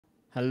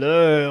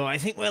Hello, I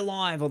think we're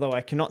live, although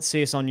I cannot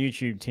see us on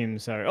YouTube, Tim.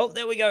 So, oh,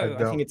 there we I go. I think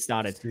don't it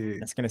started. see.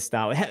 That's going to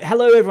start.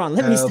 Hello, everyone.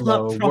 Let me start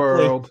Hello,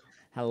 properly. world.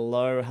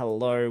 Hello,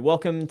 hello.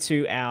 Welcome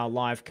to our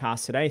live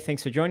cast today.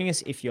 Thanks for joining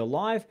us if you're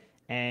live,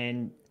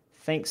 and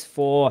thanks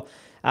for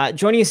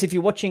joining us if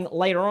you're watching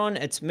later on.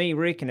 It's me,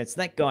 Rick, and it's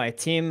that guy,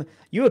 Tim.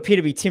 You appear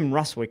to be Tim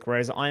Ruswick,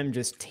 whereas I am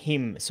just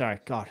Tim. Sorry,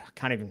 God, I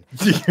can't even.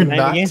 What's your You're name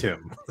not again?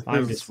 Tim.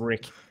 I'm just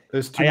Rick.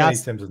 There's too I many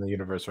asked. Tims in the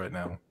universe right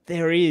now.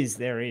 There is,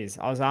 there is.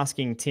 I was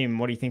asking Tim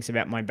what he thinks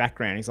about my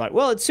background. He's like,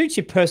 "Well, it suits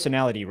your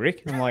personality,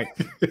 Rick." I'm like,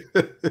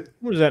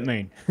 "What does that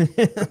mean?"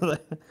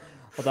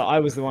 Although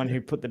I was the one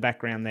who put the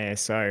background there,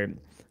 so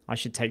I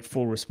should take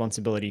full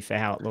responsibility for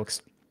how it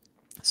looks.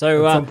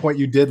 So, At some point,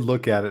 you did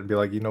look at it and be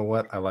like, you know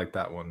what? I like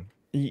that one.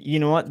 you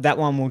know what? That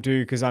one will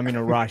do because I'm in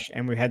a rush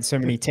and we've had so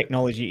many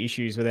technology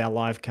issues with our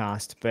live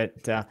cast.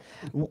 But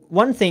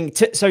one thing,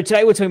 so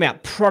today we're talking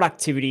about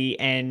productivity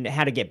and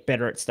how to get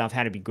better at stuff,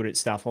 how to be good at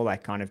stuff, all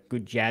that kind of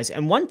good jazz.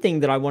 And one thing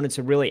that I wanted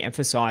to really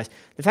emphasize,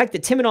 the fact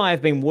that Tim and I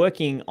have been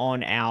working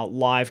on our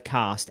live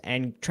cast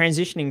and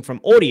transitioning from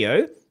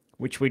audio,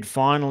 which we'd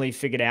finally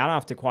figured out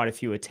after quite a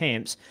few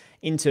attempts,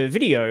 into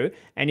video.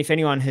 And if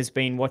anyone has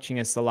been watching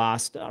us the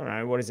last, I don't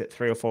know, what is it,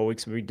 3 or 4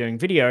 weeks we've been doing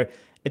video,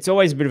 it's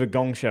always a bit of a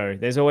gong show.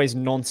 There's always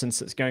nonsense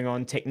that's going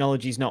on.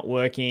 Technology's not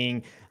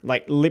working,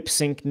 like lip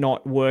sync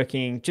not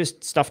working,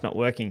 just stuff not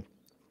working.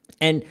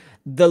 And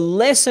the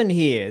lesson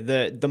here,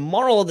 the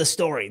moral of the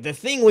story, the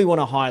thing we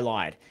want to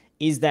highlight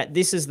is that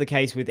this is the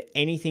case with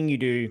anything you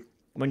do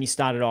when you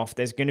start it off.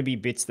 There's going to be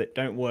bits that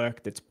don't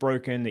work, that's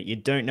broken, that you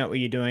don't know what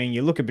you're doing,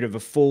 you look a bit of a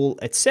fool,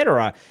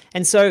 etc.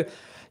 And so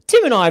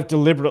Tim and I have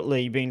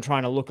deliberately been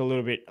trying to look a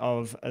little bit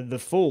of the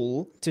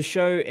fool to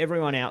show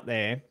everyone out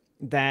there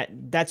that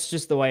that's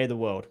just the way of the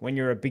world. When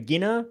you're a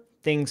beginner,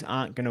 things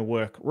aren't going to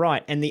work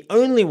right. And the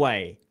only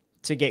way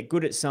to get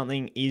good at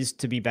something is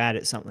to be bad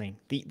at something.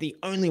 The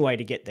only way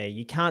to get there.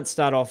 You can't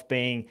start off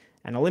being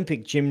an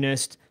Olympic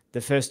gymnast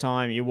the first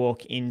time you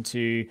walk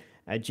into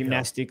a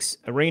gymnastics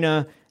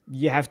arena.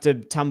 You have to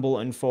tumble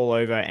and fall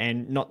over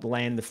and not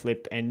land the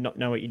flip and not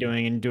know what you're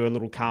doing and do a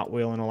little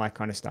cartwheel and all that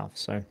kind of stuff.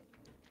 So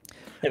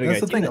there we That's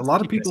go. the Tim, thing. A lot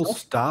of keep people yourself.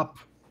 stop.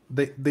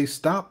 They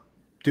stop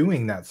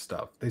doing that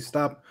stuff. They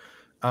stop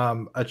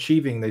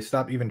achieving. They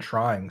stop even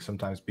trying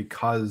sometimes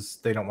because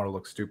they don't want to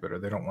look stupid or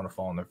they don't want to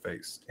fall on their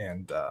face.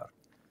 And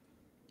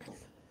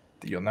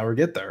you'll never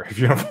get there if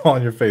you don't fall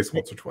on your face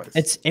once or twice.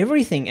 It's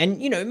everything.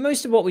 And, you know,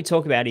 most of what we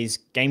talk about is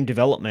game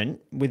development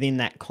within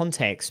that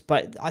context.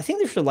 But I think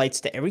this relates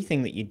to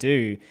everything that you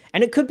do.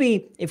 And it could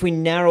be, if we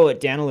narrow it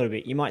down a little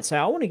bit, you might say,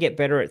 I want to get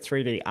better at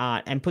 3D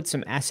art and put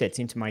some assets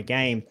into my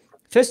game.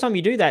 First time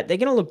you do that, they're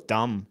going to look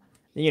dumb.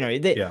 You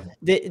know,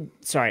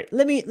 sorry,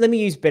 let me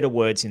use better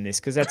words in this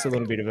because that's a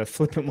little bit of a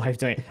flippant way of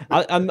doing it.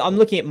 I'm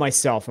looking at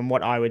myself and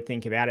what I would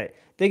think about it.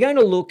 They're going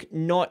to look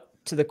not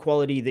to the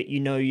quality that you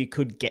know you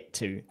could get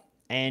to.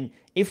 And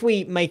if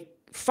we make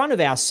fun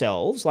of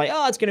ourselves, like,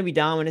 oh, it's going to be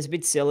dumb and it's a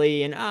bit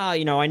silly and,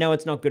 you know, I know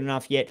it's not good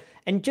enough yet,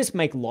 and just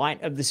make light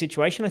of the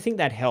situation, I think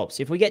that helps.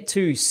 If we get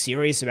too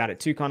serious about it,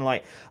 too kind of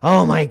like,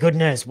 oh my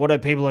goodness, what are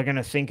people going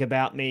to think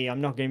about me?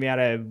 I'm not going to be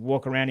able to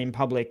walk around in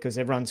public because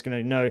everyone's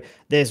going to know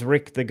there's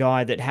Rick, the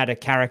guy that had a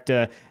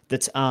character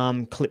that's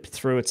arm clipped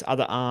through its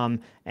other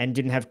arm and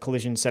didn't have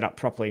collision set up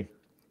properly.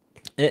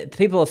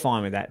 People are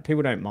fine with that.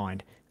 People don't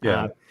mind.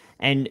 Yeah.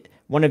 And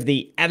one of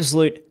the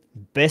absolute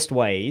best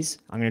ways,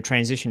 I'm going to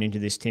transition into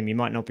this, Tim, you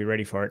might not be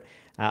ready for it.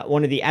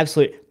 One of the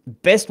absolute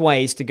best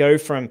ways to go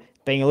from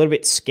being a little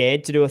bit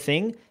scared to do a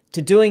thing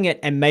to doing it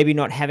and maybe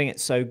not having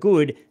it so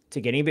good to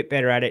getting a bit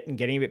better at it and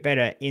getting a bit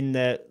better in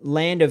the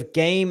land of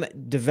game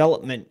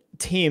development,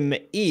 Tim,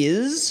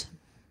 is...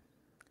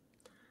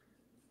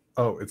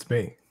 Oh, it's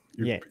me.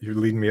 Yeah. You're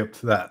leading me up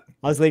to that.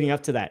 I was leading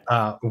up to that.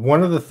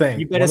 One of the things...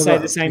 You better say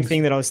the same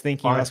thing that I was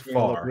thinking. Else we're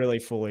going to look really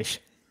foolish.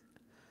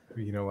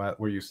 You know what?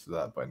 We're used to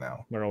that by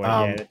now. We're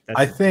always, yeah,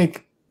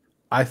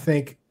 I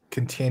think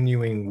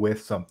continuing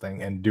with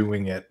something and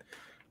doing it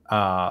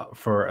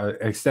for an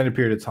extended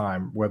period of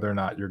time, whether or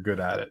not you're good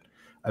at it,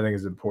 I think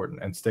is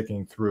important, and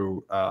sticking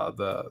through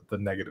the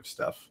negative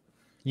stuff.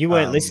 You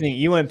weren't listening.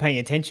 You weren't paying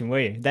attention,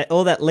 were you? That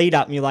all that lead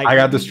up, and you're like, I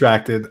got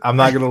distracted. I'm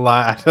not gonna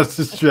lie, I was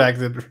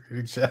distracted.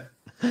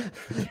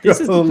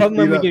 This is the problem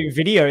when we do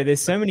video.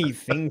 There's so many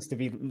things to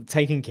be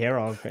taken care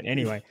of. But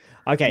anyway,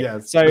 okay.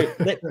 Yes. So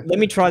let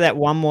me try that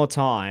one more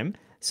time.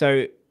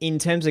 So in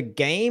terms of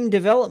game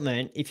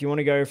development, if you want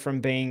to go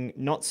from being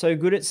not so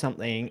good at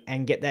something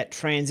and get that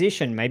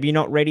transition, maybe you're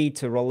not ready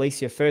to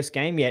release your first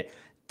game yet,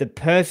 the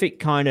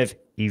perfect kind of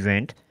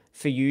event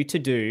for you to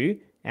do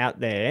out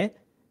there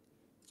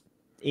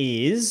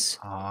is...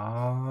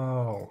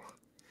 Oh.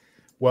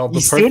 Well, the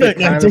you still don't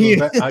know, do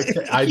you?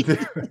 I do.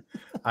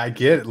 I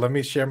get it. Let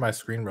me share my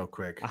screen real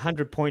quick.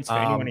 100 points for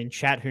anyone in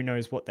chat who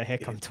knows what the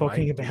heck I'm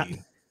talking about.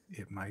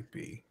 It might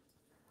be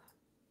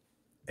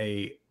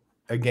a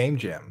game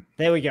jam.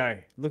 There we go.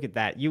 Look at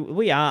that.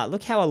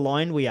 Look how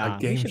aligned we are.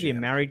 We should be a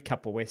married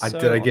couple. We're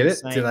did I get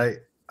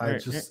it?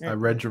 I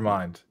read your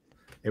mind.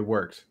 It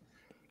worked.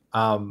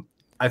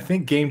 I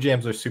think game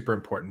jams are super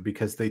important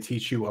because they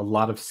teach you a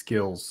lot of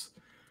skills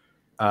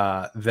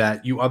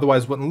that you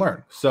otherwise wouldn't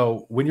learn.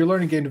 So when you're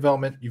learning game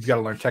development, you've got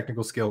to learn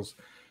technical skills.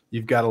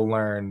 You've got to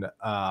learn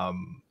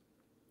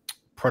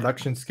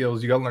production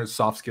skills. You got to learn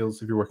soft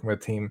skills if you're working with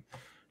a team.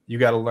 You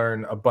got to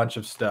learn a bunch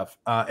of stuff.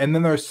 And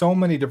then there are so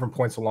many different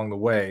points along the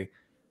way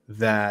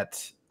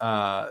that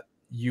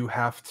you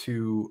have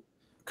to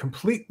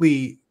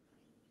completely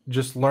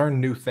just learn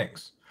new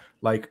things.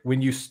 Like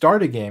when you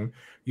start a game,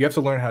 you have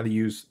to learn how to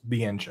use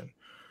the engine.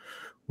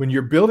 When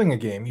you're building a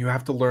game, you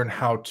have to learn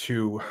how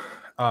to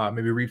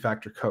maybe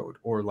refactor code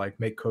or like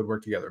make code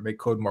work together, make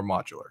code more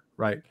modular,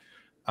 right?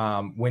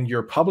 When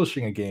you're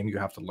publishing a game, you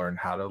have to learn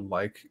how to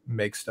like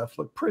make stuff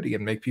look pretty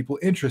and make people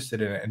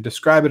interested in it and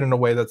describe it in a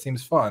way that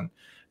seems fun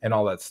and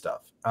all that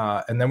stuff.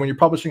 And then when you're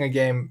publishing a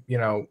game, you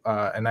know,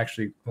 and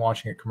actually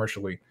launching it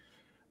commercially,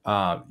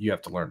 you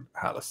have to learn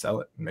how to sell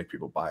it and make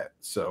people buy it.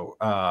 So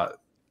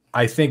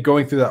I think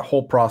going through that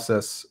whole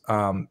process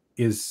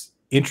is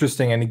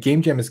interesting. And a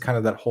game jam is kind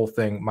of that whole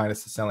thing,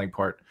 minus the selling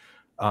part,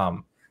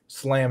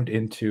 slammed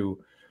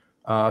into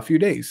a few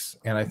days.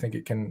 And I think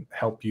it can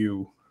help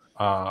you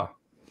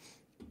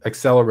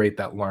accelerate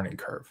that learning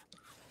curve.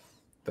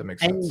 That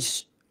makes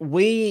sense. And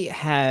we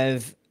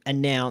have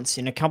announced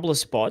in a couple of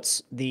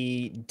spots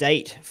the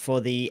date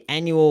for the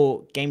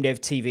annual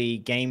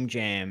GameDev.tv Game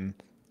Jam.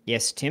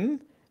 Yes,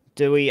 Tim?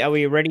 Are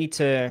we ready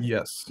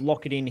to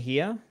lock it in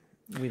here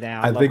with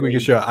our I think we can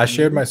show. I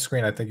shared my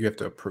screen. I think you have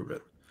to approve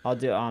it. I'll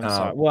do. I'm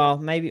sorry. Well,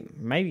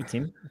 maybe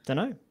Tim. Don't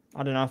know.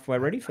 I don't know if we're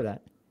ready for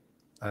that.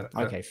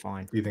 Okay,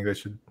 fine. Do you think they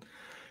should?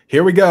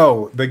 Here we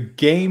go. The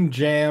Game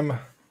Jam,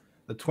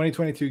 the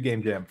 2022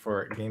 Game Jam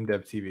for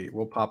GameDev.tv.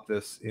 We'll pop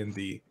this in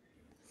the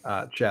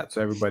chat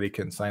so everybody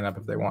can sign up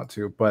if they want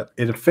to. But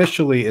it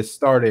officially is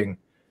starting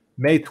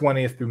May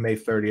 20th through May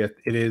 30th.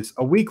 It is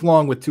a week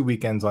long with 2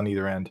 weekends on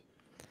either end.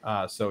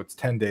 So it's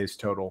 10 days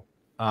total.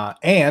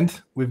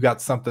 And we've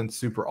got something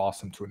super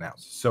awesome to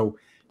announce. So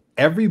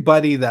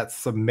everybody that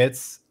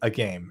submits a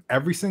game,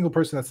 every single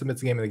person that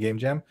submits a game in the Game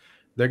Jam,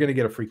 they're going to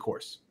get a free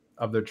course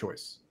of their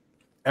choice.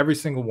 Every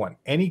single one.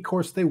 Any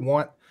course they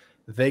want,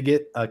 they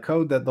get a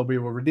code that they'll be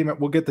able to redeem it.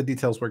 We'll get the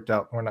details worked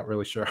out. We're not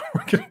really sure how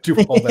we're going to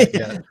do all that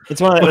yet.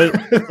 It's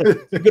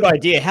a good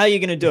idea. How are you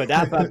going to do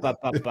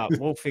it?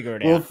 We'll figure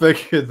it out. We'll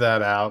figure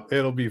that out.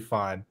 It'll be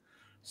fine.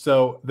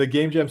 So the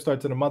Game Jam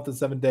starts in a month and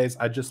 7 days.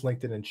 I just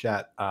linked it in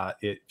chat.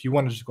 If you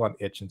want to just go on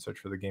itch and search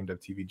for the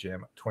GameDev.tv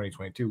Jam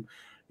 2022,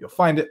 you'll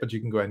find it, but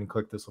you can go ahead and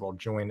click this little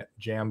join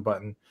jam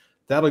button.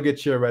 That'll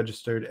get you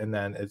registered, and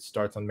then it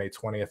starts on May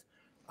 20th.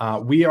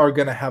 We are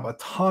going to have a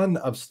ton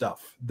of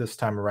stuff this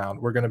time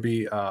around. We're going to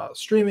be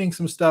streaming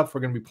some stuff. We're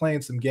going to be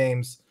playing some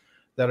games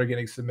that are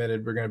getting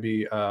submitted. We're going to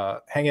be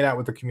hanging out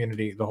with the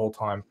community the whole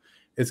time.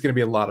 It's going to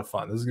be a lot of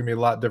fun. This is going to be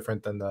a lot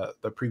different than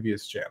the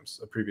previous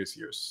jams of previous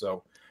years.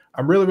 So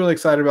I'm really, really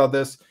excited about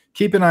this.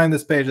 Keep an eye on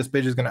this page. This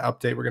page is going to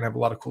update. We're going to have a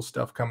lot of cool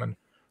stuff coming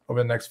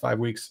over the next 5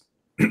 weeks.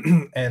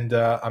 And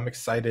I'm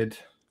excited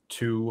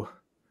to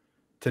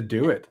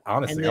do it.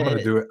 Honestly, I'm going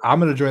to do it. I'm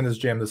going to join this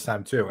jam this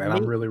time too. And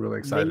I'm really, really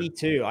excited. Me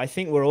too. I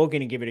think we're all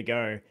going to give it a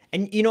go.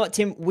 And you know what,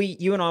 Tim,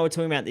 you and I were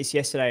talking about this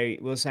yesterday.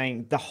 We were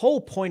saying the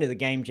whole point of the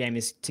Game Jam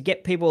is to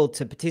get people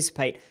to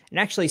participate and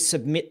actually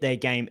submit their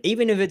game,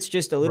 even if it's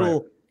just a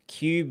little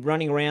cube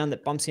running around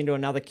that bumps into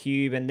another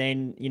cube and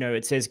then, you know,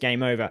 it says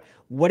game over.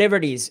 Whatever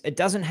it is, it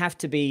doesn't have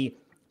to be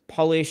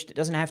polished. It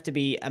doesn't have to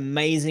be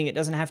amazing. It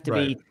doesn't have to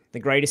be the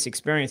greatest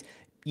experience.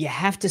 You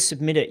have to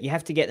submit it. You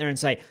have to get there and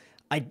say,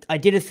 I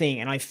did a thing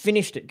and I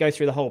finished it, go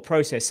through the whole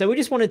process. So we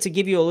just wanted to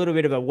give you a little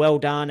bit of a well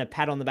done, a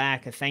pat on the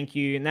back, a thank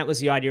you. And that was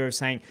the idea of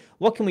saying,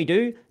 what can we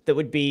do that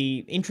would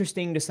be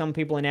interesting to some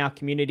people in our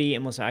community?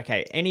 And we'll say,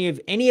 okay, any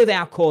of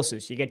our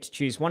courses, you get to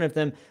choose one of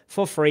them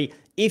for free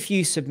if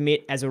you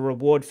submit as a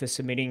reward for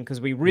submitting, because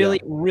we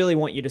really, really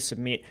want you to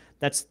submit.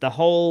 That's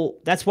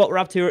what we're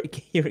up to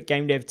here at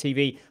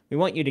GameDev.tv. We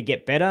want you to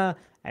get better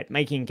at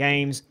making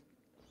games.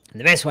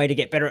 And the best way to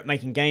get better at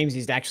making games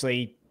is to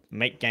actually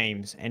make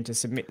games and to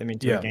submit them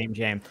into a Game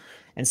Jam.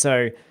 And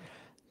so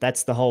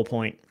that's the whole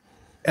point.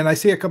 And I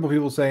see a couple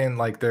people saying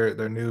like they're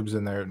noobs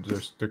and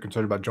they're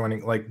concerned about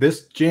joining. Like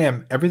this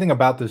jam, everything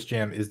about this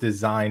jam is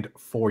designed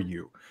for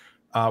you.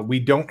 We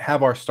don't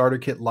have our starter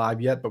kit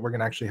live yet, but we're going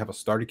to actually have a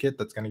starter kit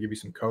that's going to give you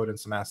some code and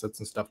some assets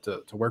and stuff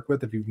to work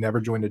with. If you've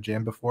never joined a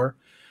jam before,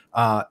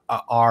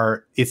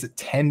 it's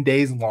 10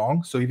 days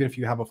long. So even if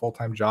you have a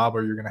full-time job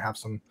or you're going to have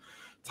some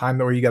time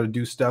where you got to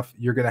do stuff,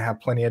 you're going to have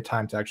plenty of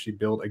time to actually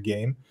build a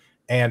game.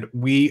 And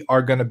we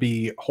are going to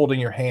be holding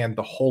your hand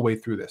the whole way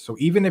through this. So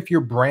even if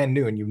you're brand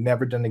new and you've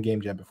never done a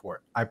Game Jam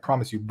before, I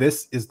promise you,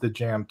 this is the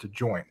jam to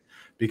join,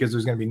 because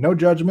there's going to be no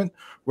judgment.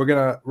 We're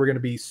going to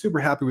be super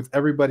happy with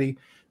everybody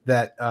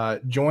that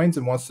joins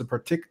and wants to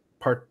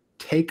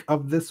partake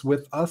of this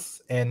with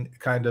us and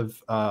kind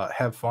of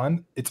have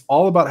fun. It's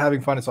all about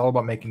having fun. It's all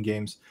about making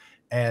games.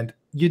 And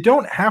you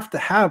don't have to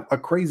have a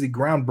crazy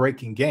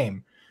groundbreaking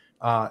game.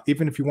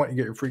 Even if you want to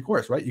get your free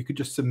course, right? You could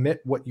just submit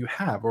what you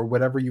have or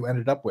whatever you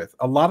ended up with.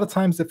 A lot of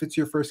times, if it's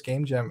your first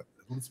Game Jam,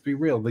 let's be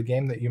real. The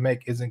game that you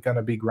make isn't going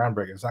to be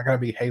groundbreaking. It's not going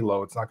to be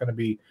Halo. It's not going to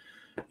be,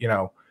 you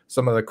know,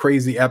 some of the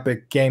crazy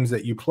epic games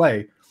that you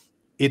play.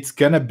 It's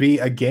going to be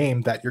a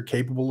game that you're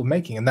capable of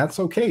making. And that's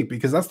okay,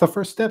 because that's the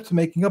first step to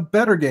making a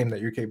better game that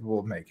you're capable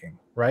of making.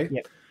 Right.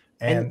 Yep.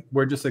 And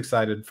we're just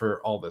excited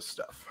for all this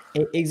stuff.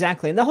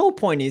 Exactly. And the whole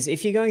point is,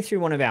 if you're going through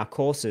one of our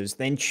courses,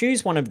 then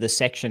choose one of the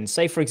sections.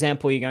 Say, for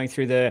example, you're going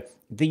through the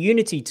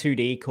Unity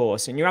 2D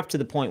course and you're up to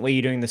the point where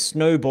you're doing the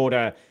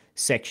snowboarder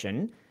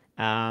section.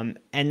 And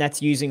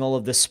that's using all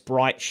of the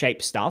sprite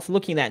shape stuff,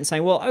 looking at that and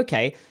saying, well,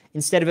 okay,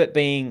 instead of it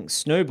being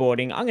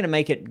snowboarding, I'm going to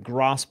make it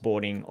grass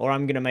boarding, or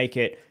I'm going to make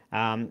it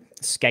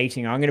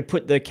skating, or I'm going to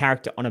put the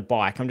character on a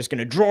bike. I'm just going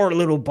to draw a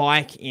little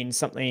bike in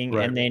something,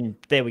 and then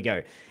there we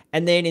go.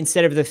 And then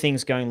instead of the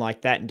things going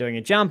like that and doing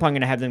a jump, I'm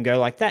going to have them go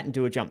like that and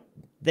do a jump.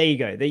 There you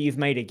go. There you've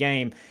made a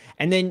game.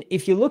 And then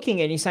if you're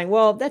looking at it and you're saying,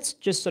 well, that's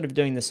just sort of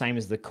doing the same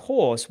as the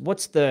course.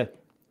 What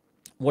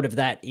if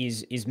that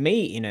is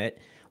me in it?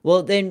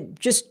 Well, then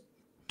just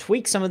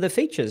tweak some of the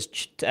features,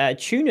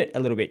 tune it a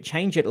little bit,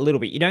 change it a little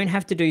bit. You don't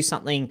have to do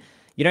something.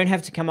 You don't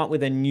have to come up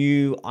with a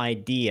new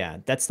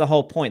idea. That's the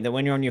whole point, that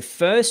when you're on your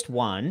first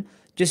one,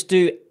 just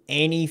do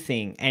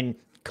anything and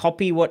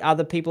copy what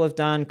other people have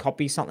done,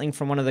 copy something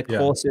from one of the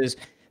courses,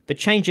 but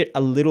change it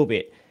a little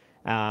bit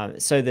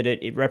so that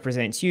it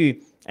represents you.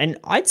 And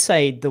I'd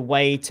say the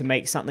way to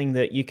make something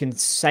that you can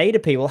say to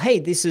people, hey,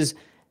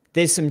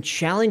 there's some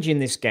challenge in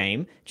this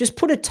game, just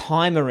put a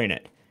timer in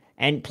it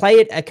and play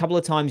it a couple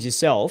of times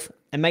yourself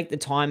and make the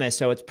timer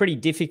so it's pretty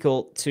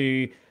difficult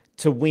to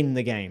win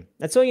the game.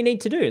 That's all you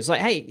need to do. It's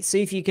like, hey,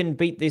 see if you can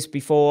beat this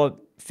before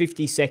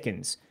 50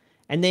 seconds.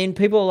 And then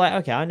people are like,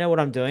 okay, I know what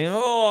I'm doing.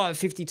 Oh,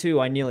 52,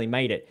 I nearly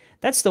made it.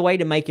 That's the way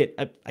to make it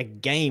a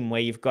game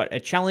where you've got a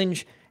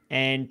challenge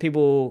and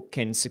people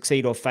can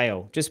succeed or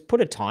fail. Just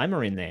put a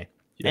timer in there.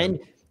 Yeah. And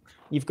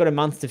you've got a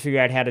month to figure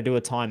out how to do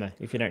a timer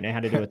if you don't know how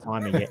to do a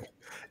timer yet.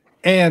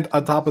 And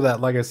on top of that,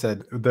 like I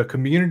said, the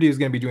community is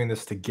going to be doing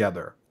this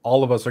together.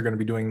 All of us are going to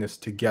be doing this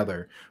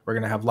together. We're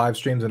going to have live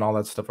streams and all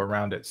that stuff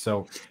around it.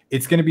 So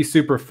it's going to be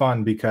super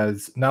fun,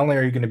 because not only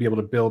are you going to be able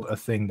to build a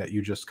thing that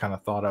you just kind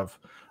of thought of,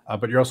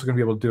 but you're also going to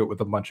be able to do it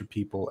with a bunch of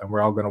people, and we're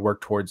all going to work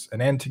towards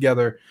an end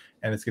together,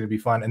 and it's going to be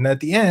fun. And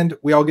at the end,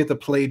 we all get to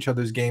play each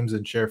other's games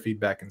and share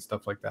feedback and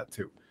stuff like that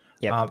too.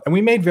 Yep. And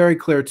we made very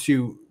clear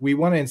too, we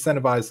want to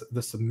incentivize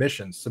the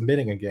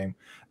submitting a game,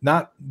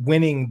 not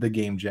winning the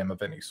game jam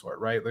of any sort,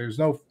 right? There's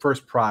no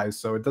first prize,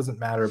 so it doesn't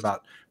matter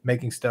about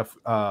making stuff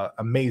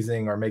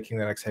amazing or making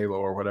the next Halo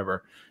or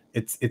whatever.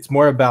 It's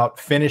more about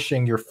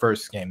finishing your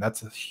first game.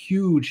 That's a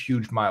huge,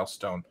 huge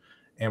milestone,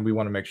 and we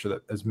want to make sure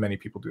that as many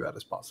people do that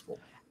as possible.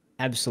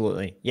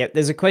 Absolutely. Yep.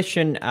 There's a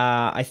question.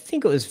 I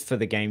think it was for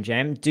the Game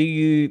Jam. Do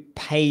you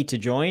pay to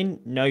join?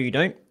 No, you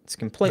don't. It's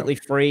completely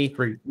free.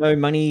 No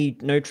money,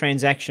 no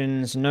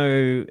transactions,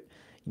 you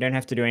don't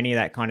have to do any of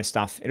that kind of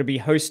stuff. It'll be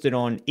hosted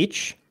on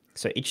itch,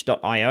 so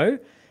itch.io.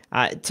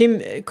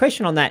 Tim, a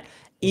question on that.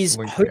 Is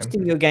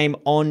hosting your game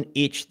on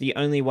itch the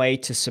only way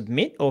to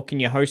submit, or can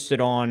you host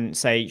it on,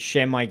 say,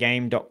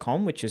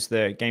 sharemygame.com, which is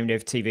the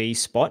GameDev.tv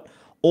spot?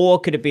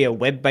 Or could it be a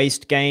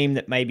web-based game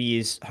that maybe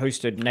is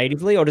hosted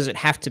natively, or does it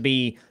have to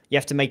be, you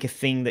have to make a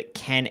thing that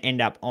can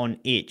end up on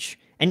itch?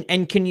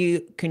 And can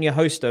you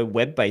host a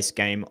web-based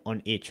game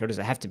on itch, or does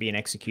it have to be an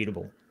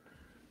executable?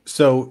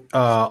 So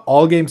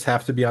all games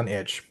have to be on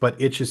itch, but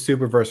itch is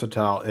super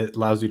versatile. It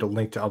allows you to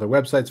link to other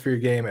websites for your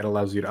game. It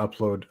allows you to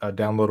upload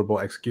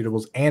downloadable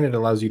executables, and it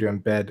allows you to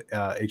embed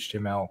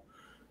HTML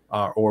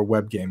or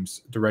web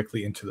games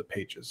directly into the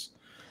pages.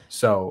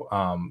 So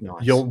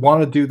nice. You'll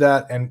want to do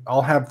that, and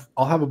I'll have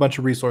a bunch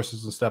of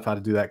resources and stuff how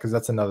to do that, because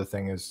that's another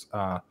thing is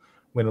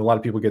when a lot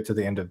of people get to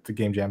the end of the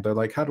game jam, they're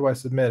like, how do I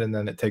submit? And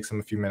then it takes them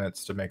a few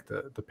minutes to make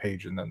the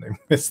page, and then they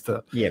miss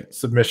the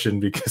submission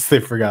because they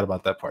forgot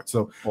about that part.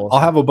 So awesome. I'll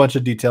have a bunch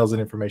of details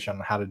and information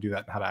on how to do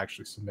that and how to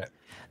actually submit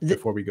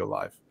before we go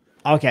live.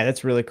 Okay,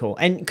 that's really cool.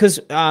 And because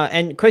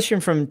and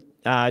question from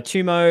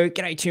Tumo.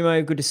 G'day,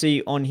 Tumo. Good to see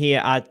you on here.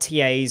 Are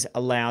TAs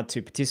allowed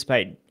to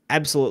participate?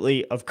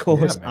 Absolutely, of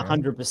course,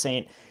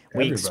 100%.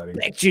 We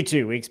expect you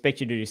to. We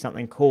expect you to do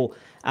something cool.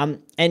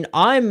 And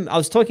I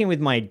was talking with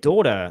my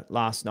daughter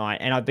last night,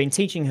 and I've been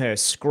teaching her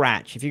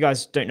Scratch. If you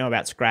guys don't know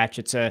about Scratch,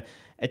 it's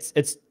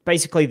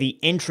basically the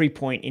entry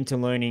point into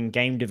learning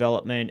game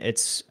development.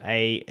 It's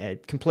a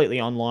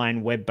completely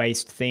online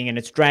web-based thing, and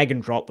it's drag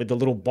and drop with the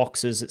little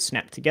boxes that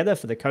snap together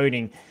for the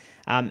coding.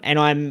 And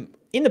I'm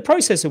in the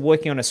process of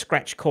working on a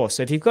Scratch course.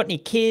 So if you've got any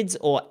kids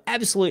or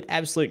absolute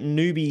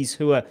newbies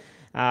who are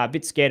a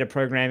bit scared of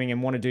programming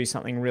and want to do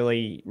something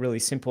really, really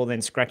simple, then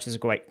Scratch is a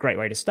great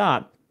way to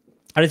start.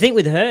 And I think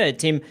with her,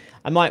 Tim,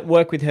 I might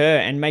work with her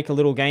and make a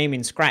little game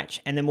in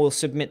Scratch, and then we'll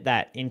submit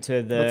that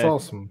into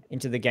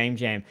the Game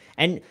Jam.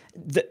 And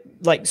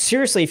like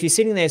seriously, if you're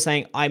sitting there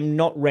saying, I'm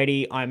not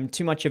ready, I'm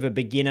too much of a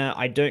beginner,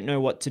 I don't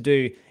know what to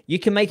do, you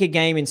can make a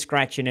game in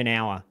Scratch in an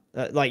hour.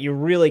 Like you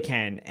really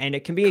can. And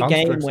it can be a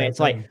game Construct, where same it's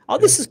like, thing. oh, Yeah.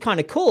 this is kind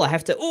of cool. I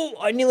have to, oh,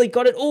 I nearly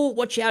got it. Oh,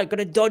 watch out. Got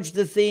to dodge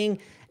the thing.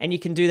 And you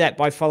can do that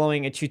by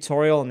following a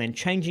tutorial and then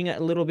changing it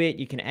a little bit.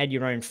 You can add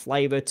your own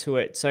flavor to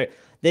it. So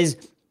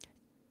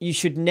you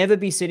should never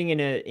be sitting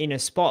in a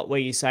spot where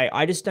you say,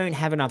 I just don't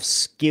have enough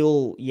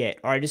skill yet,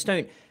 or I just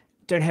don't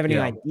have any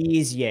Yeah.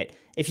 ideas yet.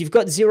 If you've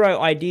got zero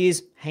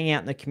ideas, hang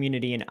out in the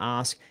community and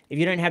ask. If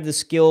you don't have the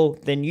skill,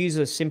 then use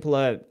a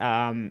simpler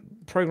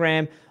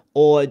program,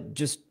 or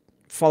just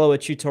follow a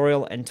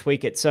tutorial and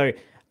tweak it. So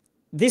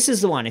this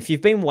is the one. If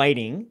you've been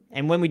waiting,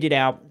 and when we did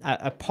our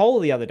a poll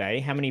the other day,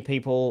 how many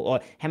people or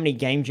how many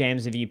game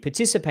jams have you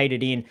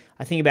participated in?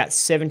 I think about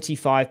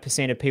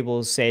 75% of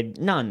people said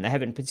none. They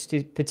haven't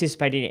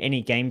participated in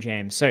any game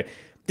jams. So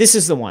this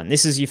is the one.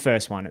 This is your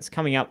first one. It's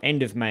coming up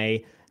end of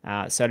May.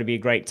 So it'll be a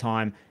great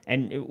time.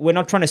 And we're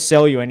not trying to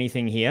sell you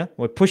anything here.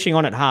 We're pushing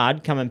on it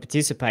hard. Come and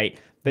participate.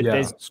 But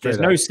there's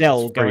no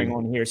sell going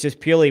on here. It's just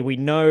purely we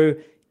know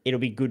it'll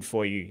be good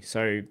for you.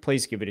 So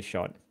please give it a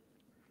shot.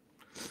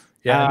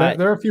 Yeah,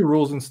 there are a few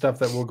rules and stuff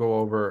that we'll go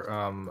over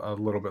a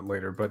little bit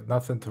later, but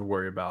nothing to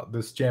worry about.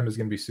 This jam is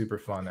going to be super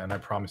fun, and I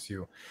promise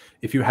you,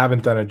 if you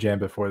haven't done a jam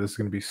before, this is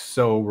going to be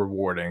so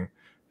rewarding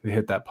to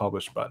hit that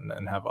publish button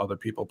and have other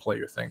people play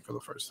your thing for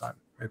the first time.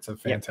 It's a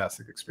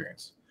fantastic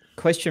experience.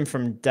 Question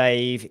from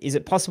Dave. Is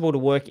it possible to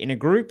work in a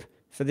group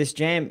for this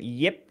jam?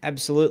 Yep,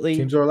 absolutely.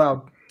 Teams are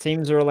allowed.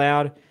 Teams are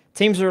allowed.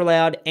 Teams are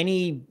allowed.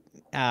 Any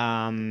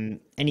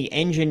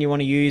engine you want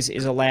to use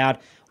is allowed.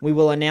 We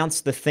will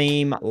announce the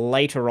theme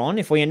later on.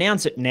 If we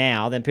announce it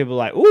now, then people are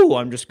like, "Ooh,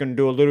 I'm just going to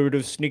do a little bit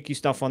of sneaky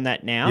stuff on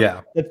that now."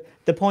 Yeah.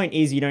 The point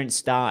is you don't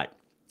start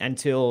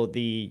until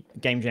the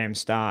game jam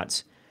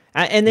starts.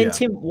 And then,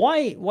 Tim,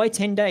 why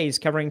 10 days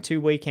covering 2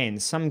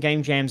 weekends? Some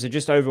game jams are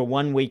just over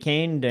 1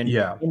 weekend. And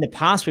in the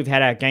past, we've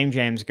had our game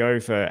jams go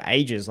for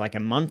ages, like a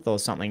month or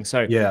something.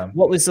 So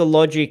what was the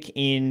logic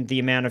in the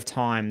amount of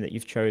time that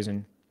you've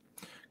chosen?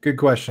 Good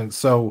question.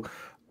 So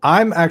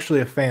I'm actually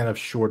a fan of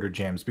shorter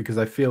jams because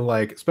I feel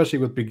like, especially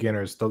with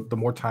beginners, the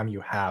more time you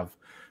have,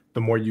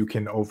 the more you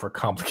can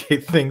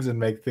overcomplicate things and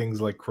make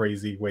things like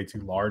crazy, way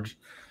too large.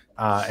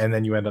 And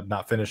then you end up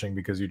not finishing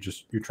because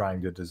you're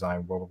trying to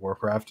design World of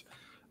Warcraft.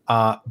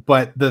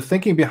 But the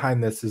thinking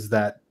behind this is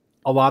that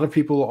a lot of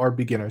people are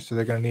beginners, so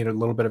they're going to need a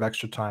little bit of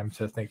extra time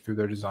to think through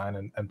their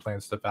design and plan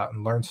stuff out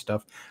and learn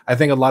stuff. I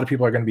think a lot of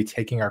people are going to be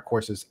taking our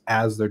courses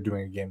as they're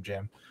doing a game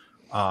jam,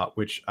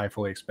 which I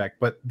fully expect.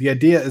 But the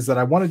idea is that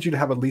I wanted you to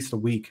have at least a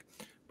week,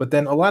 but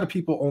then a lot of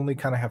people only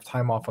kind of have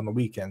time off on the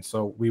weekend.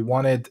 So we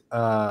wanted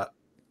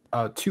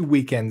 2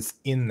 weekends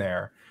in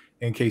there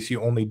in case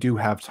you only do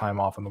have time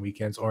off on the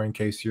weekends, or in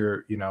case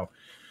you're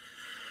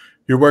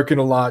working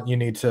a lot, you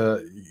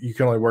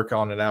can only work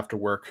on it after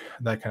work,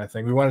 that kind of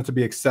thing. We want it to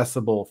be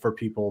accessible for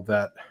people,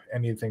 that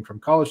anything from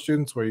college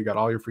students where you got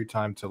all your free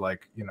time to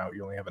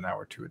you only have an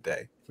hour or two a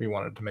day. We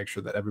wanted to make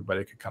sure that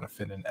everybody could kind of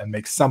fit in and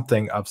make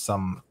something of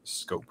some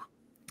scope.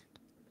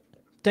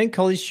 Don't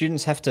college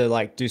students have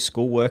to do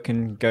schoolwork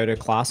and go to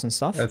class and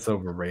stuff? That's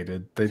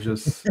overrated. They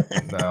just,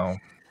 no.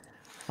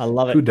 I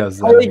love it. Who does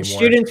that college anymore?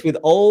 Students with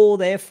all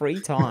their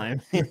free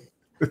time. It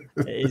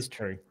is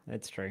true.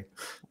 That's true.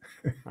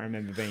 I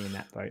remember being in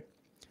that boat.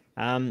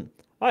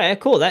 Oh yeah,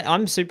 cool.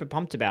 I'm super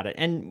pumped about it.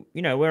 And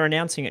we're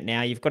announcing it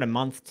now. You've got a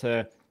month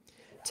to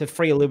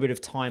free a little bit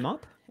of time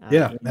up.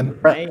 And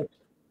prep.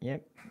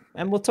 Yep.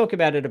 And we'll talk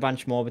about it a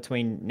bunch more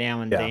between now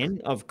and then,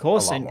 of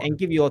course, and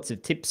give you lots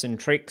of tips and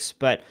tricks.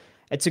 But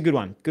it's a good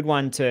one. Good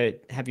one to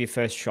have your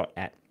first shot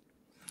at.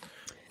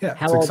 Yeah.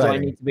 How old do I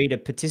need to be to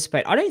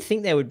participate? I don't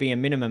think there would be a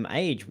minimum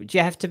age. Would you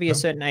have to be a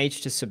certain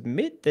age to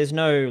submit? There's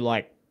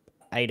no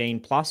 18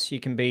 plus. You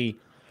can be.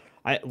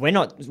 We're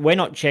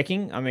not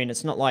checking. I mean,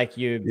 it's not like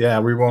you. Yeah,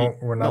 we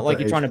won't. We're not like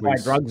you're trying to buy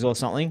drugs or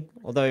something.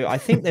 Although I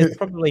think there's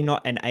probably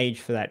not an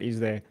age for that, is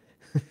there?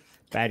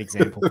 Bad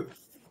example.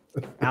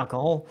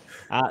 Alcohol.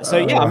 So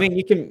yeah, I mean,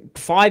 you can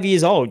 5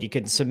 years old. You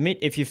can submit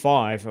if you're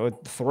 5 or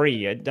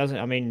 3. It doesn't.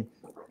 I mean,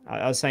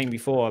 I was saying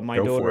before, my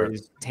daughter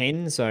is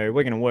 10, so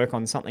we're going to work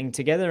on something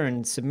together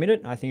and submit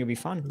it. I think it'll be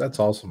fun. That's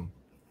awesome.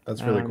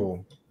 That's really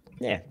cool.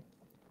 Yeah.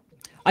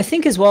 I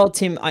think as well,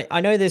 Tim, I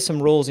know there's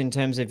some rules in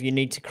terms of you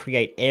need to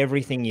create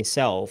everything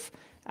yourself.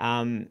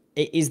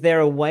 Is there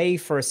a way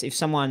for us, if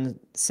someone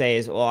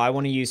says, "Oh, I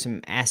want to use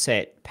some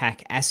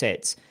pack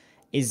assets,"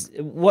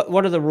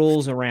 what are the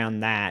rules around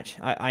that?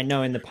 I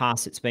know in the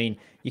past it's been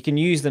you can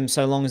use them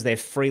so long as they're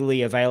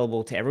freely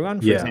available to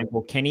everyone. For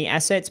example, Kenny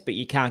assets, but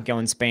you can't go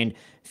and spend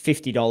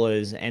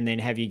 $50 and then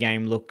have your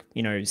game look,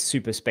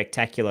 super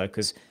spectacular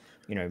because,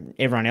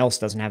 everyone else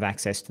doesn't have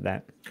access to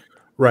that.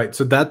 Right.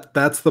 So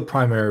that's the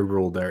primary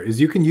rule there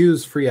is you can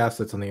use free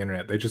assets on the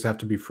internet. They just have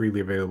to be freely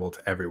available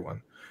to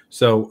everyone.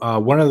 So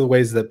one of the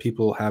ways that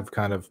people have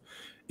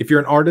if you're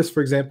an artist,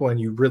 for example, and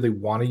you really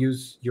want to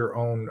use your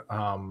own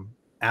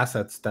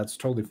assets, that's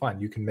totally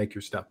fine. You can make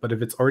your stuff. But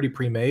if it's already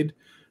pre-made,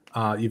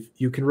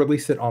 you can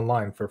release it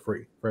online for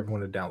free for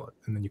everyone to download.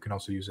 And then you can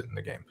also use it in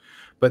the game.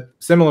 But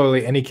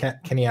similarly, any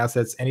Kenny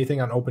assets,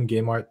 anything on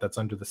OpenGameArt that's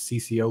under the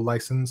CCO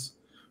license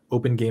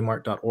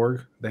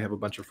opengameart.org. They have a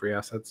bunch of free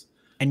assets.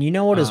 And you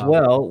know what, as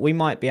well, we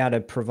might be able to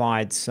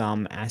provide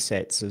some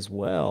assets as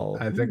well.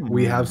 I think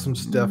we have some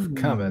stuff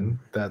coming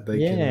that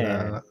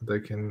they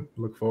can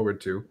look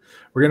forward to.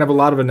 We're gonna have a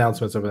lot of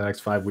announcements over the next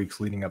 5 weeks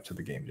leading up to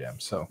the Game Jam.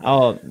 So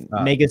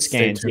mega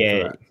scans,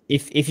 yeah.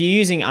 If you're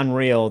using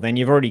Unreal, then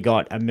you've already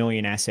got 1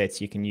 million assets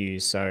you can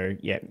use. So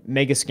yeah,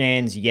 mega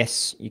scans,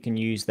 yes, you can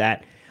use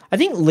that. I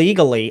think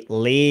legally,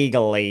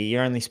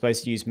 you're only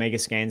supposed to use mega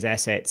scans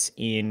assets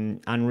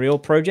in Unreal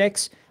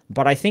projects.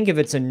 But I think if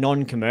it's a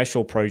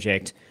non-commercial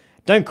project,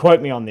 don't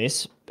quote me on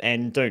this,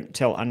 and don't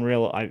tell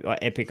Unreal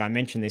Epic I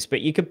mentioned this,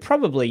 but you could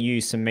probably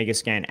use some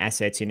Megascan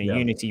assets in a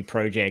Unity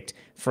project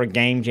for a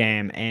game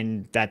jam,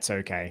 and that's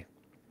okay.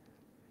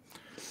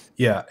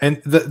 Yeah, and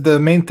the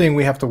main thing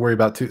we have to worry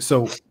about too,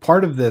 so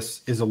part of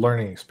this is a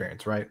learning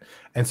experience, right?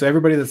 And so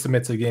everybody that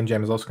submits a game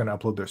jam is also going to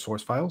upload their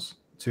source files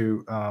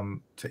to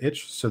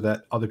itch so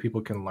that other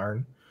people can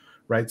learn.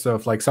 Right.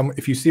 So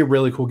if you see a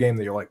really cool game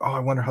that you're like, oh, I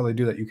wonder how they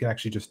do that, you can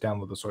actually just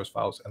download the source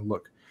files and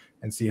look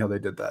and see how they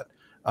did that.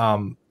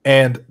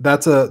 And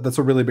that's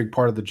a really big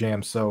part of the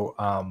jam. So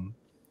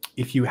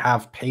if you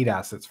have paid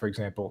assets, for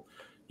example,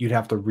 you'd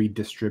have to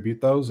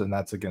redistribute those, and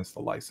that's against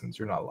the license.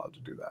 You're not allowed to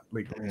do that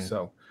legally.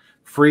 So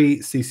free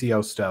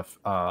CCO stuff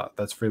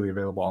that's freely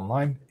available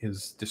online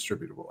is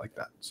distributable like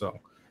that. So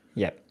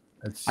yeah.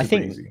 I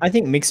think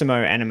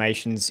Mixamo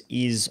Animations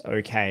is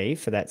okay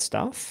for that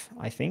stuff.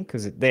 I think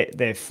because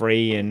they're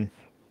free, and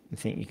I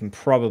think you can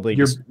probably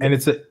and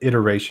it's an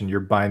iteration.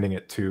 You're binding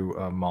it to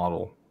a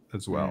model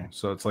as well,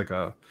 so it's like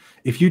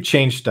if you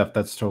change stuff,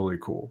 that's totally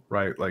cool,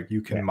 right? Like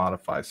you can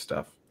modify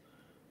stuff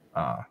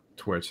to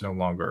where it's no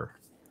longer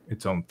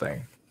its own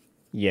thing.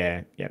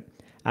 Yeah.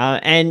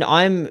 And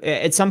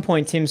at some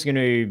point, Tim's going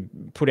to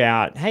put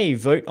out, hey,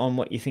 vote on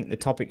what you think the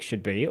topic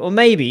should be. Or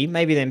maybe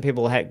then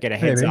people get a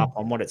heads up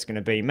on what it's going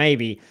to be.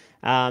 Maybe.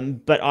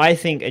 But I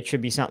think it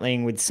should be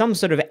something with some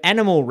sort of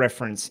animal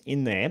reference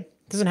in there.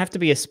 It doesn't have to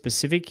be a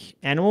specific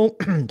animal,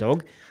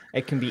 dog.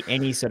 It can be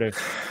any sort of,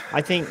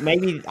 I think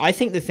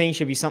the thing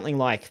should be something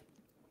like,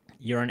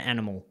 you're an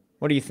animal.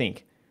 What do you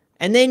think?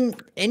 And then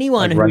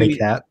anyone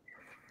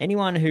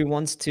who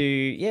wants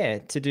to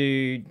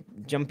do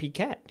Jumpy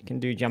Cat can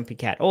do Jumpy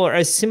Cat, or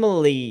a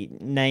similarly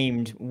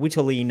named,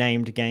 wittily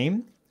named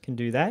game can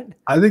do that.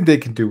 I think they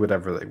can do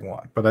whatever they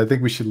want, but I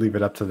think we should leave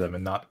it up to them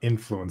and not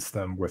influence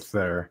them with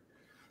their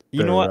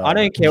You know what? I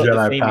don't care what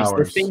the theme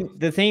powers. Is.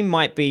 The theme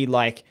might be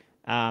like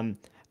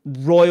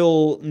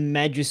Royal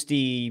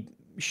Majesty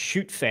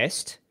Shoot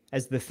Fest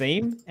as the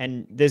theme,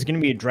 and there's going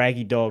to be a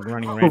draggy dog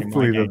running around.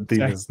 Hopefully in my game. The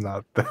theme is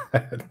not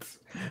that.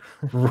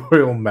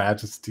 Royal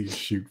Majesty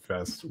Shoot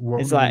Fest.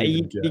 It's like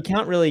you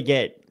can't really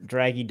get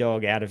draggy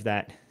dog out of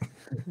that.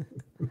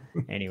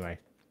 Anyway.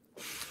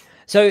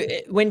 So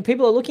when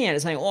people are looking at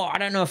it saying, oh, I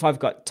don't know if I've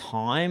got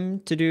time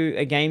to do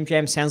a game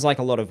jam, sounds like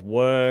a lot of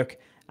work.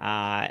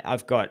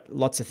 I've got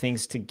lots of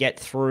things to get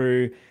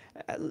through.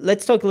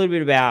 Let's talk a little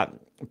bit about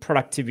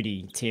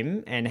productivity,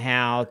 Tim, and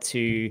how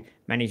to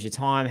manage your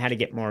time, how to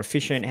get more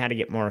efficient, how to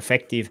get more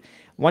effective.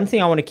 One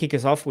thing I want to kick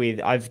us off with,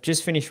 I've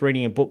just finished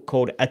reading a book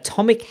called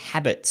Atomic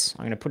Habits.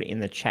 I'm going to put it in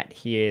the chat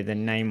here, the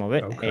name of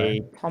it,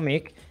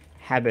 Atomic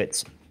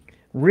Habits.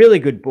 Really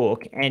good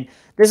book. And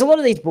there's a lot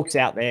of these books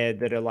out there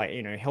that are like,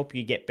 help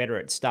you get better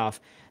at stuff.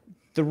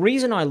 The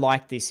reason I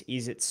like this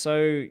is it's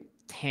so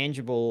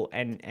tangible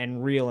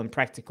and real and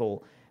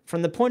practical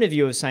from the point of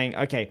view of saying,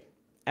 okay,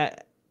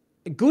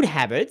 good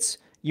habits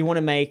you want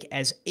to make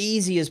as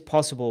easy as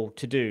possible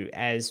to do,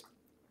 as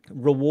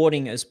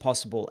rewarding as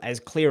possible, as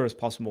clear as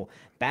possible.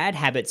 Bad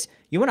habits,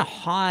 you want to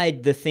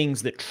hide the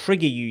things that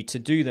trigger you to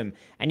do them,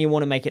 and you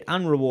want to make it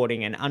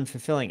unrewarding and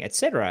unfulfilling,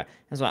 etc.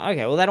 It's like,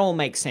 okay, well, that all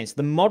makes sense.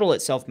 The model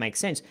itself makes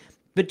sense.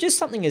 But just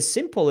something as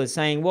simple as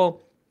saying,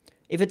 well,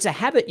 if it's a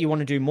habit you want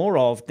to do more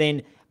of,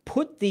 then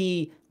put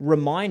the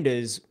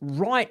reminders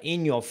right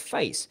in your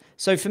face.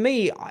 So for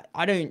me,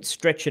 I don't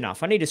stretch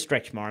enough. I need to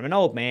stretch more. I'm an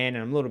old man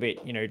and I'm a little bit,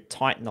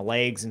 tight in the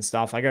legs and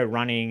stuff. I go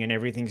running and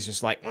everything's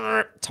just like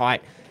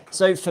tight.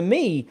 So for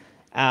me,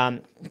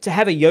 to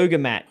have a yoga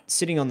mat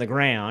sitting on the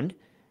ground,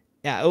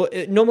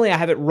 normally I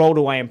have it rolled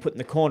away and put in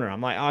the corner.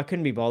 I'm like, I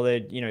couldn't be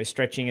bothered,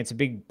 stretching. It's a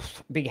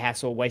big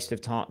hassle, waste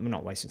of time. Well,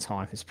 not waste of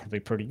time. It's probably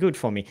pretty good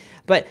for me,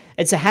 but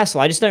it's a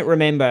hassle. I just don't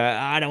remember.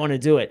 I don't want to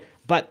do it.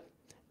 But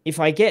if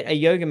I get a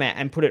yoga mat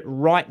and put it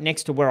right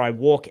next to where I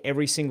walk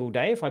every single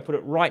day, if I put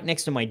it right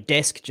next to my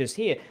desk just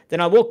here, then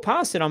I walk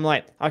past it, I'm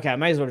like, okay, I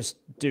may as well just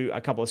do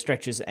a couple of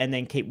stretches and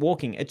then keep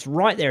walking. It's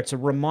right there. It's a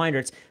reminder.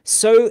 It's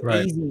so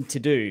easy to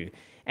do.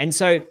 And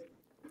so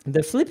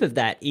the flip of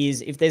that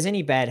is if there's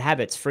any bad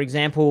habits, for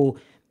example,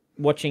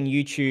 watching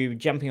YouTube,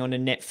 jumping onto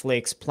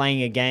Netflix,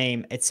 playing a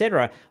game,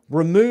 etc.,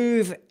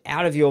 remove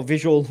out of your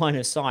visual line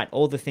of sight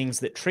all the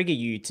things that trigger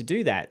you to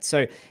do that.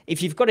 So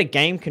if you've got a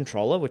game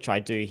controller, which I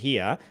do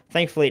here,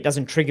 thankfully it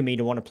doesn't trigger me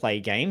to want to play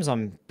games.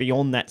 I'm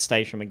beyond that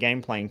stage from a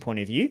game playing point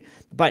of view.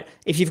 But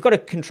if you've got a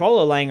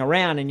controller laying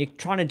around and you're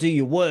trying to do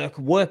your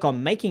work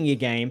on making your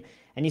game,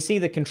 and you see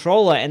the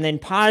controller, and then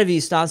part of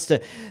you starts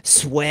to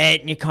sweat,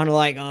 and you're kind of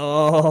like,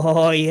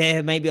 oh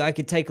yeah, maybe I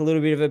could take a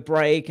little bit of a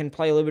break and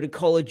play a little bit of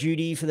Call of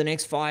Duty for the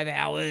next 5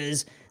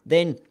 hours.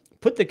 Then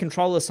put the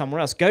controller somewhere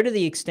else. Go to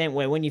the extent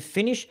where when you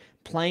finish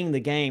playing the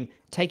game,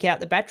 take out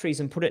the batteries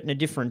and put it in a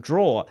different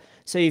drawer.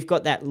 So you've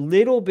got that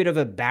little bit of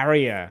a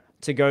barrier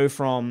to go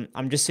from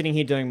I'm just sitting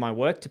here doing my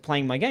work to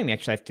playing my game. You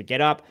actually have to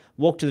get up,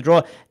 walk to the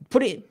drawer,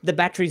 the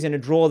batteries in a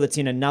drawer that's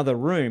in another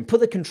room,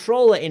 put the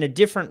controller in a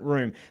different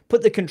room,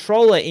 put the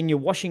controller in your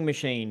washing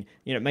machine.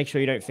 Make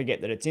sure you don't forget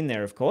that it's in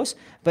there, of course.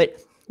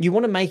 But you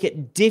want to make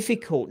it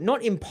difficult,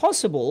 not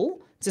impossible.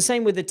 It's the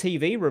same with the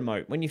TV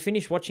remote. When you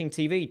finish watching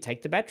TV,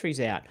 take the batteries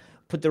out,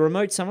 put the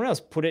remote somewhere else,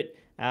 put it,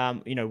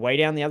 way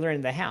down the other end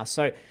of the house.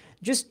 So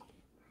just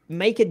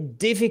make it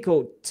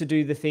difficult to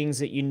do the things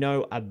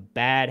that are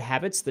bad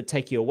habits that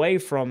take you away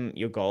from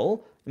your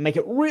goal, and make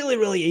it really,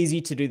 really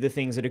easy to do the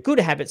things that are good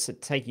habits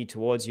that take you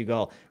towards your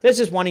goal. That's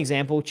just one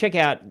example. Check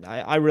out,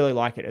 I really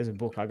like it as a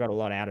book. I got a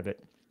lot out of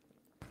it.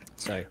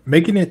 So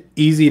making it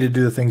easy to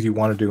do the things you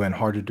want to do and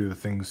hard to do the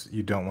things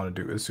you don't want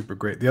to do is super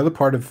great. The other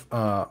part of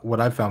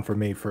what I've found for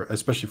me,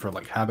 especially for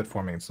like habit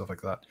forming and stuff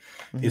like that,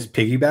 is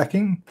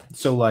piggybacking.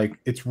 So like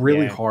it's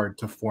really hard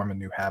to form a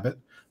new habit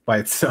by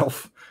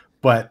itself,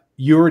 but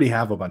you already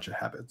have a bunch of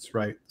habits,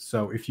 right?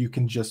 So if you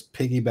can just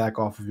piggyback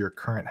off of your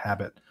current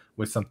habit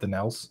with something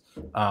else,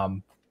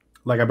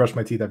 like I brush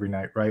my teeth every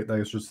night, right?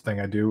 That's just the thing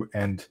I do.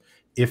 And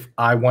if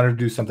I wanted to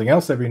do something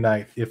else every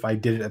night, if I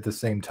did it at the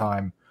same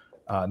time,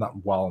 not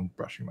while I'm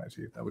brushing my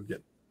teeth, that would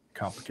get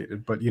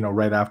complicated, but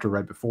right after,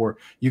 right before,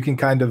 you can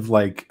kind of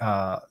like,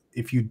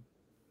 if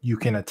you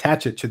can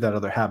attach it to that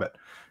other habit,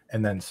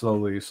 and then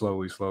slowly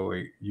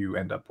you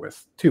end up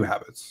with two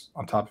habits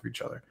on top of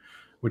each other,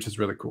 which is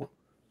really cool.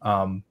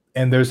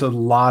 And there's a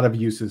lot of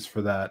uses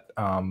for that.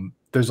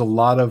 There's a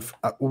lot of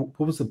what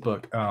was the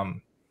book?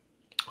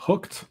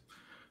 Hooked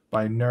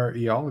by Nur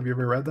Eyal. Have you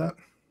ever read that?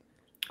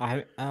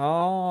 I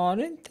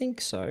don't think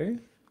so.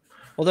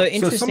 Although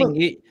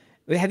interesting,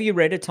 have you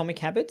read Atomic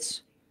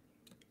Habits?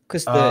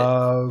 Because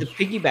the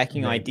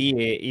piggybacking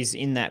idea is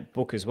in that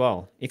book as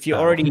well. If you're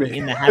already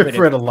in the habit, I've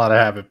read a lot of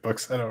habit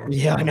books. I don't.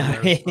 Yeah, I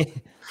know.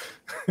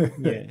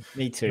 Yeah,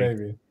 me too.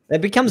 Maybe. It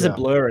becomes a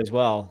blur as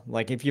well.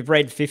 Like if you've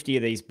read 50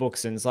 of these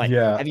books and it's like,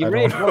 have you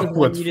read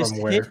what you just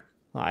hit?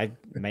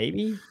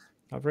 Maybe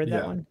I've read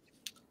that one.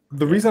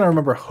 The reason I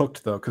remember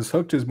Hooked though, because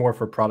Hooked is more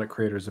for product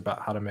creators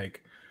about how to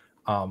make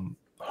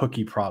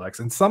hooky products,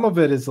 and some of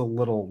it is a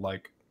little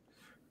like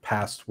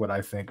past what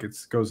I think it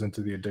goes into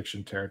the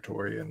addiction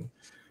territory and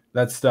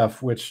that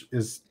stuff, which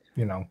is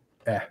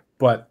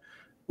But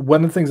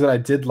one of the things that I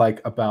did like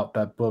about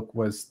that book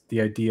was the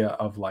idea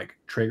of like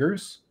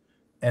triggers,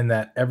 and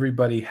that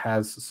everybody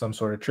has some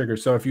sort of trigger.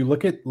 So if you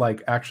look at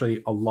like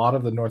actually a lot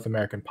of the North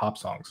American pop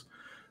songs,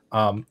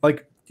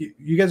 like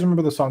you guys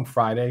remember the song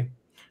Friday?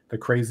 The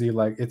crazy,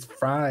 like, it's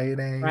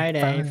Friday,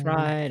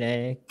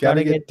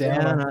 gotta get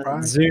down on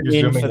Friday. Zoom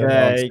in for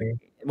the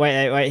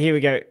wait, here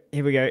we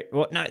go.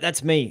 What? No,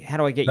 that's me. How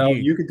do I get you? No,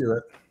 you could do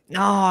it. No,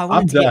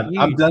 I'm done.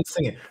 I'm done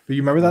singing. But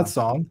you remember that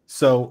song?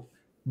 So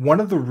one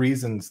of the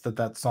reasons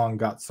that song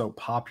got so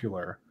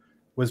popular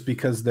was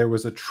because there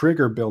was a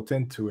trigger built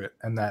into it,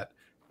 and that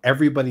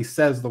everybody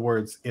says the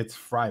words "It's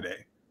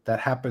Friday." That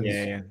happens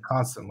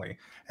constantly,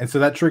 and so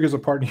that triggers a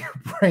part in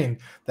your brain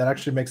that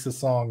actually makes the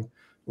song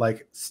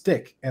like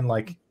stick and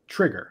like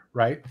trigger,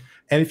 right?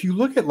 And if you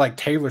look at like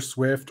Taylor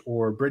Swift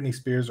or Britney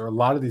Spears or a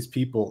lot of these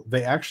people,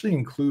 they actually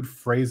include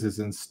phrases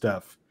and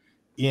stuff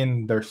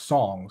in their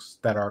songs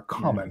that are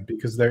common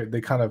because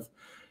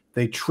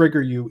they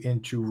trigger you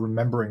into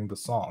remembering the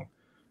song.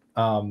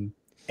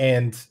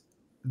 And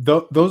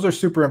those are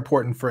super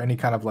important for any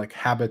kind of like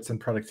habits and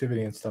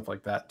productivity and stuff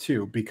like that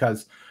too,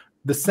 because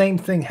the same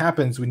thing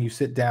happens when you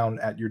sit down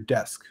at your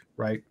desk,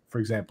 right? For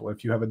example,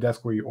 if you have a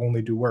desk where you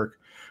only do work,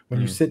 when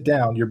you sit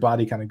down, your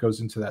body kind of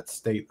goes into that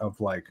state of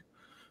like,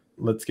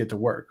 let's get to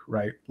work,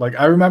 right? Like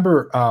I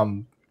remember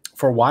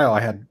for a while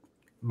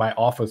my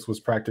office was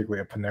practically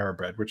a Panera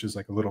Bread, which is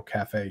like a little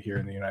cafe here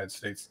in the United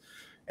States.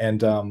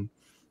 And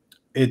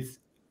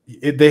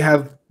they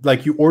have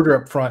like, you order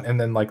up front and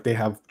then like they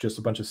have just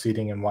a bunch of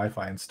seating and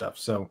Wi-Fi and stuff.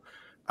 So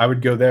I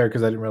would go there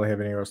because I didn't really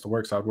have anywhere else to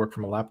work. So I'd work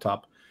from a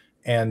laptop.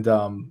 And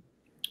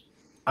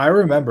I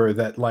remember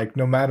that like,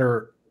 no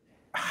matter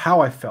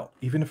how I felt,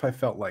 even if I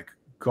felt like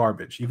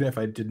garbage, even if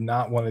I did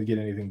not want to get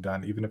anything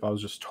done, even if I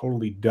was just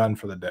totally done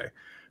for the day,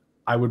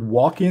 I would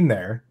walk in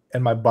there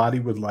and my body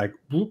would like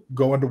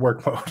go into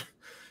work mode.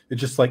 It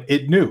just like,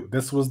 it knew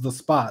this was the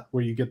spot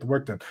where you get the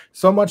work done.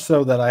 So much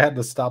so that I had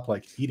to stop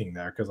like eating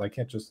there because I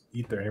can't just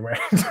eat there anymore.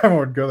 Anytime I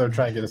would go there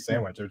try and get a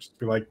sandwich, I would just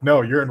be like,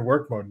 no, you're in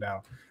work mode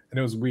now. And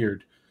it was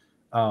weird.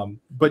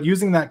 But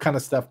using that kind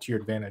of stuff to your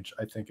advantage,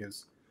 I think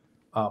is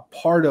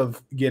part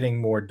of getting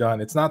more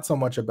done. It's not so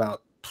much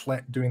about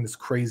doing this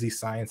crazy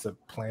science of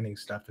planning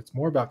stuff. It's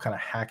more about kind of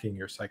hacking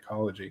your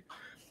psychology,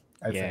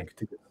 I think,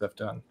 to get stuff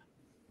done.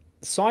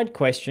 Side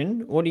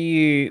question: what do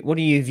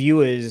you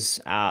viewers,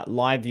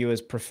 live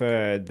viewers,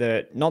 prefer?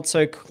 The not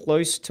so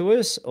close to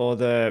us or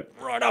the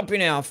right up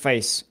in our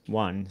face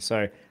one?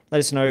 So let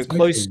us know, This makes me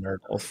close or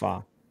nervous.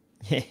 far.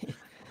 Yeah,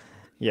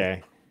 yeah.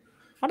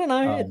 I don't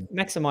know. It Um,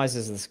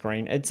 maximizes the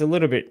screen. It's a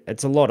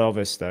lot of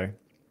us though.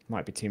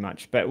 Might be too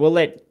much, but we'll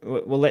let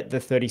the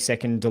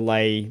 30-second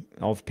delay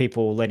of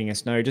people letting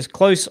us know just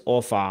close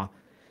or far.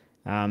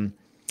 Um,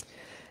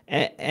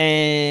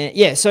 and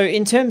yeah, so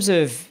in terms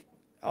of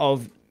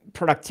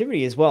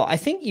productivity as well, I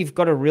think you've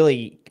got to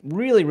really,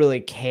 really,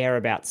 really care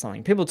about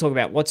something. People talk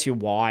about what's your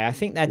why. I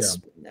think yeah, that's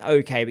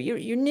okay, but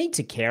you need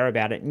to care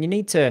about it, and you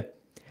need to,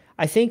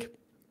 I think,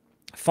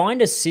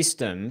 find a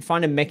system,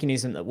 find a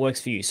mechanism that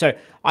works for you. So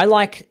I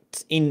like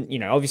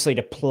obviously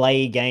to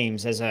play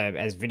games as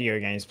video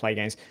games, play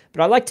games,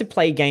 but I like to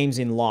play games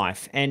in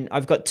life. And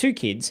I've got two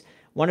kids,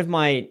 one of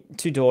my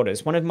two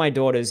daughters. One of my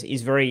daughters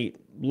is very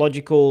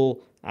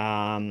logical,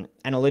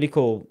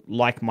 analytical,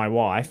 like my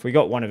wife. We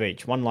got one of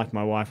each, one like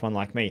my wife, one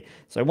like me.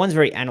 So one's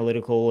very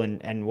analytical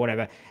and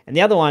whatever. And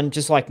the other one,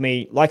 just like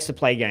me, likes to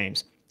play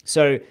games.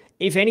 So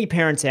if any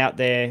parents out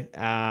there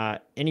are,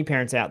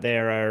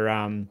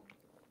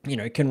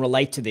 can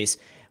relate to this.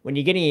 When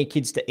you're getting your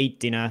kids to eat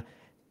dinner,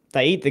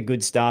 they eat the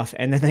good stuff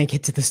and then they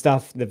get to the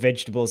stuff, the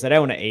vegetables, they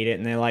don't want to eat it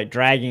and they're like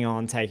dragging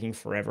on, taking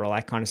forever, all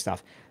that kind of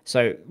stuff.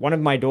 So, one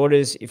of my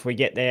daughters, if we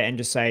get there and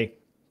just say,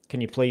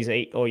 "Can you please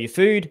eat all your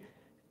food?"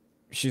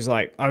 She's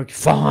like, "Oh,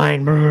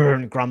 fine,"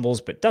 and grumbles,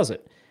 but does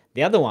it.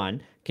 The other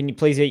one, "Can you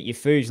please eat your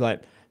food?" She's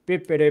like,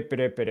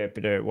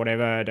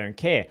 whatever, I don't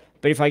care.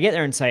 But if I get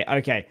there and say,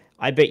 "Okay,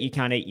 I bet you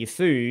can't eat your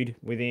food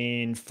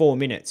within 4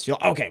 minutes," you're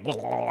like, "Okay," blah,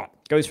 blah, blah,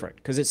 goes for it.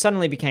 Because it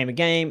suddenly became a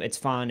game, it's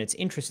fun, it's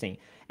interesting.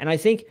 And I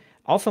think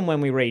often when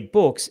we read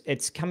books,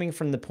 it's coming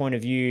from the point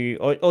of view,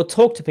 or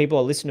talk to people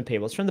or listen to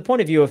people, it's from the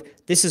point of view of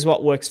this is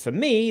what works for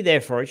me,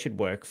 therefore it should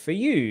work for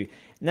you.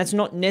 And that's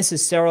not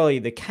necessarily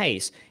the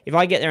case. If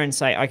I get there and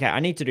say, "Okay, I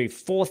need to do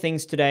 4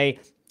 things today,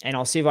 and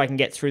I'll see if I can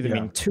get through them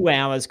yeah, in 2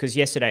 hours, because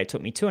yesterday it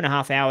took me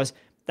 2.5 hours,"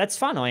 that's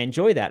fun. I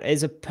enjoy that.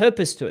 There's a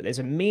purpose to it. There's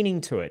a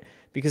meaning to it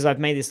because I've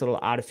made this little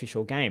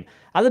artificial game.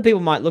 Other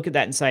people might look at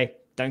that and say,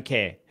 "Don't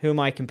care. Who am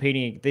I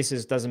competing?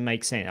 Doesn't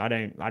make sense. I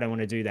don't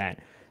want to do that."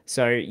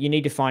 So you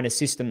need to find a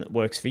system that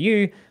works for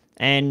you,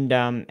 and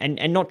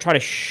not try to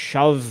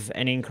shove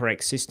an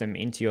incorrect system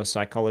into your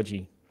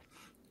psychology.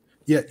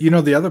 yeah.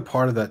 The other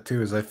part of that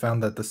too is I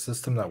found that the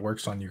system that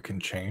works on you can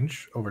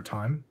change over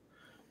time.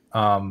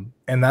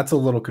 And that's a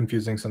little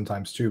confusing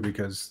sometimes too,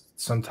 because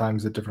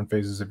sometimes at different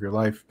phases of your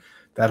life,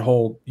 that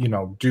whole,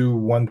 do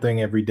one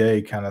thing every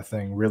day kind of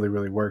thing really,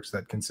 really works.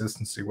 That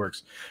consistency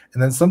works.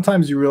 And then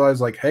sometimes you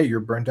realize, like, hey, you're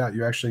burnt out.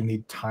 You actually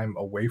need time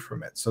away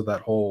from it. So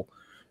that whole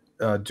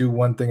do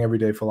one thing every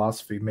day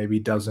philosophy maybe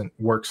doesn't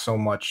work so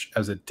much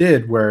as it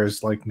did.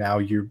 Whereas like now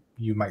you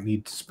might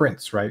need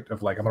sprints, right?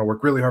 Of like, I'm going to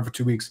work really hard for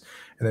 2 weeks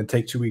and then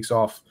take 2 weeks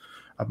off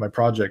of my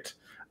project.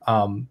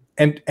 And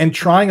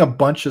trying a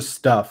bunch of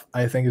stuff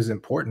I think is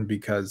important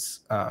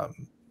because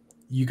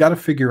you got to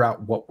figure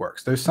out what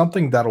works. There's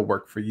something that'll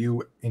work for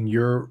you in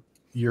your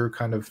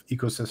kind of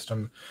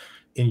ecosystem,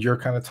 in your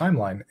kind of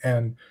timeline.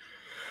 And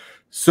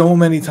so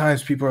many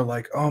times people are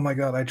like, "Oh my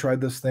god, I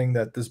tried this thing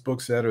that this book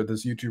said or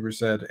this YouTuber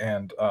said,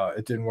 and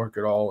it didn't work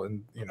at all."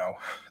 And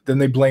then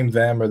they blame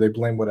them or they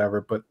blame whatever.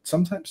 But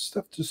sometimes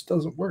stuff just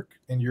doesn't work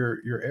in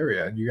your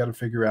area, and you got to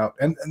figure out.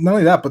 And not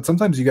only that, but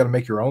sometimes you got to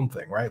make your own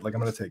thing, right? Like,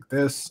 I'm going to take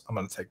this, I'm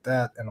going to take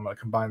that, and I'm going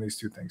to combine these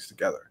two things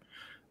together.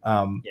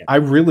 Yeah. I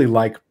really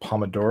like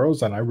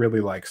Pomodoros and I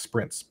really like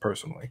sprints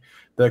personally.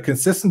 The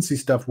consistency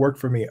stuff worked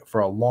for me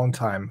for a long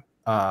time,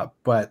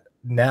 but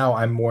now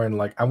I'm more in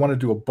like I want to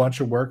do a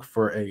bunch of work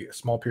for a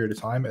small period of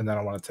time and then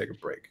I want to take a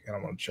break and I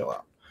want to chill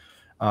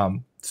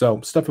out.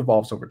 So stuff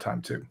evolves over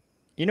time too.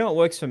 You know what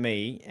works for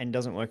me and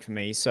doesn't work for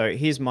me? So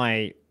here's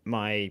my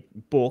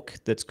book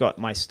that's got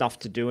my stuff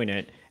to do in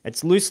it.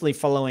 It's loosely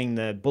following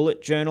the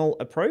bullet journal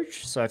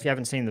approach. So if you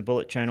haven't seen the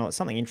bullet journal, it's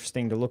something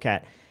interesting to look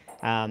at.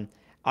 Um,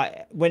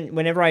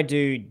 whenever I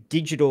do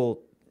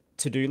digital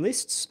to-do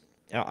lists,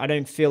 I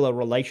don't feel a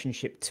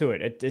relationship to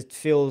it. It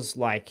feels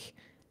like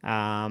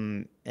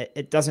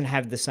it doesn't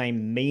have the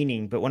same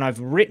meaning. But when I've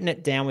written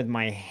it down with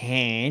my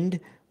hand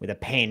with a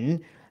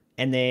pen,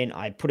 and then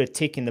I put a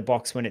tick in the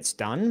box when it's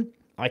done,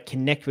 I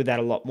connect with that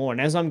a lot more.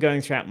 And as I'm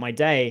going throughout my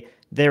day,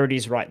 there it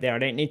is right there. I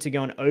don't need to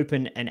go and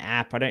open an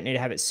app. I don't need to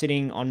have it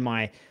sitting on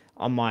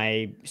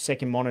my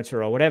second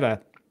monitor or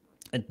whatever.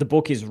 The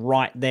book is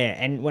right there.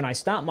 And when I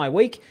start my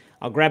week,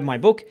 I'll grab my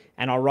book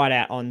and I'll write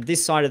out on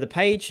this side of the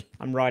page.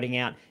 I'm writing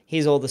out,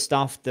 here's all the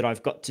stuff that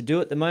I've got to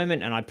do at the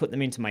moment, and I put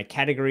them into my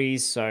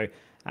categories. So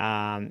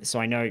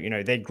I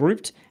know, they're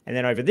grouped. And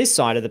then over this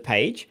side of the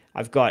page,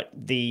 I've got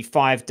the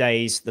 5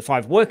 days, the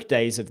 5 work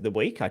days of the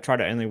week. I try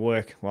to only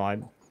work, well,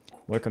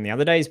 work on the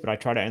other days, but I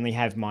try to only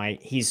have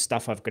his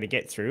stuff I've got to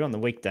get through on the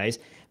weekdays,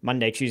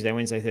 Monday, Tuesday,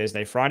 Wednesday,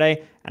 Thursday,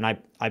 Friday, and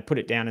I put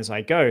it down as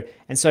I go.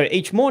 And so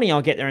each morning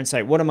I'll get there and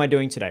say, what am I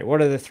doing today?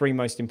 What are the 3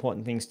 most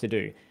important things to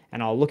do?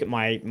 And I'll look at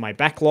my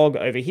backlog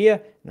over here,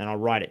 and then I'll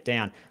write it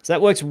down. So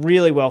that works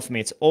really well for me.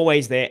 It's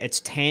always there. It's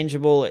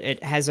tangible.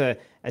 It has a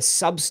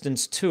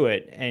substance to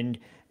it, and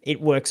it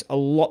works a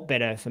lot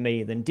better for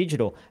me than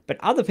digital. But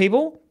other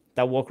people,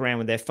 they'll walk around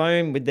with their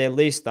phone, with their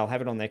list. They'll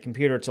have it on their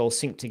computer. It's all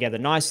synced together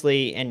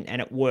nicely, and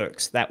it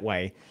works that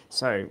way.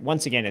 So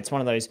once again, it's one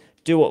of those,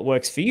 do what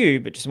works for you,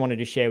 but just wanted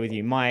to share with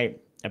you my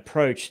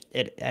approach.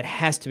 It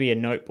has to be a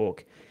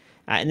notebook.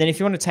 And then if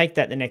you want to take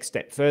that the next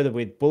step further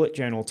with bullet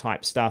journal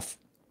type stuff,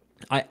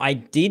 I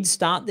did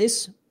start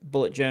this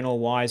bullet journal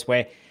wise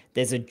where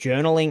there's a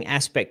journaling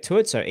aspect to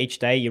it. So each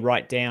day you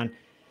write down,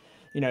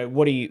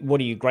 what are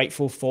you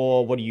grateful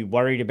for? What are you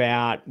worried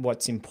about?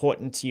 What's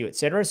important to you,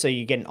 etc. So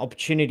you get an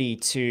opportunity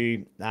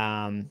to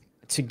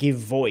give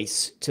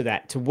voice to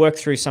that, to work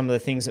through some of the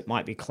things that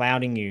might be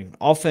clouding you.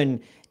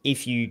 Often,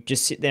 if you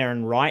just sit there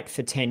and write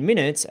for 10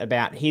 minutes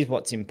about here's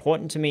what's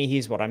important to me,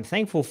 here's what I'm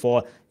thankful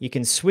for, you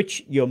can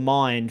switch your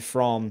mind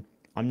from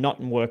I'm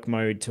not in work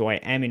mode to I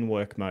am in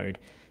work mode.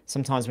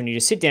 Sometimes when you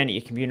just sit down at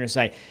your computer and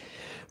say,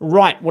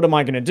 right, what am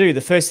I going to do?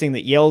 The first thing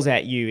that yells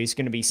at you is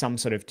going to be some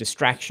sort of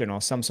distraction or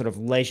some sort of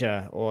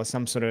leisure or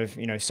some sort of,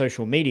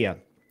 social media.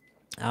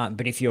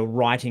 But if you're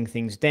writing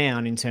things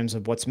down in terms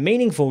of what's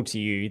meaningful to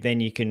you, then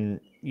you can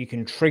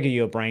trigger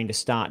your brain to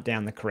start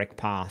down the correct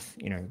path,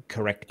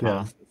 correct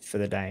path for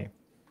the day.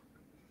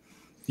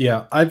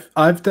 Yeah,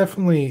 I've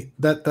definitely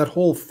that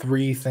whole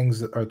 3 things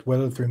that are what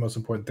are the 3 most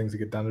important things to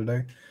get done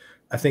today.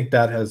 I think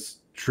that has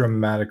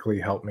dramatically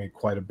helped me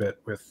quite a bit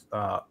with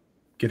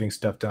getting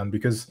stuff done,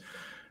 because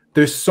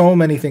there's so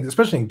many things,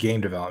 especially in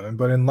game development,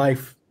 but in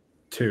life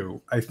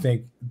too. I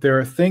think there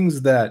are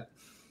things that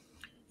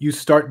you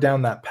start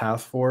down that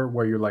path for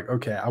where you're like,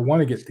 okay, I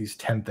want to get these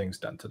 10 things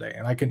done today,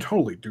 and I can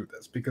totally do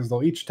this because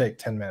they'll each take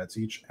 10 minutes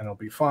each and it'll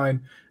be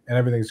fine and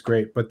everything's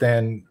great. But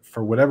then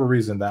for whatever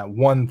reason, that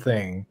one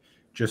thing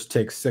just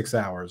takes 6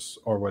 hours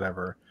or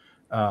whatever.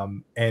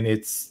 And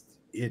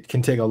it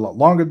can take a lot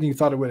longer than you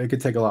thought it would. It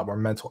could take a lot more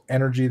mental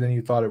energy than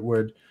you thought it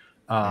would.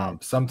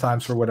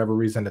 Sometimes for whatever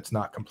reason, it's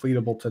not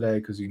completable today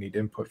because you need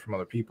input from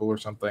other people or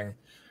something,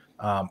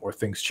 or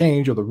things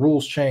change or the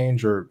rules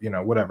change or,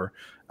 whatever.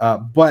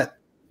 But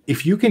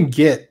if you can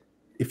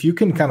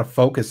kind of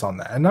focus on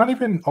that and not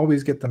even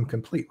always get them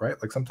complete, right?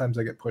 Like sometimes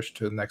they get pushed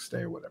to the next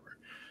day or whatever.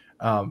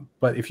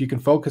 But if you can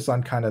focus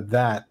on kind of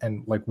that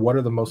and like, what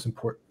are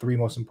the 3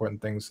 most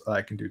important things that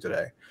I can do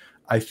today?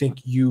 I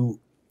think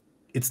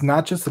it's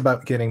not just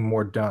about getting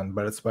more done,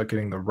 but it's about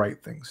getting the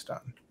right things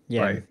done.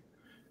 Yeah. Right.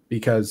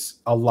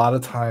 Because a lot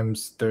of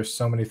times there's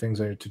so many things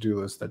on your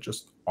to-do list that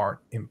just aren't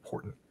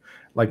important.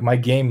 Like my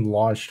game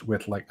launched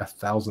with like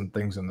 1,000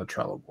 things in the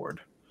Trello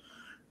board,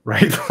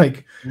 right?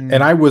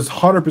 And I was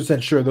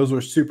 100% sure those were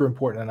super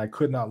important and I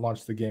could not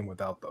launch the game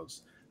without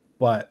those.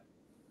 But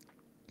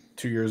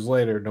 2 years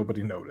later,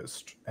 nobody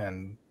noticed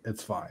and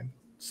it's fine.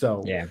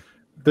 So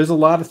there's a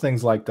lot of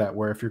things like that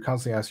where if you're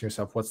constantly asking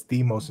yourself, what's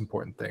the most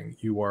important thing?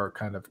 You are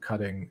kind of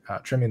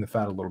trimming the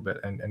fat a little bit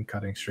and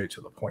cutting straight to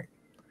the point.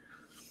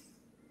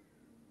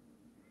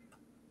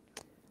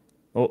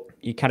 Oh,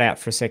 you cut out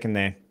for a second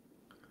there.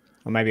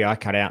 Or maybe I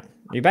cut out.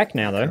 You're back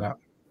now, though.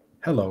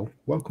 Hello.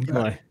 Welcome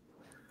back.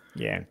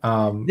 Yeah.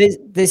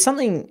 There's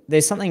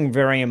something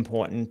very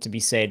important to be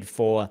said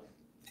for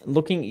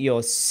looking at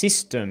your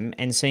system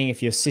and seeing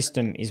if your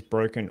system is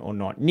broken or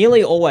not.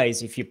 Nearly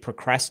always, if you're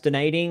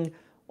procrastinating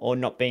or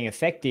not being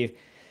effective,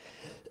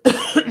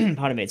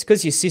 pardon me, it's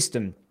because your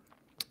system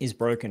is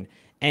broken.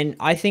 And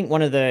I think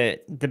one of the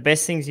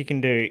best things you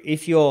can do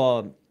if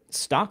you're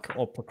stuck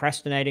or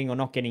procrastinating or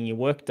not getting your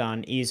work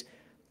done is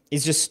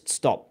just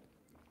stop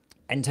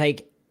and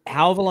take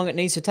however long it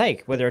needs to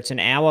take, whether it's an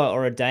hour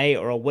or a day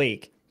or a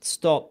week.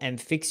 Stop and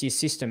fix your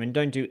system and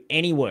don't do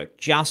any work.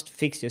 Just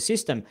fix your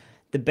system.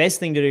 The best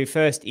thing to do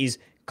first is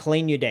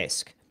clean your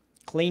desk,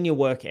 clean your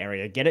work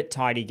area, get it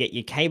tidy, get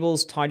your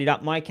cables tidied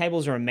up. My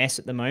cables are a mess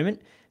at the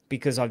moment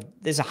because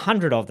there's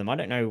 100 of them. I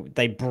don't know.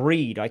 They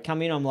breed. I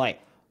come in, I'm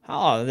like,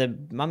 oh, the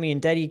mummy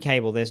and daddy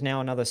cable. There's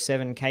now another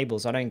 7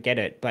 cables. I don't get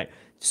it, but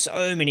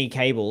so many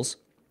cables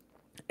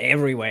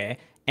everywhere.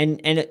 And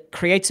it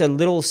creates a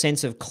little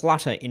sense of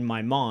clutter in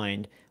my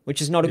mind,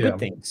 which is not a good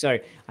thing. So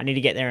I need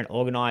to get there and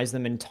organize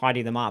them and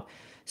tidy them up.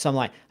 So I'm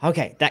like,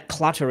 okay, that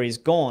clutter is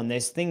gone.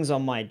 There's things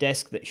on my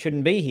desk that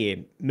shouldn't be here.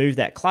 Move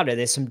that clutter.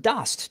 There's some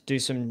dust. Do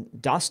some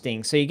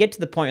dusting. So you get to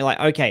the point you're like,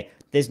 okay,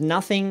 there's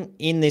nothing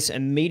in this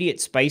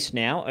immediate space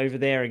now over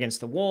there against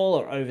the wall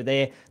or over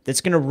there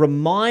that's going to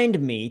remind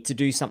me to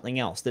do something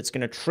else, that's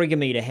going to trigger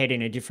me to head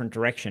in a different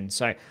direction.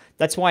 So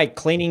that's why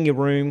cleaning your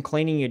room,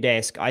 cleaning your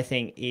desk, I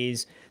think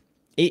is,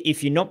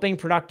 if you're not being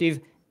productive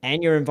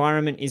and your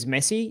environment is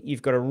messy,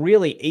 you've got a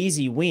really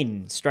easy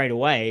win straight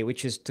away,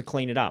 which is to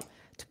clean it up,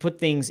 to put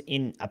things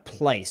in a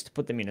place, to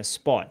put them in a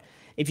spot.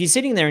 If you're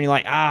sitting there and you're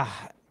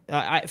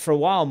like, for a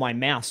while my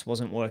mouse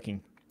wasn't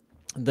working.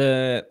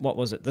 what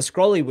was it? The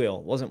scrolly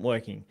wheel wasn't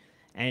working.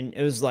 And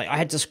it was like I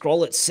had to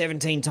scroll it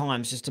 17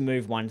 times just to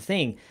move one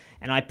thing.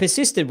 And I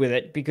persisted with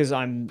it because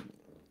I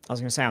was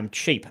going to say I'm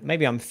cheap.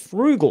 Maybe I'm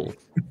frugal.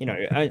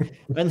 I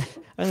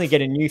only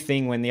get a new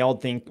thing when the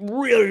old thing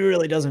really,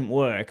 really doesn't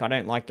work. I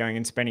don't like going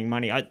and spending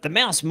money. The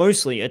mouse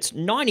mostly, it's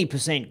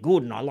 90%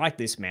 good, and I like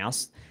this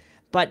mouse.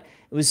 But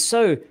it was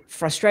so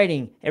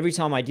frustrating every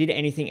time I did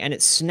anything, and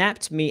it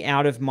snapped me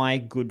out of my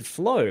good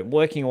flow.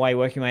 Working away,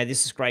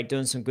 this is great,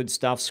 doing some good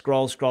stuff,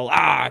 scroll, scroll.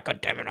 God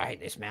damn it, I hate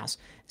this mouse.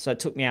 So it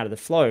took me out of the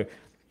flow.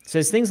 So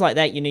there's things like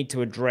that you need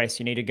to address.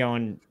 You need to go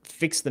and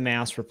fix the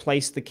mouse,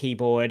 replace the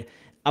keyboard,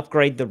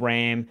 upgrade the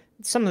RAM.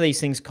 Some of these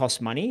things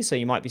cost money, so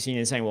you might be sitting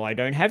there saying, well, I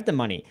don't have the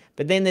money.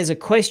 But then there's a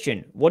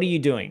question. What are you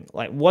doing?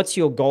 Like, what's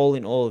your goal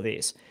in all of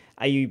this?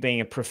 Are you being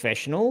a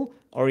professional,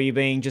 or are you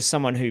being just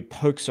someone who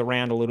pokes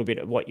around a little bit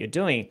at what you're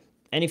doing?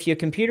 And if your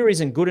computer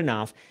isn't good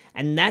enough,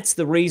 and that's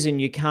the reason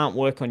you can't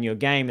work on your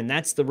game, and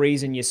that's the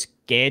reason you're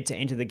scared to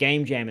enter the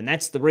game jam, and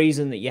that's the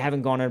reason that you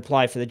haven't gone and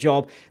applied for the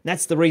job, and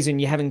that's the reason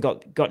you haven't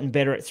gotten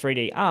better at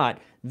 3D art,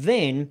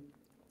 then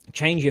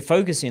change your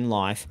focus in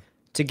life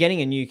to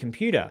getting a new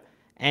computer.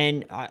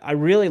 And I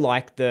really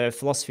like the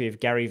philosophy of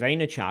Gary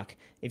Vaynerchuk.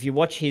 If you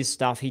watch his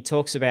stuff, he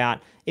talks about,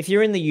 if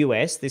you're in the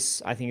US,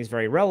 this I think is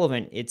very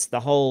relevant, it's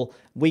the whole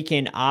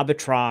weekend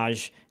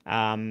arbitrage,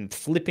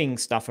 flipping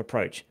stuff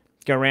approach.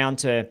 Go around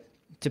to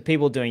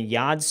people doing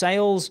yard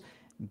sales,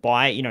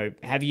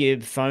 have your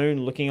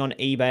phone looking on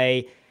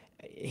eBay.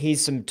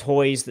 Here's some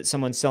toys that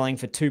someone's selling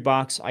for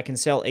 $2. I can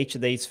sell each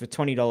of these for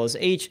 $20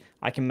 each.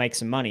 I can make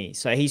some money.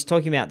 So he's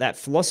talking about that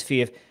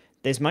philosophy of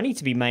there's money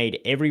to be made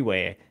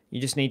everywhere. You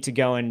just need to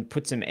go and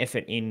put some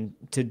effort in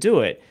to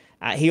do it.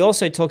 He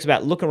also talks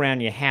about look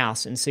around your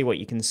house and see what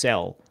you can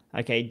sell.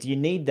 Okay, do you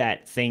need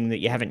that thing that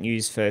you haven't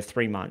used for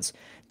 3 months?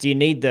 Do you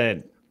need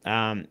the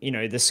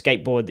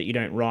skateboard that you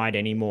don't ride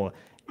anymore?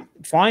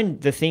 Find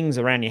the things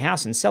around your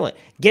house and sell it.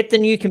 Get the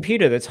new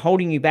computer that's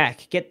holding you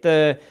back. Get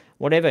the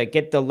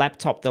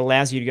laptop that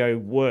allows you to go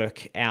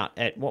work out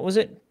at, what was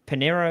it?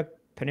 Panera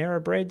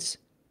Breads?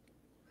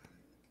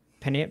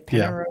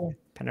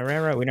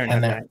 Panera? We don't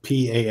have that.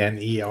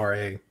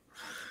 Panera.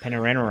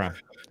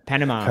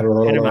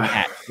 Panama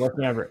Hats.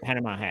 Working over at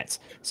Panama Hats.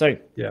 So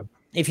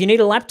if you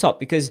need a laptop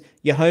because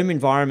your home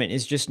environment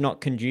is just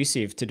not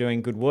conducive to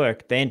doing good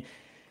work, then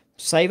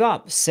save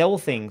up, sell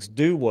things,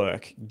 do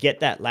work, get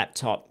that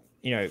laptop,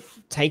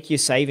 take your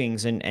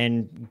savings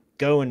and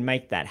go and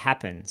make that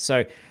happen.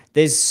 So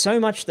there's so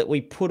much that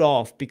we put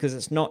off because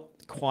it's not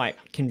quite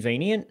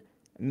convenient.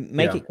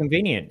 Make it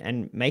convenient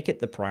and make it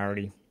the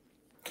priority.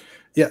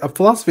 Yeah, a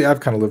philosophy I've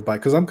kind of lived by,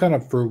 because I'm kind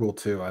of frugal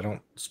too. I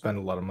don't spend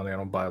a lot of money. I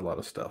don't buy a lot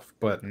of stuff.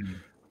 But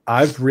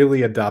I've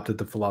really adopted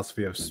the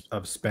philosophy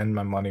of spend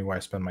my money where I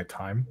spend my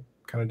time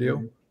kind of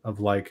deal. Of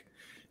like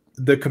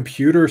the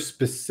computer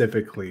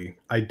specifically,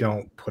 I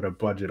don't put a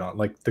budget on.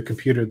 Like the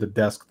computer, the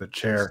desk, the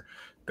chair,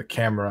 the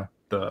camera,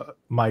 the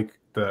mic,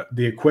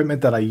 the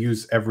equipment that I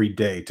use every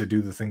day to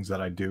do the things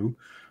that I do,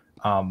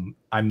 I'm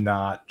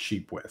not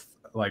cheap with.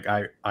 Like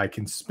I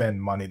can spend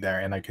money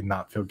there and I can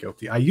not feel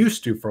guilty. I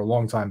used to for a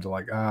long time to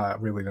like, I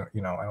really don't,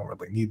 I don't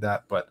really need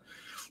that. But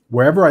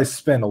wherever I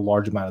spend a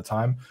large amount of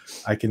time,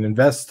 I can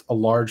invest a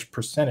large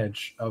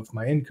percentage of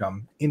my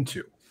income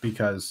into,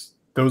 because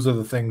those are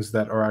the things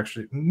that are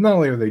actually, not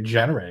only are they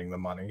generating the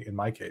money in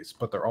my case,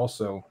 but they're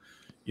also,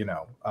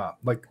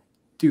 like,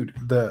 dude,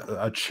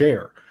 a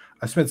chair.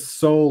 I spent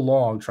so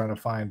long trying to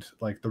find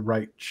like the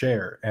right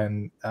chair,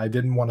 and I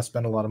didn't want to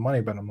spend a lot of money,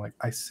 but I'm like,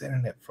 I sit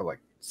in it for like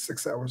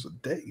 6 hours a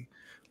day.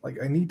 Like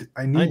I need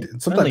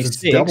sometimes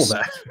it's double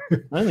that.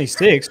 Only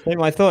 6.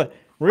 I thought,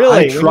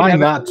 really? I try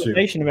not to,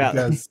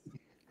 because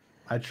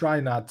I try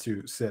not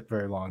to sit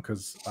very long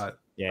because I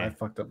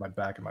fucked up my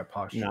back and my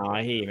posture. No,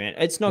 I hear you, man.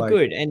 It's not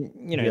good. And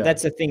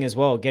that's the thing as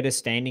well. Get a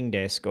standing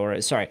desk, or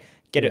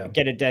get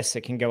a desk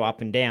that can go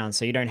up and down,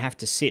 so you don't have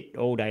to sit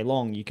all day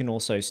long. You can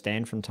also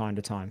stand from time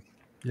to time.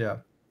 Yeah.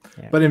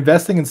 But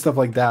investing in stuff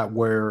like that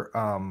where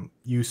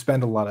you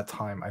spend a lot of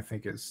time, I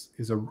think is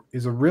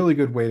a really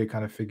good way to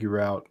kind of figure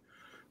out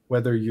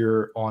whether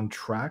you're on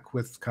track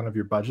with kind of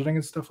your budgeting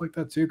and stuff like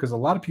that too. Because a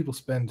lot of people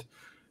spend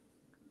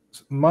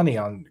money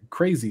on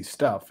crazy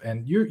stuff,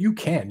 and you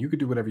could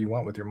do whatever you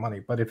want with your money.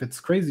 But if it's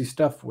crazy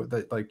stuff with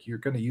it, like you're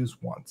going to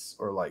use once,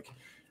 or like,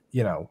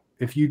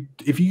 if you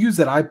use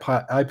that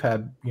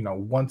iPad,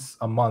 once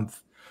a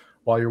month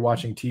while you're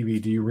watching TV,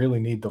 do you really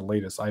need the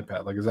latest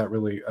iPad? Like, is that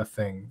really a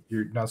thing?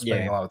 You're not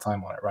spending a lot of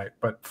time on it, right?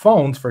 But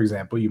phones, for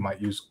example, you might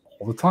use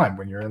all the time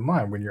when you're in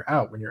line, when you're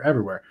out, when you're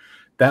everywhere.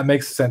 That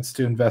makes sense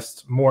to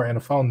invest more in a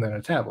phone than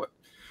a tablet.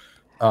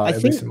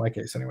 At least in my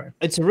case, anyway.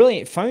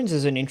 Phones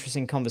is an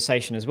interesting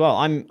conversation as well.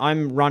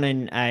 I'm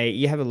running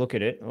you have a look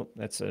at it. Oh,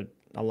 that's an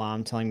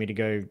alarm telling me to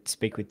go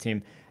speak with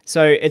Tim.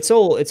 So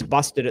it's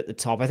busted at the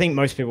top. I think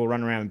most people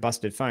run around with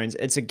busted phones.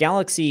 It's a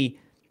Samsung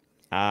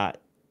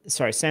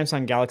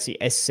Galaxy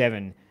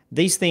S7.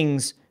 These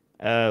things,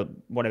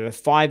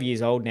 5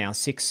 years old now,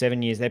 6,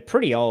 7 years. They're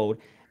pretty old.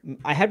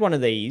 I had one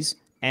of these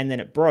and then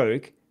it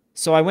broke.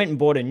 So I went and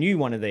bought a new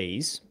one of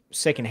these,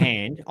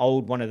 secondhand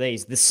old one of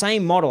these, the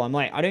same model. I'm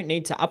like, I don't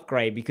need to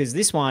upgrade because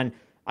this one,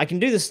 I can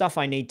do the stuff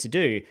I need to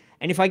do.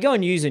 And if I go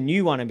and use a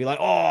new one and be like,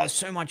 oh,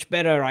 so much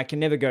better, I can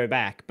never go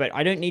back. But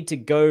I don't need to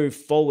go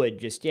forward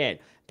just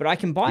yet. But I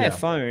can buy a Yeah.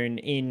 phone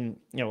in,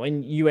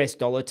 in US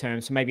dollar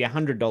terms for maybe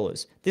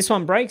 $100. This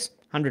one breaks,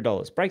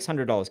 $100. Breaks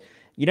 $100.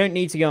 You don't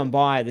need to go and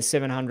buy the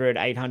 $700,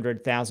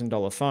 $800,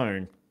 $1,000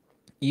 phone.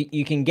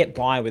 You can get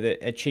by with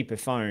a cheaper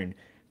phone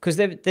because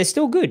they're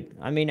still good.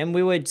 I mean, and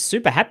we were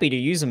super happy to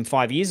use them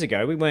 5 years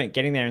ago. We weren't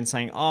getting there and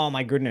saying, oh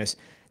my goodness,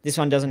 this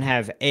one doesn't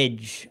have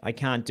edge. I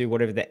can't do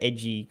whatever the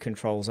edgy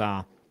controls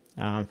are.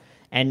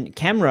 And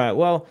camera,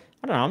 well,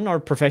 I don't know. I'm not a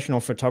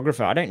professional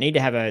photographer. I don't need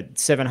to have a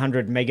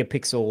 700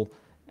 megapixel,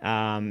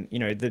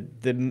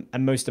 the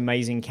most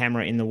amazing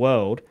camera in the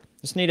world.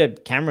 Just need a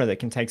camera that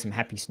can take some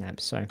happy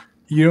snaps. So.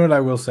 You know what I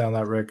will say on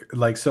that, Rick?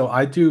 Like, so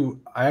I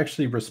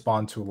actually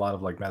respond to a lot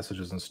of like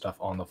messages and stuff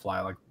on the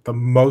fly. Like the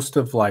most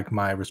of like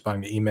my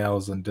responding to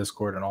emails and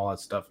Discord and all that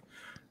stuff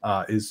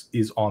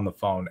is on the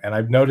phone. And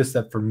I've noticed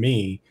that for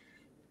me,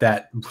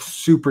 that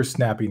super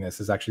snappiness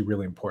is actually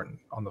really important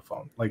on the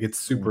phone. Like it's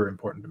super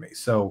important to me.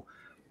 So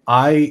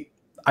I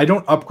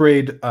don't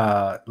upgrade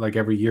like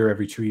every year,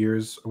 every 2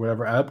 years or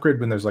whatever. I upgrade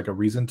when there's like a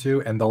reason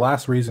to. And the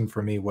last reason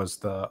for me was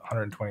the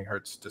 120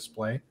 hertz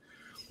display.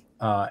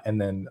 And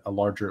then a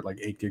larger like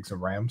 8 gigs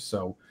of RAM.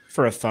 So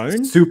for a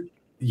phone,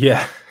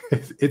 yeah,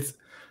 it's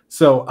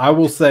so I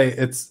will say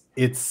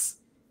it's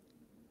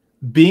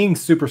being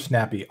super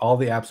snappy. All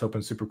the apps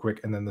open super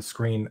quick, and then the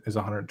screen is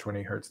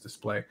 120 hertz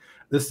display.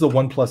 This is a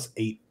OnePlus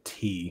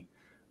 8T.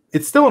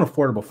 It's still an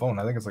affordable phone.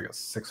 I think it's like a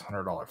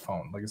 $600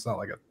 phone. Like it's not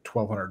like a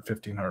 $1,200,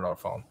 $1,500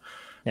 phone.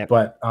 Yep.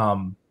 But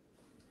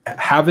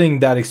having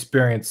that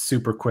experience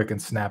super quick and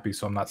snappy,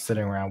 so I'm not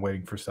sitting around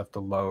waiting for stuff to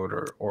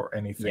load or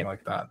anything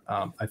like that,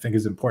 I think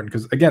is important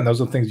because again,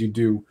 those are things you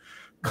do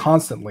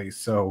constantly.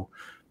 So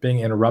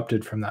being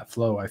interrupted from that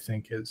flow, I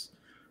think is,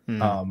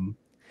 and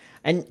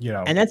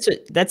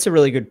that's a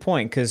really good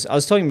point because I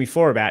was talking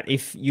before about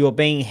if you're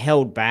being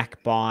held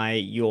back by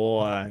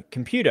your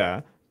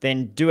computer,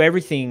 then do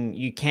everything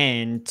you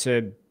can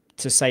to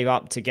save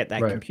up to get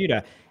that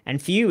computer. And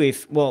for you,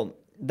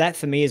 that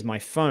for me is my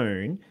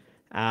phone.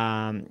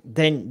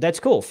 Then that's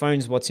cool.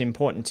 Phone's what's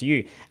important to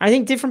you. I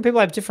think different people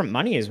have different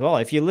money as well.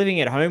 If you're living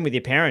at home with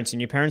your parents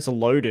and your parents are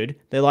loaded,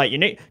 they're like, you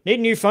need a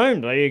new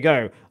phone. There you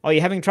go. Oh,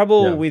 you're having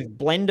trouble with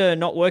Blender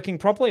not working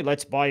properly?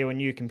 Let's buy you a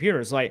new computer.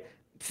 It's like,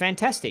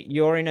 fantastic.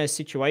 You're in a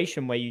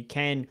situation where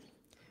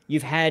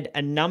you've had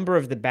a number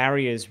of the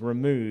barriers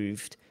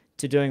removed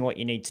to doing what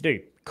you need to do.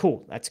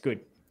 Cool. That's good.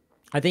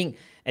 I think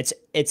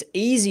it's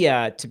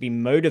easier to be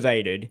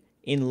motivated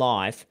in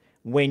life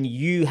when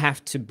you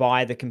have to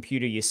buy the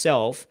computer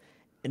yourself,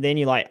 and then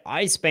you're like,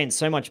 I spent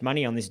so much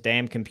money on this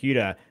damn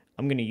computer,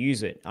 I'm going to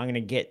use it. I'm going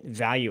to get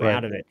value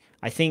out of it.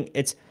 I think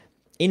it's,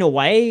 in a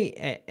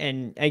way,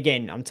 and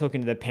again, I'm talking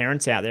to the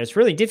parents out there, it's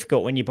really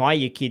difficult when you buy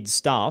your kids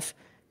stuff.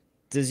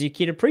 Does your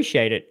kid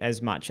appreciate it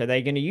as much? Are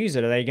they going to use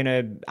it? Are they going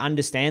to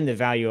understand the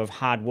value of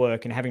hard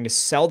work and having to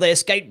sell their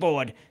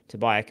skateboard to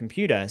buy a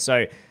computer?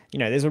 So,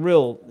 there's a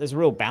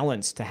real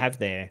balance to have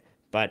there.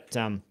 But,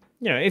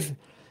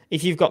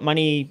 if you've got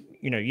money,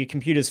 your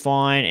computer's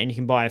fine and you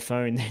can buy a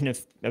phone, then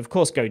of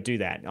course go do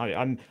that.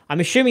 I'm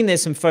assuming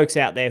there's some folks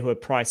out there who are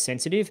price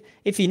sensitive.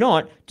 If you're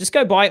not, just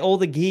go buy all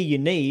the gear you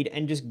need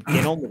and just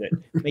get on with it.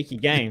 Make your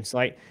games.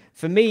 Like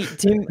for me,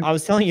 Tim, I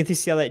was telling you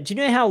this the other day. Do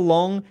you know how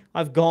long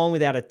I've gone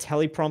without a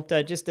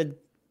teleprompter? Just a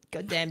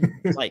goddamn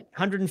like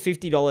 $150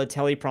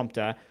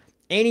 teleprompter.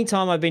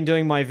 Anytime I've been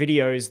doing my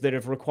videos that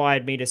have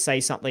required me to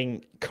say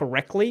something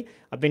correctly,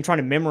 I've been trying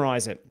to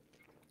memorize it.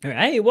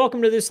 Hey,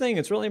 welcome to this thing.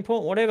 It's really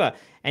important, whatever.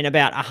 And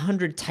about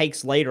 100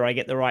 takes later, I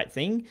get the right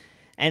thing.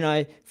 And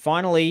I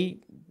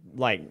finally,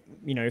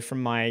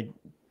 from my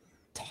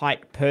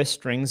tight purse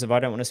strings of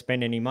I don't want to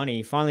spend any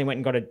money, finally went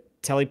and got a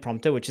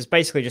teleprompter, which is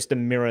basically just a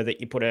mirror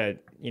that you put a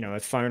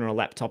phone or a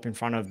laptop in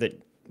front of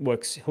that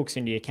hooks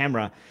into your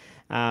camera.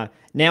 Now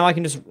I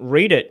can just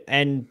read it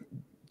and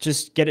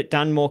just get it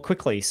done more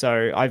quickly.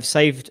 So I've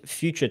saved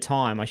future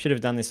time. I should have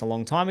done this a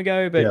long time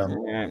ago,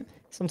 but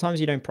sometimes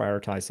you don't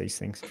prioritize these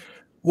things.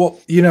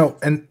 Well,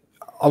 and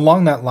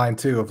along that line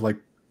too of like,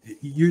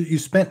 you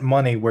spent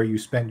money where you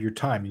spent your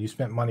time, and you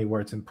spent money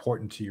where it's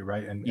important to you,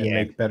 right? And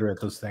make better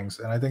at those things.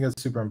 And I think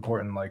that's super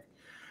important. Like,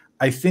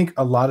 I think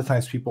a lot of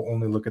times people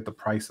only look at the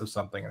price of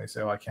something and they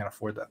say, oh, I can't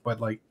afford that.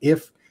 But like,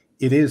 if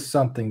it is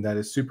something that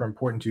is super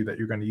important to you that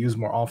you're going to use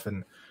more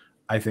often,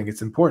 I think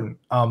it's important.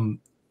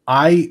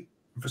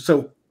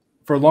 So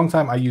for a long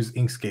time, I used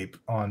Inkscape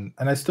and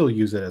I still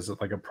use it as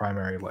like a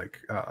primary,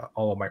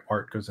 all of my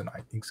art goes in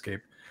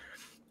Inkscape.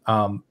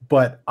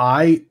 But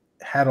I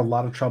had a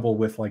lot of trouble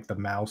with like the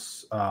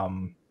mouse,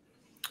 and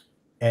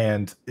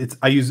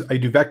I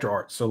do vector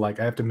art. So like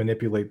I have to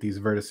manipulate these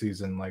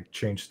vertices and like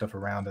change stuff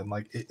around, and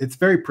like it's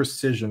very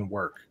precision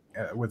work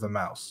with a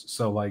mouse.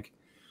 So like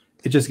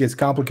it just gets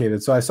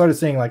complicated. So I started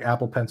seeing like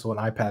Apple Pencil and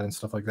iPad and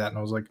stuff like that. And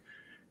I was like,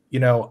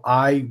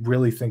 I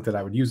really think that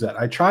I would use that.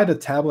 I tried a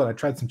tablet. I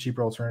tried some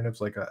cheaper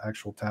alternatives, like an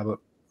actual tablet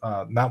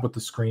not with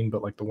the screen,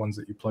 but like the ones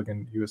that you plug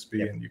in USB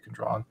Yep. and you can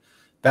draw on.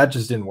 That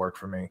just didn't work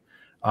for me.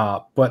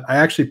 But I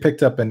actually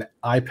picked up an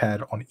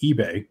iPad on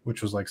eBay,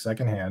 which was like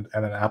secondhand,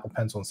 and an Apple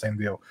Pencil, and same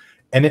deal.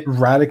 And it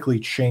radically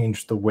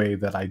changed the way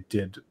that I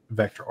did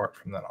vector art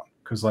from then on.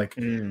 Because like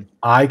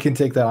I can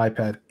take that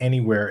iPad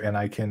anywhere and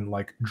I can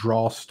like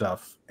draw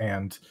stuff.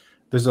 And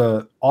there's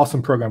a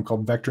awesome program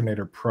called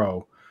Vectornator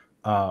Pro,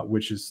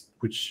 which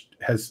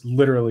has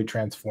literally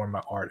transformed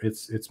my art.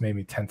 It's made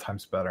me 10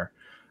 times better.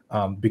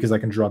 Because I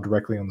can draw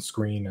directly on the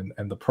screen,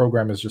 and the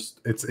program is just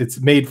it's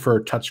made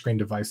for touchscreen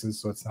devices,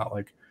 so it's not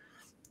like,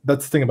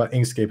 that's the thing about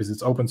Inkscape, is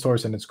it's open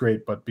source and it's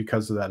great, but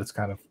because of that, it's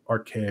kind of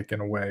archaic in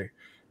a way,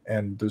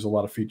 and there's a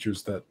lot of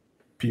features that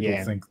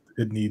people think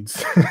it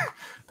needs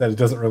that it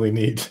doesn't really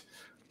need.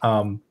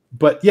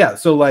 But yeah,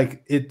 so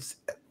like it's,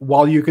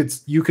 while you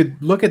could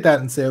look at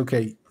that and say,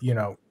 okay, you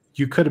know,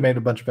 you could have made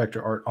a bunch of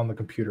vector art on the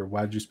computer.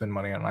 Why did you spend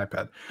money on an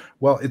iPad?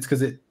 Well, it's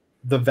because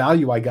the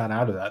value I got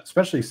out of that,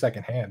 especially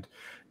secondhand,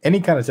 any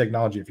kind of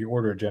technology, if you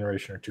order a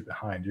generation or two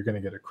behind, you're going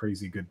to get a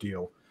crazy good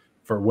deal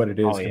for what it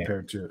is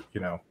compared to, you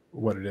know,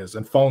 what it is.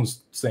 And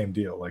phones, same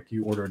deal. Like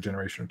you order a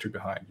generation or two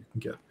behind, you can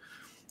get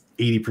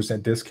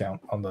 80% discount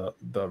on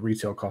the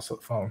retail cost of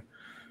the phone.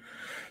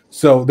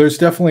 So there's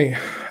definitely,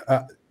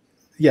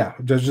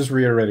 just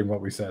reiterating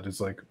what we said.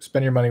 It's like,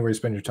 spend your money where you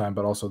spend your time,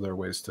 but also there are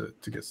ways to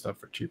get stuff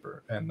for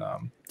cheaper. And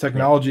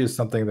technology is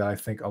something that I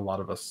think a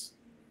lot of us,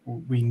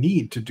 we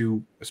need to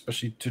do,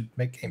 especially to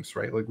make games,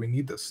 right? Like we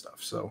need this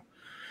stuff. So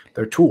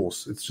they're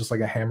tools. It's just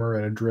like a hammer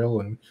and a drill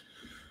and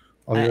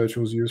all the other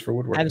tools used for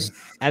woodworking.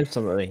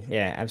 Absolutely.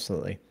 Yeah,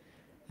 absolutely.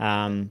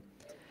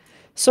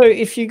 So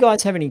if you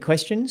guys have any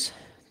questions,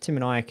 Tim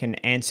and I can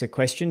answer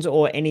questions,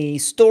 or any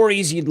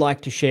stories you'd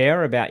like to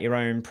share about your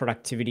own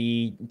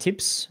productivity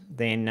tips,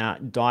 then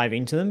dive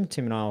into them.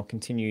 Tim and I will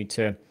continue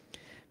to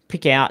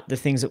pick out the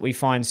things that we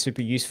find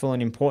super useful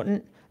and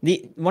important.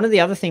 One of the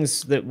other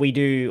things that we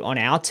do on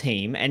our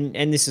team,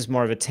 and this is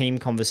more of a team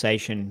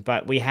conversation,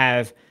 but we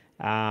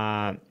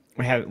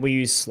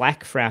use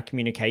Slack for our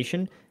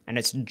communication, and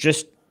it's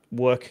just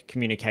work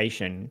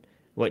communication,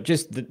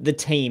 just the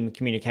team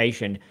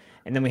communication.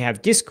 And then we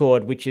have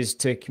Discord, which is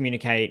to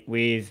communicate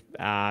with,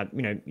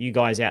 you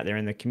guys out there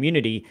in the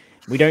community.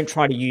 We don't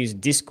try to use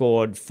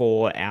Discord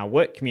for our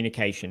work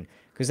communication,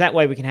 because that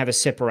way we can have a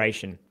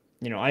separation.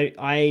 You know,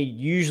 I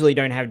usually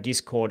don't have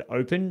Discord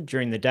open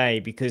during the day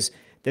because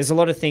there's a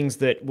lot of things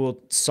that will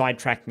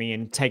sidetrack me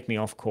and take me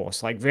off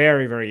course, like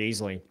very, very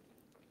easily.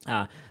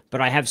 But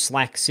I have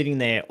Slack sitting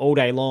there all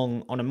day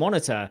long on a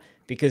monitor,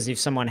 because if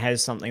someone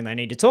has something they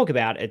need to talk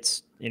about,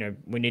 it's,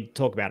 we need to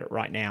talk about it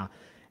right now.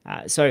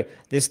 So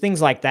there's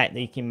things like that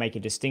you can make a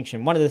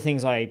distinction. One of the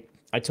things I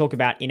talk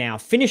about in our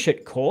Finish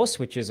It course,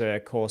 which is a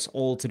course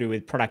all to do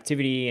with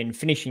productivity and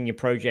finishing your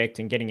project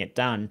and getting it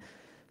done.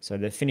 So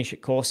the Finish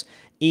It course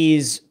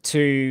is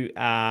to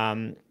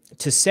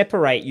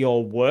separate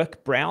your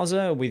work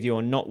browser with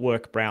your not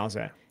work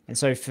browser. And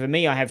so for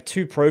me, I have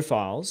two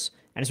profiles,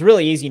 and it's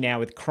really easy now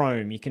with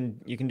Chrome. You can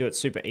do it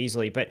super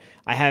easily. But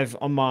I have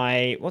on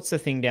my, what's the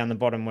thing down the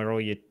bottom where all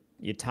your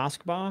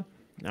taskbar?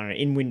 I don't know,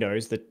 in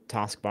Windows, the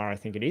taskbar, I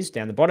think it is,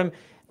 down the bottom,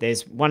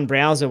 there's one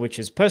browser which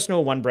is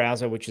personal, one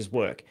browser which is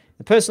work.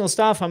 The personal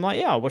stuff, I'm like,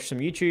 yeah, I'll watch some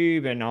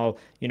YouTube and I'll,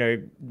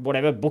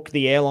 whatever, book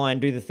the airline,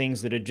 do the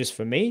things that are just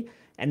for me.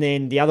 And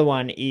then the other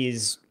one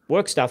is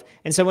work stuff.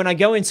 And so when I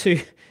go into,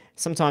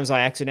 sometimes I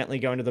accidentally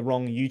go into the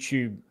wrong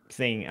YouTube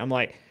thing. I'm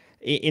like,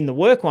 in the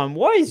work one,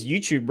 why is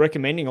YouTube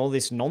recommending all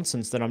this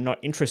nonsense that I'm not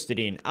interested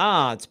in?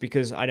 It's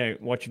because I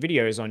don't watch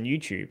videos on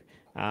YouTube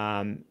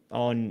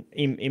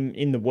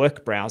in the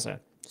work browser.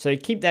 So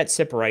keep that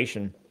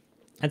separation.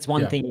 That's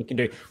one thing you can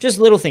do. Just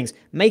little things.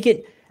 Make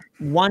it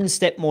one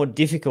step more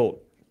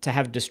difficult to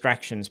have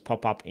distractions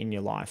pop up in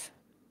your life.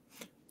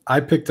 I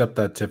picked up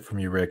that tip from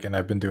you, Rick, and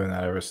I've been doing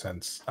that ever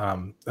since.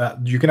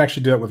 You can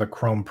actually do it with a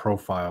Chrome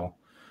profile.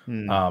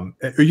 Or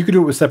you can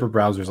do it with separate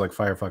browsers like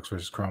Firefox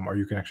versus Chrome, or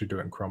you can actually do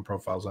it in Chrome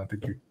profiles. I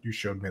think you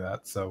showed me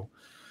that. So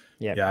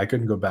yeah, I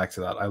couldn't go back to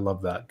that. I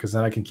love that, because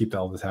then I can keep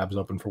all the tabs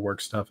open for work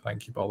stuff, and I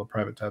can keep all the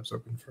private tabs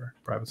open for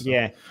private stuff.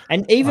 Yeah,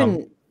 and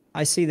even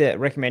I see the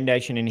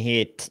recommendation in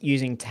here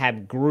using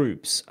tab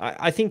groups.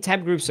 I think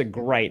tab groups are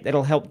great.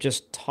 That'll help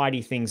just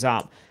tidy things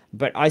up.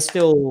 But I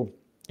still,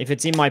 if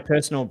it's in my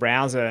personal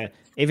browser,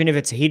 even if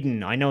it's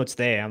hidden, I know it's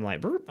there. I'm like,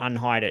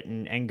 unhide it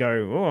and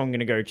go, I'm going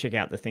to go check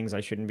out the things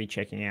I shouldn't be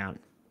checking out.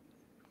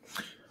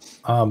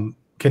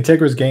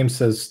 Cantegra's Game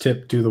says,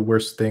 tip, do the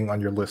worst thing on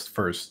your list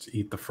first,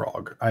 eat the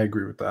frog. I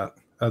agree with that.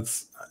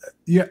 It's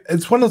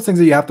one of those things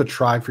that you have to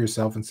try for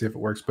yourself and see if it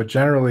works. But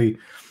generally,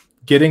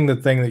 getting the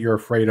thing that you're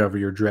afraid of or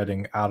you're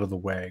dreading out of the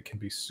way can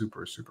be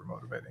super, super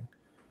motivating.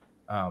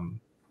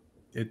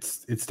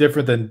 It's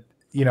different than,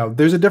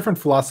 there's a different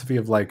philosophy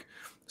of like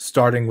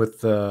starting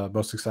with the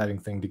most exciting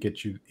thing to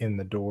get you in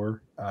the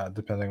door,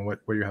 depending on what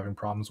you're having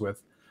problems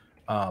with.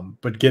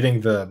 But getting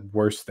the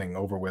worst thing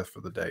over with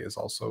for the day is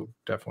also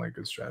definitely a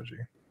good strategy.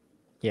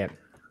 Yeah.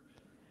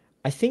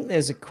 I think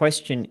there's a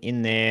question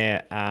in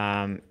there.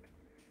 I'm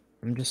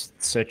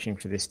just searching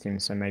for this, Tim,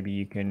 so maybe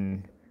you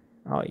can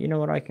Oh, you know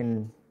what? I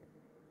can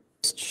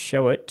just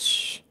show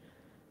it.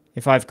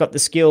 If I've got the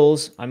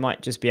skills, I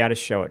might just be able to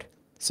show it.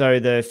 So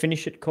the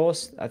Finish It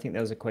course, I think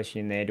there was a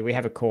question in there. Do we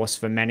have a course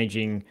for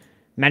managing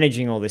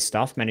all this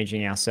stuff,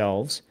 managing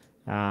ourselves?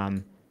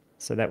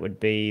 So that would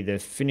be the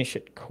Finish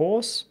It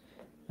course.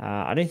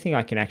 I don't think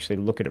I can actually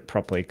look at it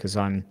properly because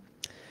I'm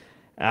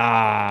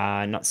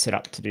not set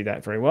up to do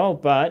that very well.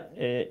 But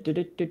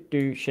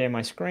share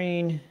my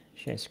screen,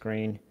 share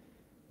screen,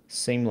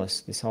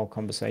 seamless, this whole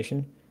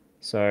conversation.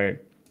 So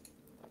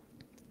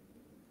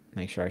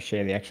make sure I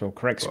share the actual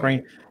correct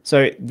screen.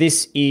 So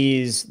this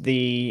is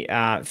the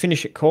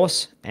Finish It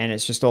course, and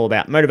it's just all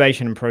about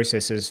motivation and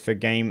processes for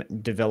game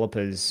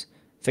developers.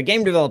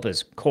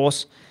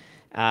 Course.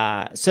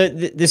 So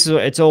this is,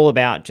 it's all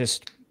about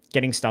just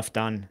getting stuff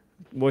done,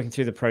 working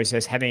through the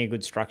process, having a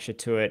good structure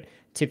to it,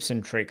 tips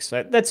and tricks.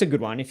 So that's a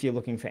good one if you're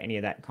looking for any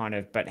of that kind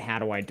of, but how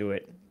do I do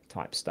it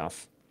type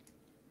stuff.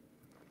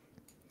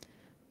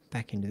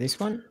 Back into this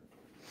one.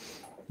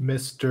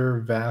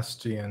 Mr.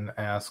 Vastian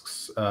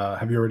asks,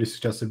 have you already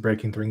suggested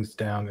breaking things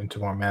down into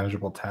more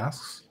manageable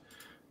tasks?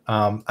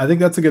 I think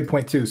that's a good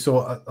point too.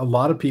 So a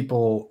lot of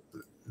people,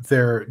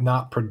 they're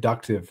not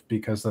productive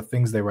because the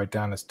things they write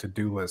down as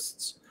to-do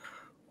lists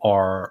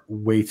are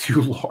way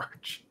too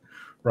large,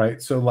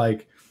 right? So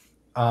like,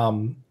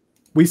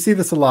 we see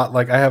this a lot.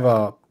 Like I have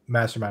a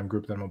mastermind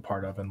group that I'm a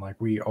part of, and like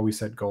we always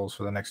set goals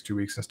for the next 2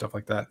 weeks and stuff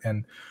like that.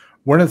 And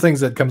one of the things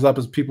that comes up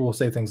is people will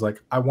say things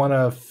like, I want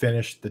to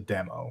finish the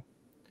demo.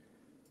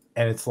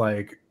 And it's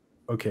like,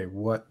 okay,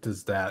 what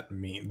does that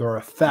mean? There are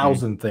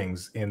 1,000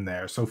 things in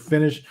there. So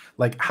finish,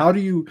 like, how do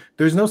you,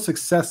 there's no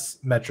success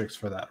metrics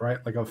for that, right?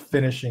 Like of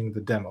finishing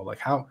the demo. Like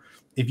how,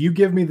 if you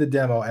give me the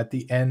demo at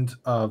the end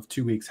of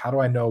 2 weeks, how do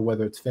I know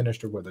whether it's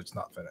finished or whether it's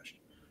not finished,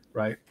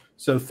 right?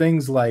 So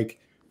things like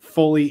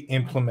fully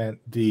implement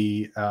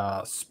the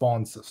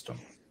spawn system,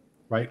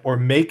 right? Or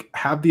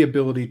have the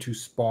ability to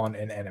spawn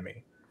an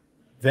enemy.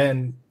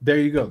 Then there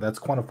you go. That's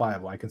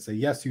quantifiable. I can say,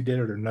 yes, you did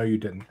it, or no, you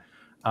didn't.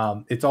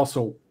 It's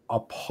also a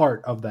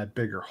part of that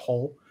bigger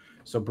whole.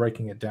 So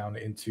breaking it down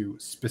into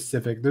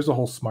specific, there's a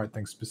whole SMART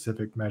thing,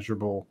 specific,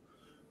 measurable,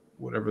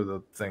 whatever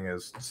the thing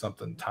is,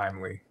 something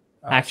timely,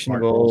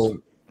 Actionable.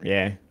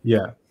 Yeah.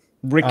 Yeah.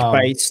 Rick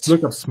based.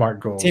 Look up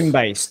SMART goals. Tim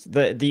based.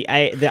 The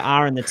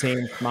R and the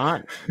team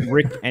smart.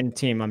 Rick and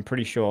Tim. I'm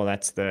pretty sure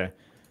that's it.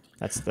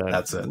 That's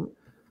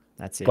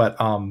it. But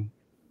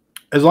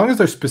as long as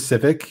they're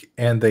specific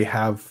and they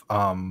have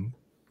timelines,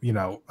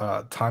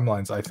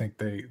 I think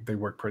they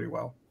work pretty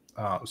well.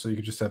 So you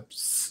could just have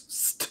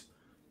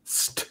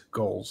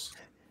goals.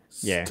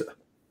 Yeah.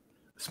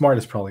 SMART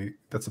is probably,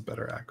 that's a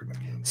better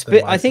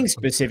acronym. I think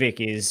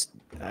specific is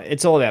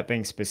it's all about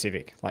being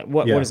specific. Like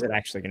what is it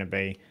actually going to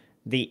be?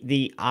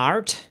 The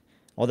art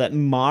or that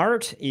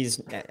MART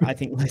is, I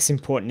think, less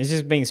important. It's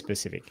just being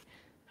specific.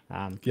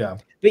 But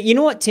you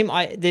know what, Tim?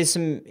 There's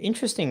some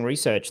interesting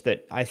research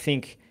that I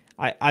think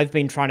I've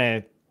been trying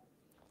to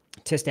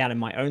test out in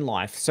my own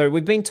life. So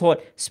we've been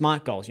taught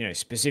SMART goals,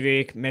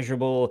 specific,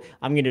 measurable.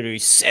 I'm going to do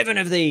 7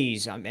 of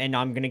these, and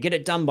I'm going to get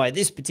it done by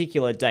this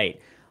particular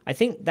date. I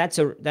think that's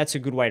a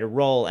good way to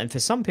roll. And for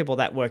some people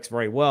that works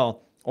very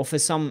well, or for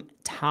some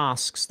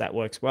tasks that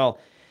works well.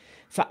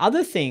 For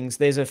other things,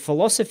 there's a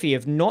philosophy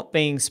of not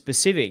being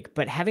specific,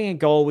 but having a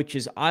goal which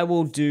is I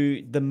will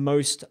do the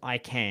most I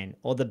can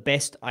or the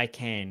best I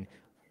can.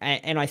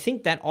 And I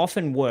think that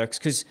often works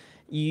because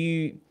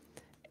say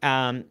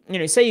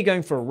you're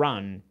going for a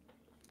run.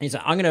 It's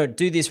like, I'm going to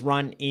do this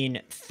run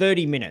in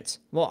 30 minutes.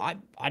 Well,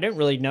 I don't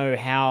really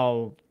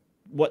know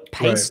what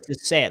pace to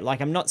set.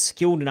 Like I'm not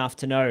skilled enough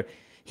to know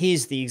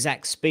here's the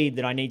exact speed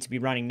that I need to be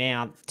running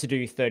now to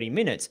do 30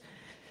 minutes.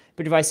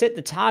 But if I set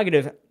the target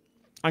of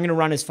I'm going to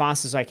run as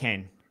fast as I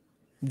can,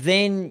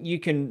 then you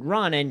can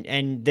run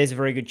and there's a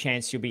very good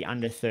chance you'll be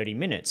under 30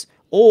 minutes.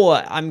 Or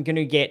I'm going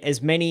to get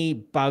as many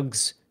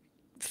bugs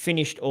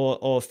finished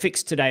or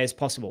fixed today as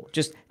possible,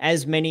 just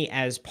as many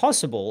as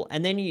possible,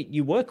 and then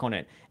you work on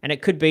it. And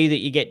it could be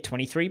that you get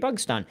 23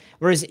 bugs done.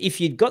 Whereas if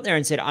you'd got there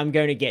and said, I'm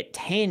going to get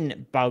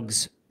 10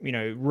 bugs,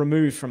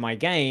 removed from my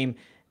game,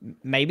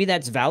 maybe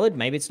that's valid,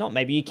 maybe it's not.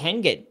 Maybe you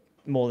can get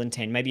more than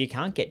 10, maybe you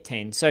can't get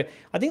 10. So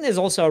I think there's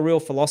also a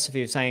real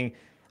philosophy of saying,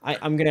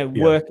 I'm going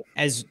to work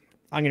I'm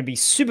going to be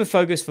super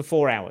focused for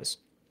 4 hours.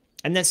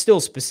 And that's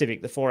still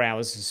specific. The 4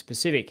 hours is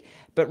specific.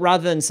 But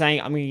rather than saying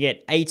I'm going to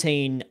get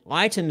 18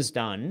 items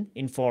done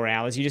in 4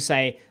 hours, you just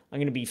say I'm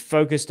going to be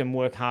focused and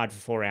work hard for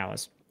 4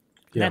 hours.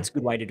 And that's a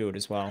good way to do it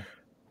as well.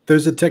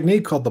 There's a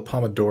technique called the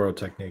Pomodoro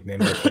technique,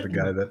 named after the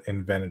guy that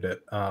invented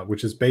it,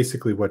 which is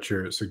basically what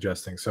you're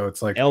suggesting. So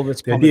it's like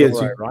Elvis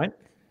Pomodoro, right?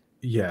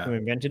 Yeah. Who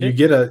invented it?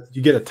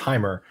 You get a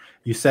timer,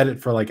 you set it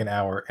for like an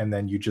hour, and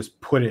then you just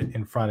put it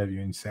in front of you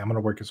and you say, I'm going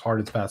to work as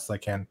hard as fast as I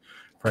can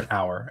for an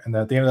hour. And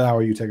then at the end of the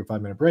hour, you take a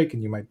 5-minute break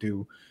and you might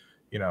do,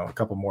 a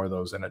couple more of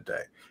those in a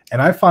day.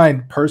 And I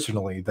find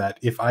personally that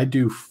if I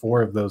do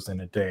 4 of those in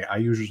a day, I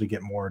usually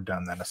get more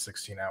done than a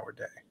 16-hour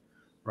day,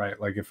 right?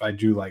 Like if I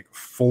do like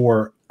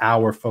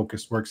 4-hour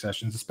focused work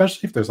sessions,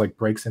 especially if there's like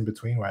breaks in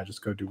between where I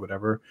just go do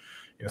whatever,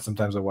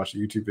 sometimes I watch a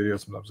YouTube video,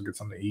 sometimes I get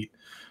something to eat,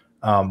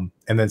 and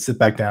then sit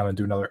back down and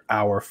do another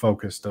hour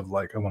focused of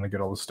like, I want to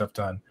get all this stuff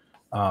done.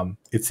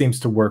 It seems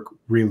to work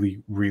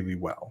really, really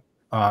well.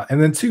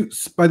 And then too,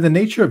 by the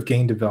nature of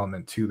game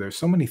development too, there's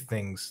so many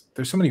things,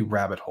 there's so many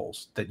rabbit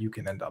holes that you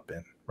can end up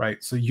in,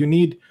 right? So you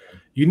need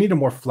a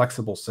more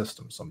flexible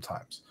system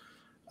sometimes,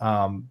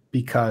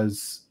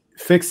 because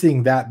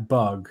fixing that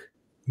bug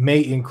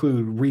may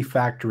include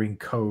refactoring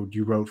code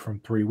you wrote from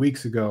 3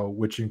 weeks ago,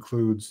 which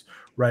includes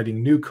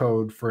writing new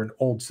code for an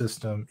old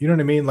system. You know what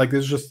I mean? Like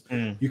there's just,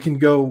 you can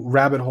go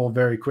rabbit hole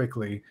very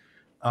quickly.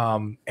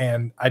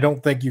 And I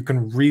don't think you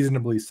can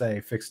reasonably say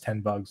fix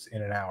 10 bugs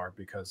in an hour,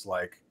 because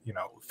like,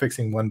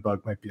 fixing one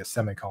bug might be a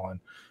semicolon,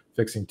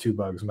 fixing 2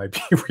 bugs might be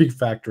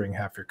refactoring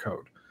half your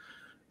code.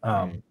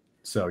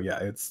 So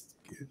yeah,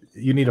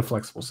 you need a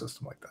flexible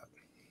system like that.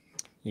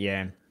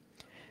 Yeah.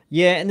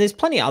 Yeah. And there's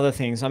plenty of other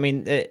things. I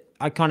mean,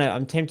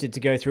 I'm tempted to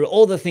go through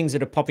all the things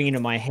that are popping into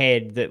my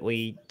head that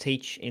we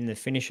teach in the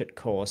Finish It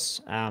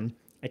course.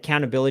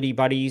 Accountability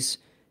buddies.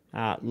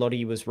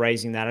 Lottie was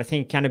raising that. I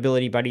think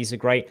accountability buddies are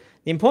great.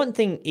 The important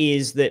thing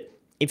is that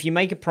if you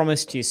make a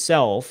promise to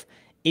yourself,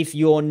 if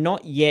you're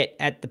not yet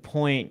at the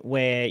point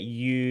where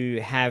you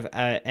have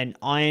an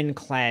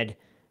ironclad,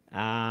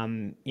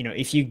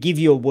 if you give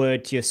your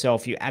word to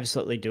yourself, you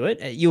absolutely do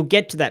it. You'll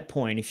get to that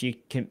point if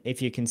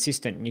you're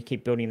consistent and you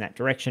keep building that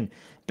direction.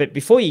 But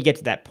before you get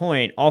to that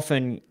point,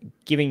 often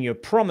giving your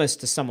promise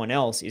to someone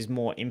else is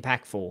more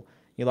impactful.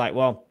 You're like,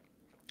 well,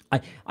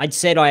 I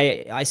said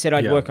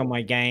I'd work on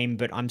my game,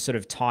 but I'm sort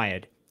of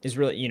tired. Is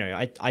really,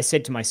 I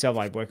said to myself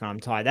I'd work on, I'm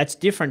tired. That's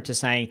different to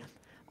saying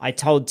I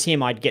told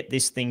Tim I'd get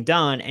this thing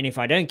done, and if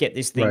I don't get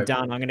this thing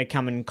done, I'm going to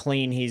come and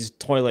clean his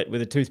toilet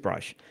with a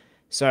toothbrush.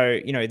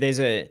 So,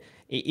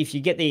 if you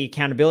get the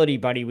accountability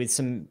buddy with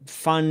some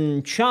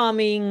fun,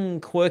 charming,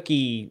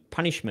 quirky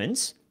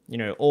punishments,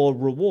 or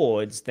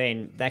rewards,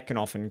 then that can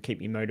often keep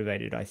you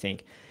motivated, I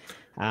think.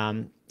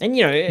 And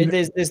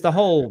there's the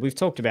whole, we've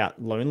talked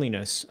about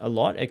loneliness a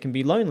lot. It can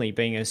be lonely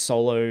being a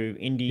solo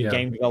indie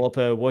game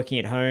developer working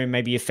at home.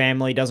 Maybe your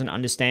family doesn't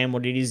understand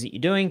what it is that you're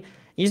doing.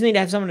 You just need to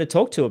have someone to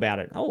talk to about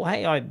it. Oh,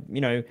 hey,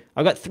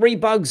 I got 3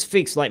 bugs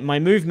fixed. Like my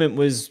movement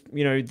was,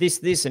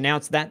 this, and now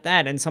it's that,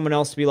 and someone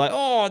else to be like,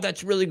 oh,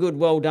 that's really good.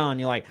 Well done.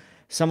 You're like,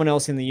 someone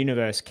else in the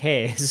universe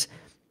cares.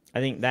 I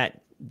think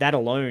that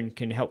alone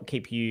can help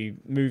keep you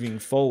moving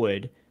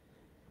forward.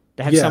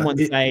 To have someone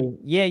say,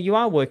 yeah, you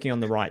are working on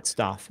the right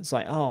stuff. It's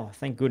like, oh,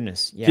 thank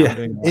goodness. Yeah, I'm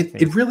doing the right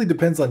thing. It really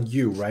depends on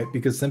you, right?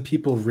 Because some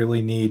people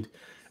really need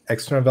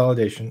external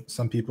validation.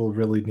 Some people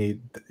really need,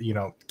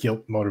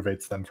 guilt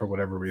motivates them for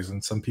whatever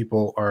reason. Some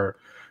people are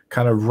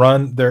kind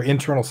of their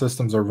internal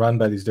systems are run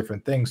by these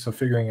different things. So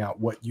figuring out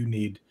what you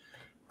need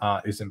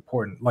is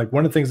important. Like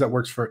one of the things that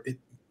works for it,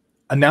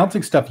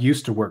 announcing stuff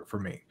used to work for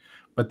me,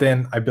 but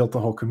then I built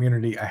the whole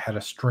community. I had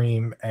a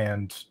stream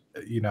and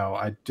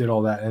I did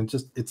all that, and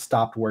it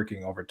stopped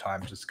working over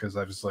time, just because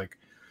I was like,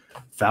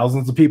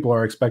 thousands of people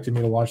are expecting me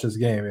to launch this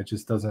game. It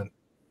just doesn't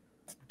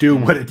do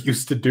what it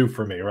used to do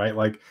for me, right?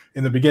 Like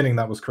in the beginning,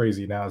 that was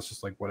crazy. Now it's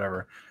just like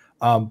whatever.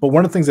 But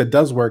one of the things that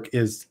does work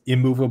is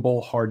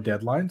immovable hard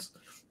deadlines.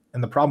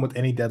 And the problem with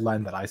any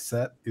deadline that I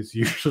set is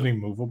usually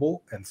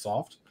movable and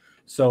soft.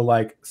 So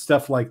like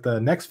stuff like the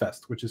Next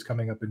Fest, which is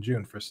coming up in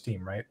June for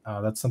Steam, right?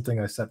 That's something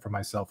I set for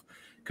myself,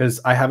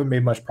 because I haven't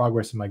made much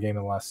progress in my game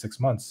in the last 6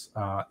 months.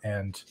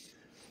 And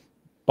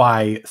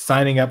by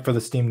signing up for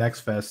the Steam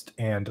Next Fest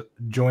and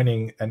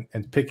joining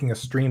and picking a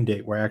stream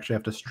date where I actually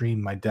have to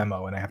stream my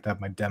demo, and I have to have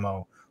my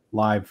demo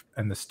live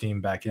in the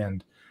Steam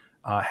backend,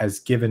 has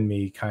given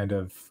me kind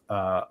of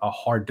a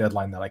hard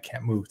deadline that I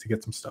can't move to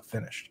get some stuff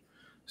finished.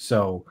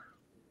 So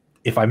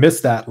if I miss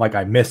that, like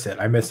I miss it.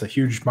 I miss a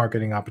huge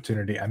marketing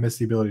opportunity. I miss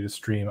the ability to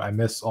stream. I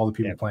miss all the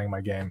people playing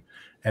my game.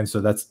 And so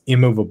that's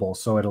immovable.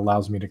 So it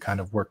allows me to kind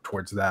of work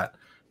towards that,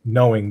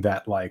 knowing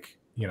that like,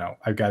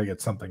 I've got to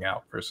get something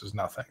out versus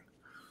nothing.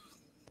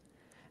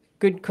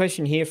 Good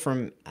question here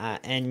from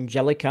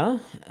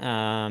Angelica.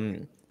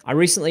 I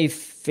recently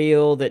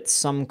feel that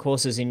some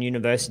courses in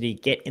university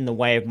get in the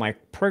way of my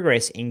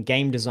progress in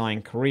game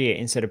design career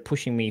instead of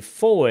pushing me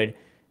forward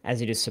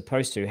as it is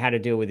supposed to. How to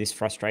deal with this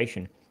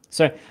frustration?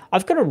 So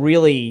I've got a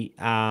really,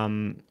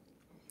 I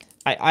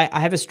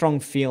have a strong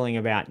feeling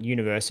about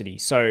university.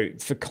 So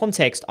for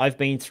context, I've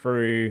been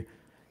through,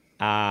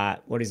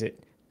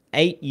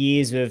 8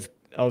 years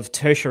of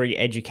tertiary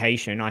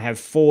education. I have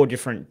 4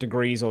 different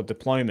degrees or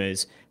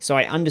diplomas. So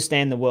I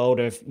understand the world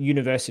of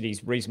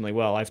universities reasonably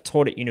well. I've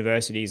taught at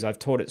universities, I've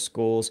taught at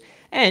schools,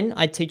 and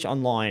I teach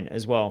online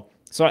as well.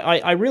 So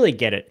I really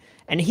get it.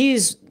 And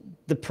here's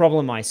the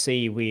problem I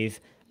see with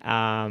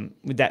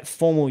that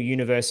formal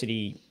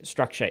university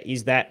structure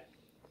is that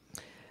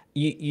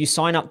you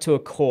sign up to a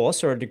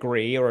course or a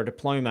degree or a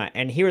diploma,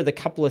 and here are the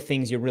couple of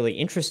things you're really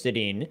interested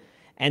in.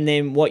 And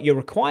then what you're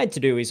required to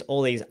do is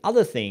all these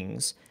other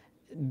things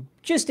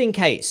just in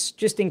case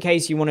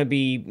you want to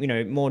be,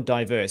 more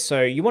diverse.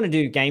 So you want to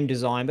do game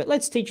design, but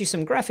let's teach you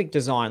some graphic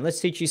design. Let's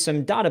teach you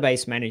some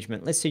database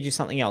management. Let's teach you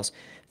something else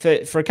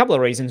for a couple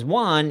of reasons.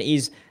 One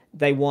is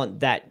they want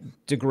that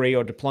degree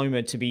or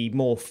diploma to be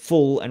more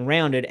full and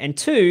rounded. And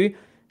two,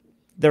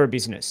 they're a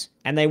business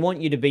and they want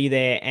you to be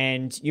there,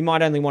 and you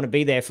might only want to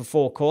be there for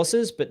 4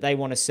 courses, but they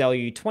want to sell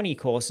you 20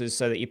 courses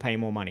so that you pay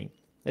more money.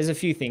 There's a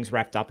few things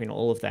wrapped up in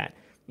all of that.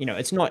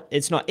 It's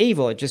not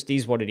evil. It just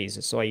is what it is.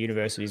 It's the way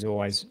universities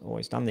always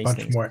done these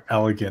things. Much more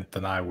elegant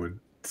than I would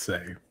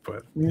say,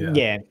 but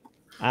yeah.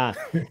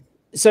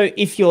 So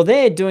if you're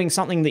there doing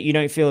something that you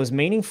don't feel is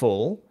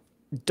meaningful,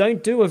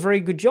 don't do a very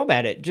good job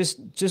at it.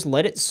 Just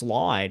let it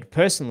slide.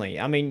 Personally,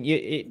 I mean,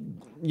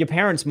 your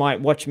parents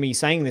might watch me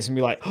saying this and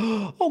be like,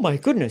 "Oh my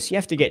goodness, you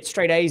have to get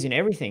straight A's in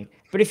everything."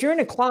 But if you're in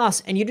a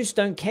class and you just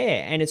don't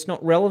care and it's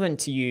not relevant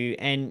to you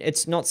and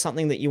it's not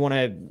something that you want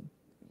to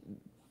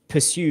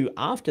pursue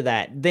after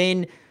that,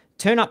 then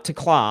turn up to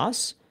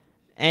class,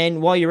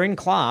 and while you're in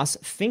class,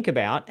 think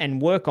about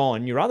and work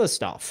on your other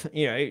stuff.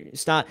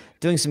 Start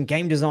doing some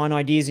game design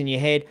ideas in your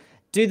head.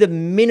 Do the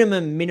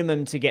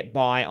minimum to get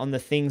by on the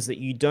things that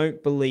you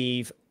don't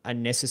believe are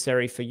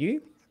necessary for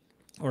you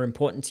or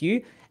important to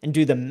you, and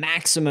do the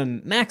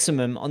maximum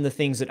on the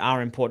things that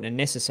are important and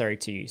necessary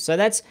to you. So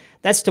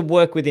that's to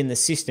work within the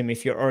system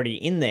if you're already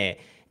in there.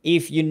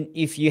 If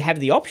you have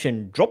the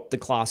option, drop the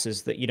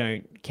classes that you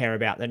don't care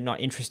about, that are not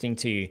interesting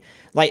to you.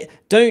 Like,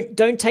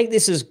 don't take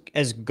this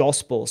as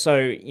gospel.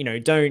 So,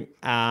 don't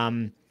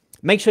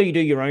make sure you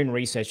do your own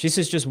research. This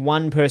is just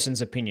one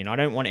person's opinion. I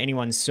don't want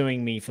anyone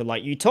suing me for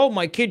you told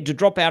my kid to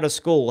drop out of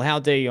school. How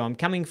dare you? I'm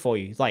coming for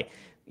you.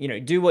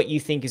 Do what you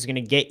think is going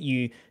to get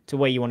you to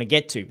where you want to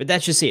get to. But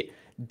that's just it.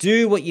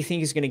 Do what you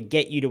think is going to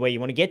get you to where you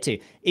want to get to.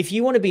 If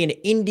you want to be an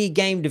indie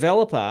game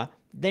developer,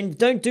 then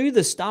don't do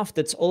the stuff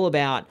that's all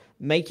about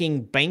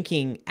making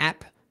banking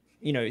app,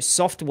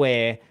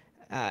 software,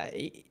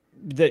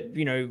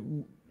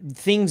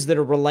 things that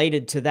are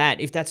related to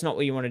that, if that's not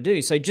what you want to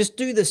do. So just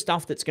do the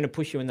stuff that's going to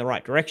push you in the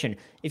right direction.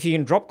 If you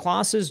can drop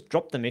classes,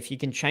 drop them. If you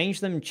can change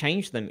them,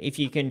 change them. If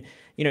you can,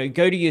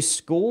 go to your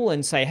school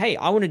and say, hey,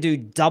 I want to do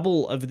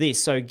double of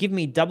this, so give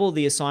me double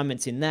the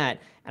assignments in that,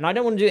 and I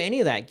don't want to do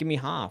any of that, give me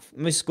half.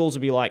 Most schools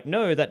will be like,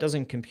 no, that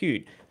doesn't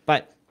compute.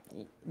 But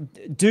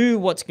do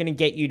what's going to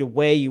get you to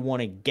where you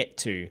want to get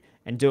to,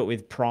 and do it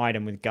with pride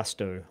and with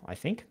gusto, I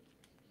think.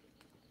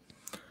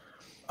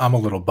 I'm a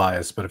little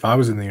biased, but if I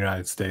was in the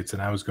United States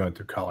and I was going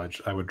through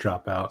college, I would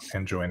drop out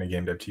and join a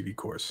GameDev.tv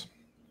course.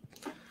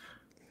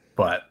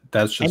 But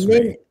that's just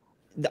me.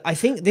 I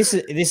think this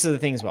is the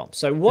thing as well.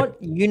 So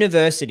what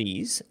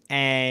universities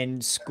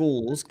and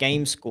schools,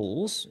 game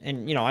schools,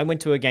 and I went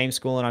to a game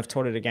school and I've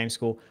taught at a game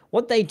school,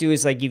 what they do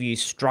is they give you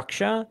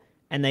structure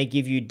and they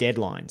give you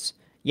deadlines.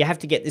 You have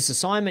to get this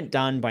assignment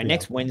done by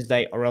next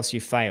Wednesday or else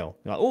you fail.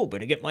 You're like, oh,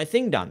 better get my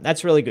thing done.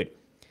 That's really good.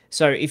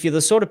 So if you're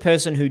the sort of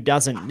person who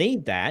doesn't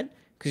need that,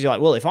 because you're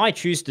like, well, if I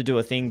choose to do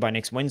a thing by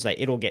next Wednesday,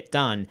 it'll get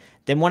done,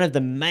 then one of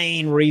the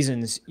main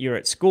reasons you're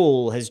at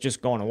school has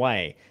just gone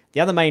away. The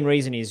other main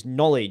reason is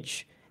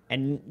knowledge.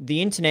 And the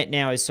internet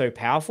now is so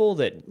powerful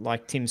that,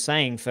 like Tim's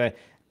saying, for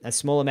a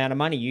small amount of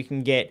money, you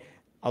can get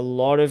a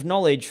lot of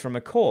knowledge from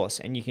a course,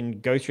 and you can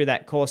go through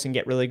that course and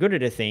get really good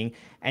at a thing.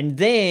 And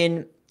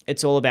then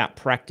it's all about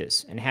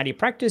practice. And how do you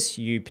practice?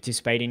 You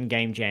participate in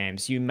game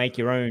jams. You make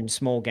your own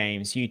small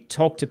games. You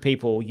talk to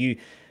people. You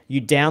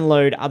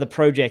download other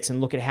projects and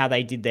look at how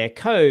they did their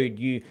code.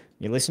 You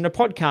listen to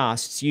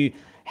podcasts. You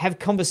have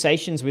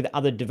conversations with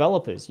other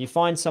developers. You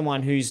find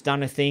someone who's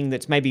done a thing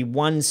that's maybe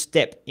one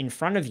step in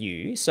front of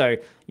you. So,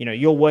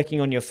 you're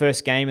working on your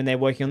first game and they're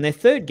working on their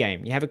third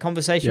game. You have a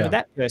conversation with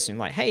that person,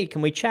 like, hey,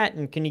 can we chat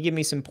and can you give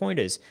me some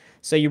pointers?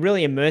 So you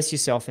really immerse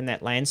yourself in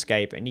that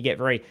landscape and you get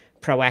very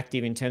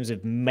proactive in terms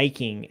of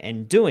making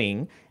and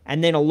doing.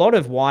 And then a lot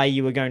of why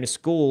you were going to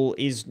school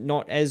is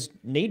not as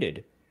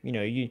needed.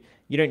 You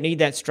don't need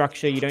that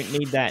structure. You don't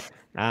need that,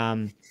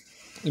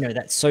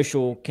 that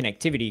social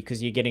connectivity,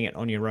 because you're getting it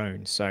on your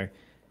own. So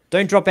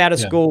don't drop out of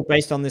school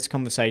based on this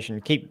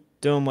conversation. Keep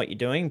doing what you're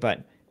doing,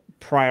 but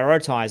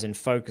prioritize and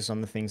focus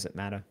on the things that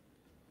matter.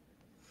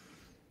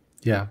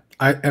 Yeah.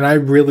 I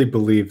really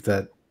believe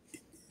that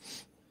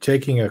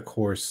taking a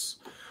course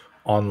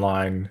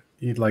online,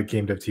 like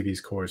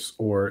GameDev.tv's course,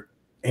 or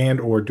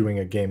doing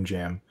a game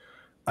jam,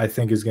 I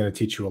think is going to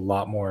teach you a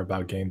lot more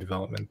about game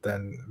development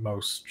than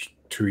most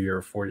 2-year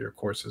or 4-year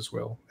courses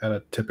will at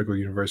a typical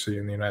university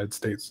in the United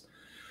States.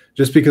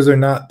 Just because they're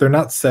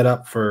not set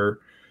up for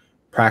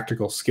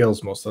practical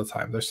skills most of the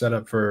time. They're set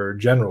up for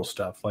general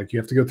stuff. Like, you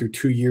have to go through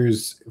 2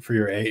 years for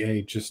your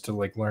AA just to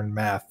learn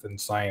math and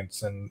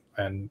science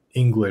and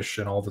English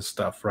and all this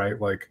stuff, right?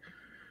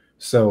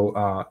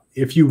 So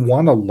if you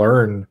want to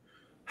learn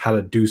how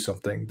to do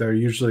something, there are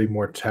usually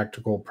more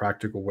tactical,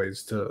 practical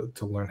ways to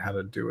learn how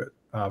to do it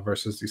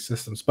versus these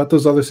systems. But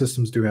those other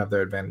systems do have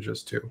their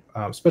advantages too,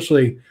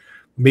 especially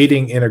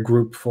meeting in a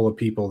group full of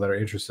people that are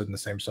interested in the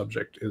same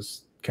subject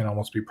can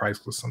almost be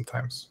priceless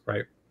sometimes,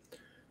 right?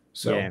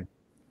 So yeah.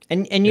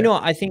 And you know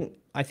what, I think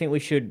I think we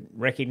should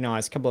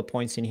recognize a couple of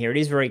points in here. It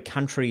is very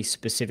country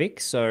specific.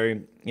 So,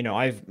 you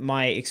know,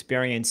 my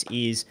experience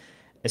is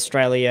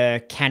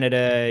Australia,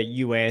 Canada,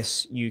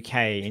 US, UK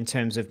in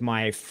terms of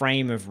my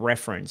frame of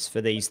reference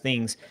for these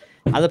things.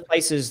 Other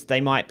places,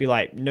 they might be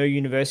like, no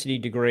university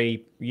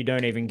degree, you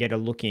don't even get a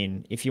look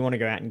in if you want to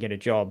go out and get a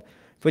job.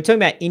 If we're talking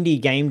about indie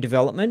game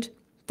development,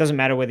 doesn't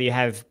matter whether you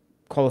have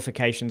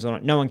qualifications on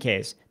it, no one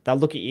cares. They'll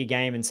look at your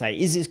game and say,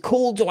 is this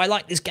cool? Do I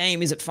like this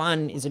game? Is it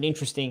fun? Is it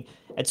interesting?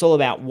 It's all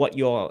about what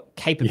your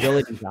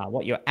capabilities are,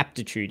 what your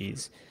aptitude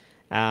is.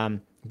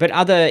 But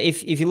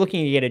if you're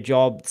looking to get a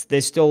job,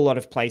 there's still a lot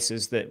of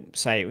places that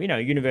say, you know,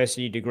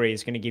 university degree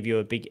is going to give you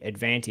a big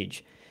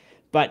advantage.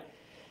 But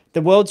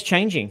the world's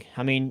changing.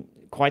 I mean,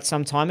 quite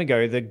some time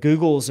ago, the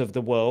Googles of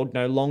the world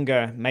no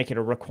longer make it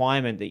a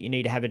requirement that you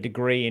need to have a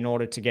degree in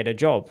order to get a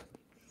job.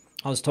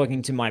 I was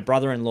talking to my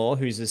brother-in-law,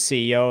 who's the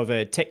CEO of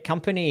a tech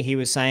company. He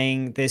was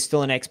saying there's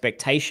still an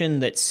expectation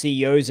that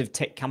CEOs of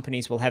tech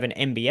companies will have an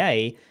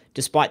MBA,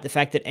 despite the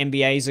fact that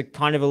MBAs are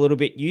kind of a little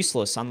bit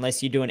useless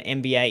unless you do an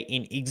MBA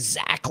in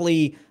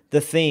exactly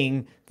the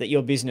thing that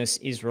your business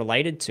is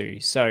related to.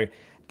 So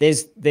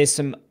there's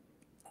some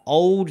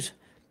old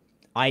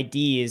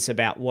ideas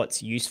about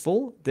what's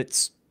useful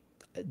that's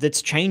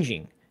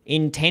changing.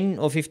 In 10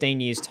 or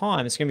 15 years'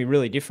 time, it's going to be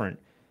really different.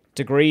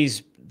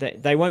 Degrees,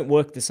 they won't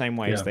work the same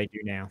way as they do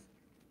now.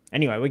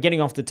 Anyway, we're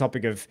getting off the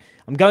topic of,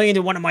 I'm going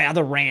into one of my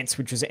other rants,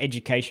 which was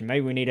education.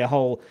 Maybe we need a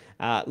whole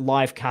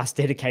live cast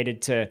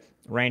dedicated to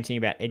ranting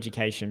about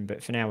education,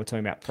 but for now we're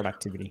talking about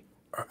productivity.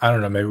 I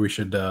don't know, maybe we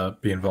should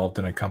be involved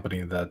in a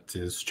company that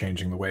is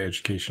changing the way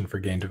education for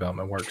game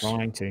development works.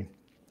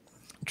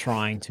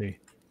 Trying to,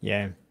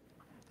 yeah.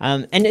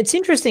 And it's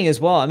interesting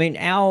as well. I mean,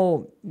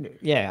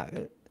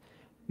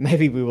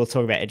 maybe we will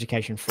talk about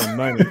education for a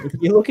moment.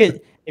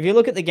 If you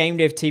look at the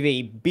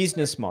GameDev.tv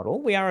business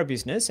model, we are a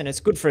business, and it's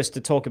good for us to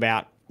talk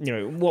about, you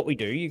know, what we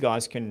do. You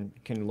guys can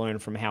learn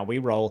from how we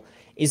roll.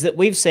 Is that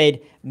we've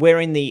said we're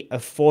in the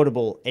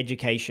affordable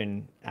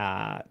education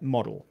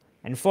model,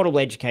 and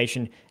affordable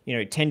education, you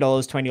know, $10,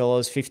 $20,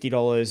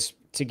 $50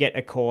 to get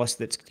a course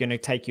that's going to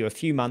take you a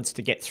few months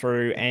to get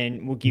through,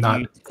 and will give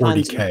you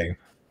 $40K,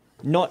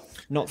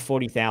 not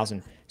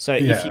 40,000. So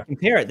if you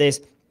compare it, there's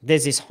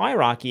this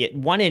hierarchy. At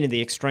one end of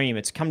the extreme,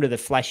 it's come to the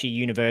flashy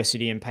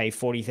university and pay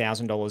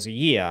 $40,000 a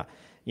year,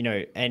 you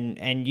know,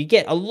 and you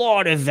get a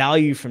lot of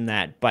value from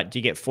that. But do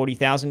you get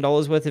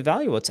 $40,000 worth of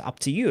value? Well, it's up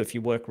to you. If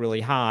you work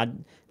really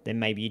hard, then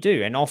maybe you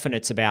do. And often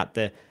it's about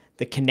the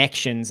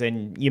connections,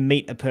 and you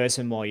meet a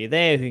person while you're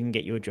there who can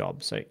get you a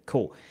job. So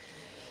cool.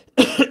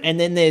 And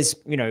then there's,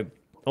 you know,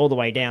 all the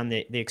way down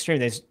the extreme,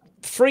 there's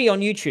free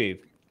on YouTube.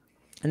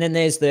 And then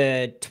there's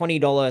the $20,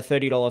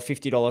 $30,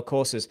 $50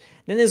 courses.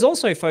 Then there's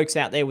also folks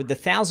out there with the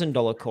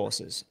 $1,000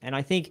 courses. And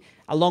I think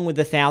along with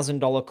the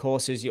 $1,000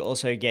 courses, you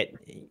also get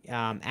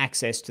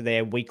access to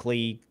their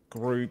weekly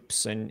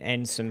groups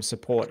and some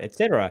support,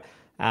 etc.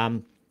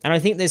 And I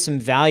think there's some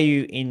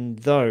value in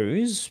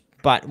those.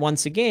 But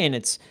once again,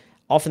 it's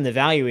often the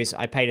value is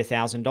I paid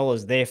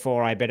 $1,000,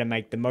 therefore I better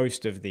make the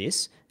most of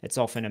this. It's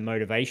often a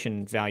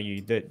motivation value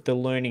that the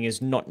learning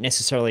is not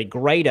necessarily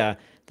greater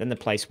than the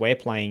place we're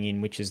playing in,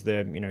 which is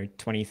the, you know,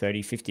 $20, $30,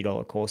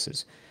 $50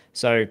 courses.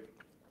 So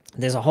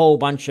there's a whole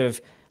bunch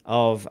of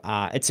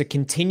it's a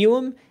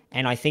continuum.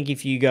 And I think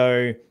if you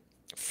go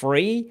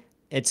free,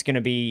 it's going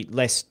to be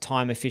less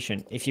time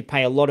efficient. If you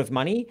pay a lot of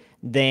money,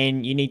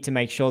 then you need to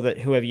make sure that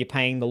whoever you're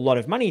paying the lot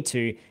of money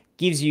to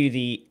gives you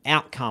the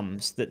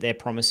outcomes that they're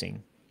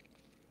promising.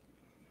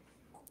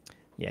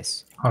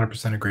 Yes.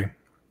 100% agree.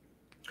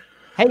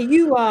 Hey,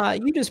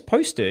 you just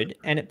posted,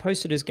 and it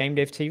posted as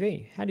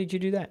GameDev.tv. How did you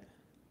do that?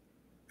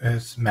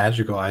 It's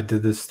magical. I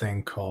did this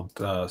thing called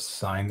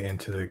sign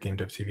into the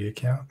GameDev.tv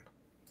account.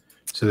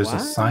 So there's a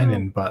sign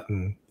in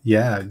button.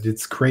 Yeah,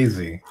 it's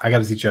crazy. I got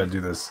to teach you how to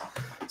do this.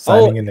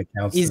 Signing in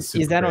accounts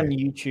is that on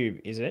YouTube?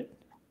 Is it?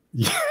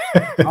 Yeah.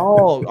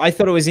 Oh, I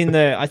thought it was in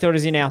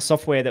our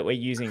software that we're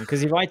using.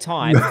 Because if I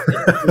type,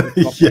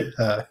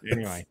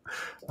 anyway,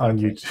 on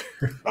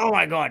YouTube. Oh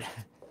my god!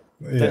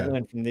 Don't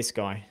learn from this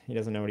guy. He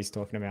doesn't know what he's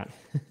talking about.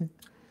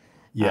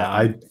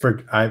 Yeah,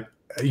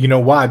 you know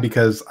why?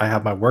 Because I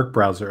have my work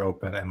browser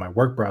open, and my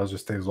work browser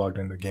stays logged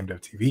into the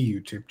GameDev.tv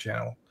YouTube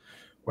channel,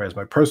 whereas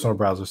my personal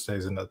browser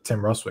stays in the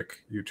Tim Ruswick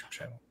YouTube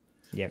channel.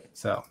 Yep.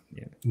 So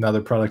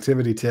another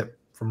productivity tip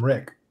from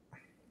Rick.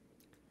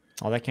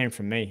 Oh, that came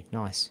from me.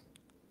 Nice.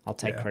 I'll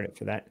take credit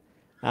for that.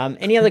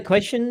 Any other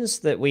questions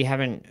that we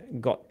haven't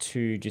got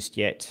to just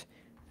yet?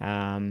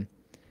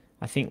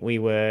 I think we've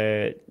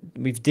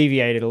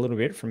deviated a little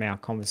bit from our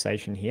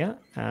conversation here.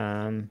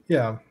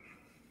 Yeah.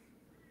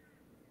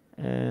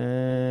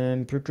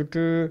 I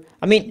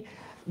mean,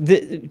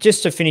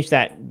 just to finish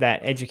that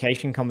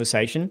education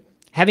conversation,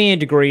 having a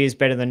degree is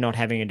better than not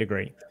having a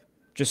degree.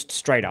 Just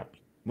straight up.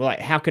 Well, like,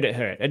 how could it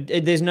hurt?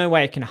 There's no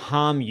way it can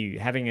harm you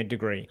having a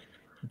degree.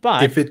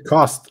 But if it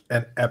costs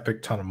an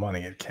epic ton of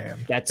money, it can.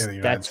 That's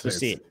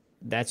just it.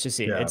 That's just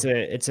it. Yeah.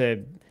 It's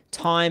a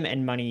time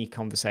and money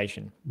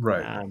conversation.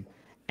 Right.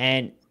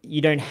 And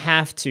you don't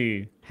have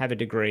to have a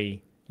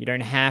degree. You don't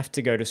have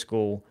to go to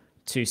school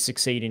to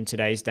succeed in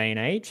today's day and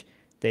age.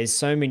 There's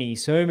so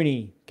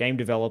many game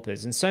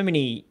developers and so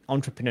many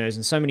entrepreneurs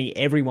and so many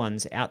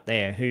everyone's out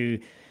there who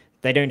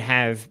they don't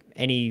have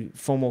any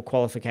formal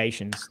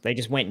qualifications. They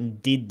just went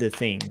and did the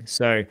thing.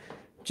 So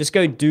just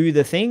go do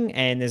the thing,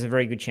 and there's a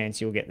very good chance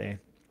you'll get there.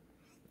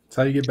 That's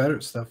how you get better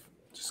at stuff.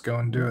 Just go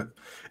and do it.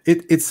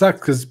 It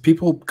sucks because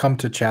people come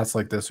to chats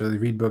like this, or they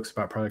read books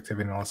about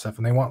productivity and all that stuff,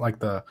 and they want like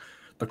the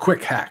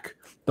quick hack,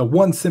 the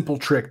one simple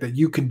trick that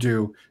you can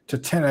do to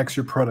 10x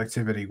your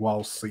productivity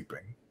while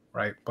sleeping,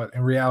 right? But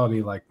in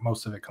reality, like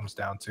most of it comes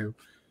down to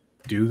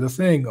do the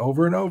thing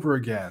over and over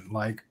again,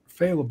 like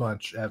fail a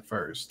bunch at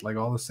first, like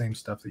all the same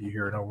stuff that you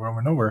hear and over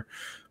and over.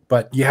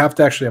 But you have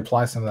to actually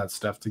apply some of that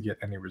stuff to get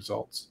any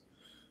results.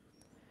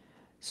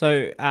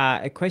 So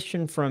a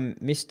question from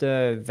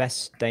Mr.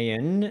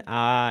 Vastayan.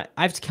 I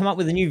have to come up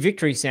with a new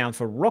victory sound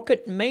for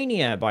Rocket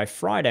Mania by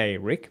Friday,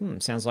 Rick.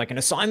 Sounds like an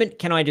assignment.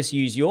 Can I just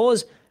use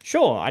yours?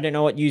 Sure. I don't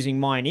know what using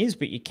mine is,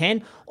 but you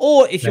can.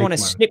 Or if you want to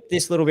snip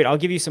this little bit, I'll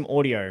give you some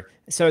audio.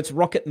 So it's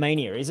Rocket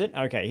Mania, is it?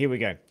 Okay, here we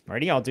go.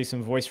 Ready? I'll do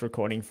some voice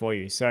recording for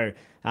you. So,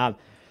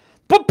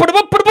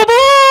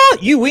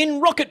 you win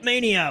Rocket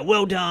Mania.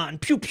 Well done.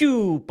 Pew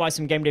pew. Buy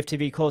some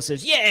GameDev.tv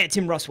courses. Yeah,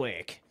 Tim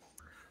Ruswick.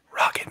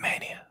 Rocket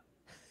Mania.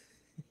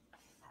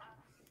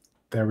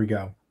 There we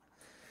go.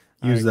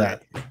 Use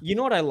that. You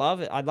know what I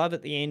love? I love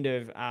at the end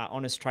of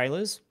Honest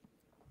Trailers,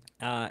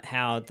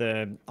 how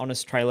the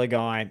Honest Trailer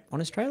guy,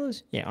 Honest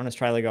Trailers? Yeah, Honest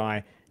Trailer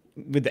guy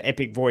with the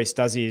epic voice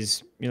does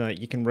his,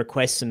 you can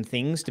request some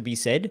things to be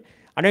said.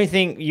 I don't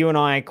think you and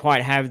I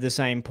quite have the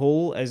same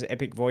pull as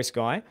epic voice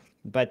guy,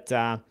 but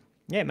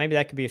yeah, maybe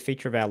that could be a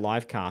feature of our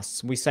live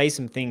casts. We say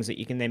some things that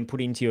you can then put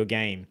into your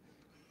game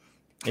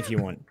if you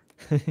want.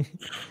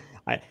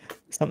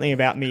 Something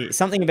about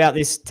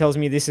this tells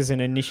me this is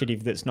an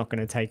initiative that's not going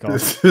to take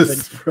off.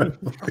 This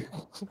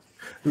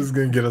is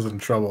going to get us in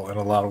trouble in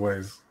a lot of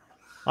ways.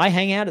 I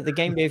hang out at the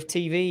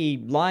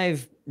GameDev.tv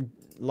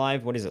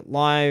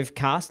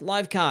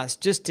live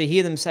cast, just to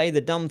hear them say the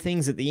dumb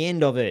things at the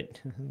end of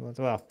it.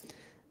 Well,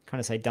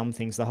 kind of say dumb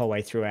things the whole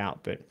way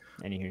throughout, but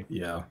anywho.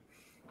 Yeah.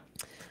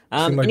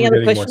 Any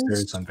other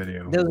questions? On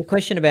video. There was a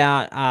question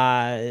about,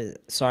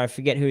 sorry, I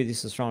forget who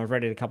this is from. I've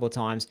read it a couple of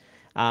times.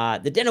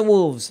 The Den of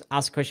Wolves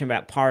asked a question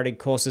about pirated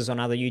courses on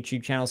other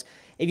YouTube channels.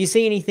 If you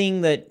see anything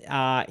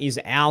that is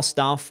our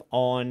stuff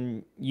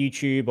on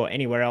YouTube or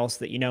anywhere else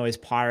that you know is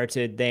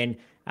pirated, then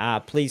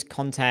please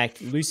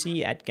contact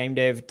Lucy at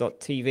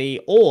GameDev.tv,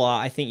 or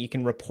I think you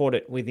can report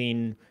it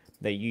within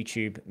the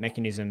YouTube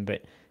mechanism,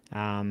 but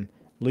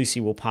Lucy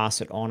will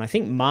pass it on. I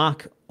think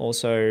Mark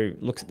also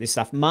looks at this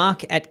stuff.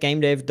 Mark at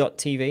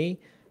GameDev.tv.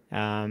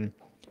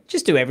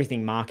 Just do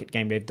everything Mark at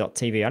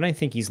GameDev.tv. I don't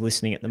think he's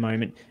listening at the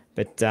moment,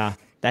 but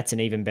that's an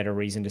even better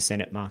reason to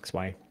send it Mark's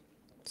way.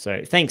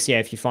 So thanks, yeah,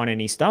 if you find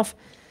any stuff.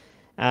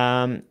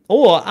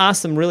 Or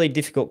ask them really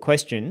difficult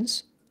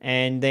questions,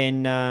 and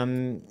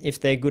then if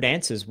they're good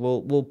answers,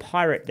 we'll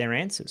pirate their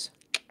answers.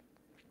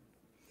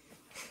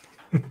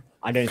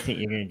 I don't think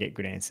you're going to get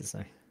good answers,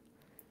 though.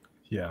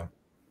 Yeah.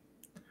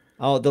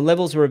 Oh, the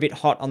levels were a bit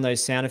hot on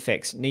those sound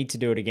effects. Need to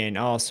do it again.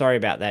 Oh, sorry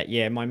about that.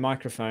 Yeah, my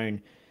microphone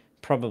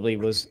probably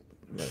was...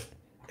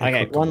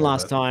 Okay, one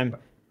last time.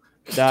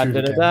 Da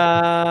da da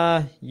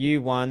da!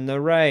 You won the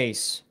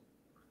race.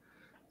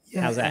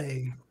 Yay. How's that?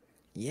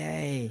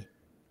 Yay!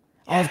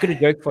 Oh, I've got a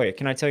joke for you.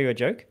 Can I tell you a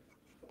joke?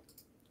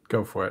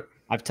 Go for it.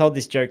 I've told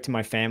this joke to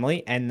my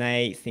family, and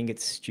they think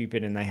it's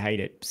stupid and they hate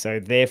it. So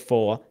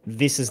therefore,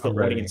 this is the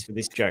audience for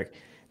this joke.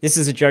 This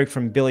is a joke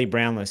from Billy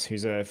Brownless,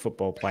 who's a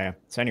football player.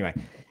 So anyway,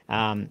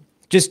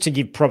 just to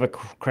give proper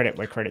credit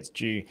where credit's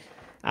due.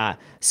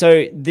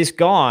 So this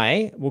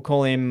guy, we'll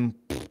call him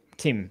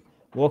Tim,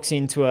 walks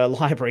into a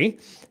library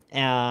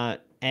and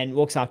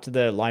walks up to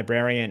the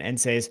librarian and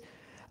says,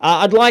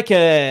 I'd like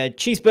a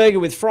cheeseburger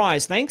with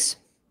fries, thanks.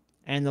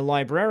 And the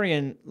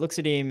librarian looks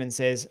at him and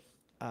says,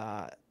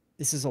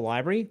 this is a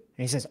library? And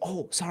he says,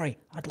 oh, sorry,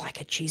 I'd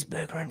like a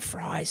cheeseburger and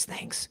fries,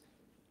 thanks.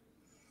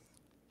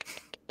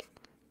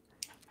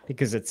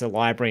 Because it's a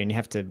library and you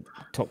have to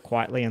talk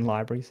quietly in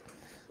libraries.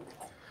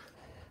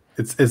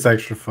 It's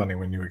extra funny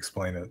when you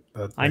explain it.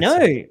 I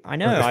know.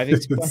 I've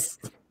explained.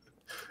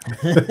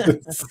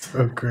 It's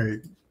so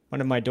great.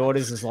 One of my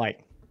daughters is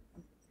like,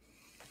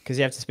 because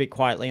you have to speak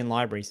quietly in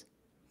libraries.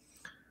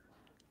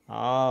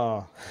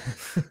 Oh.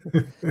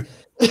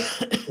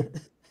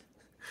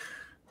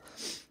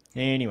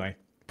 Anyway,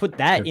 put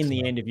that in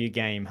the end of your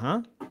game,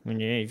 huh? When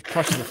you've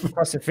crossed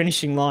the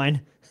finishing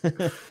line,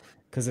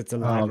 because it's a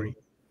library.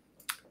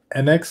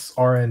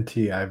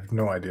 NXRNT, I have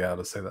no idea how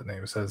to say that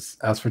name. It says,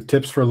 as for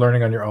tips for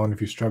learning on your own if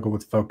you struggle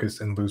with focus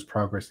and lose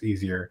progress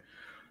easier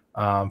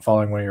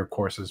following one of your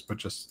courses, but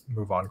just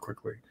move on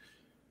quickly.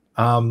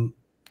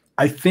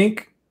 I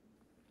think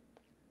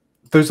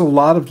there's a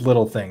lot of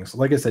little things.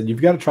 Like I said,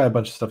 you've got to try a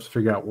bunch of stuff to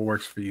figure out what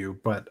works for you,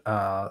 but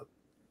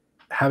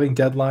having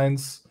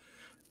deadlines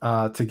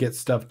to get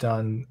stuff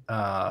done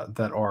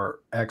that are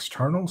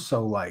external.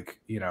 So like,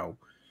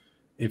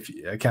 if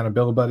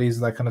accountability buddies,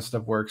 that kind of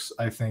stuff works.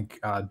 I think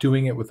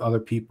doing it with other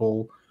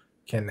people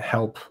can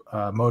help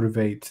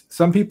motivate.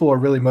 Some people are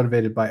really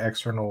motivated by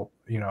external,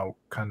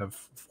 kind of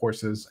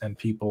forces and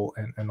people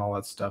and all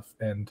that stuff.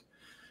 And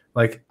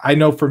like, I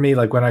know for me,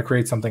 like when I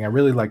create something, I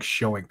really like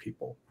showing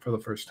people for the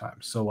first time.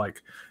 So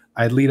like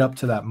I lead up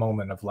to that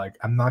moment of like,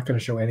 I'm not going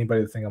to show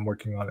anybody the thing I'm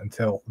working on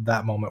until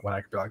that moment when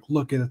I could be like,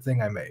 look at the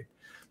thing I made.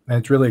 And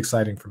it's really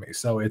exciting for me.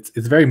 So it's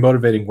very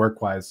motivating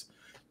work-wise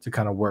to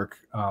kind of work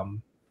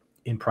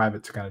in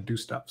private to kind of do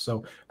stuff.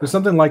 So if there's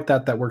something like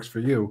that works for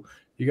you,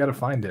 you got to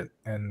find it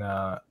and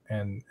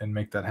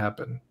make that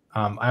happen.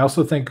 I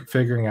also think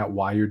figuring out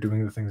why you're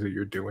doing the things that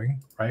you're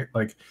doing, right?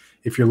 Like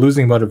if you're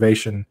losing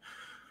motivation,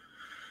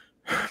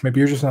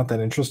 maybe you're just not that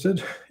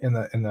interested in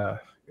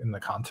the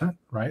content,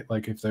 right?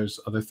 Like if there's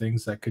other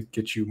things that could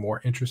get you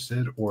more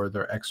interested, or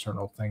there are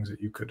external things that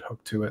you could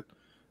hook to it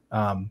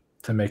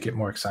to make it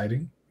more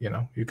exciting,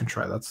 you can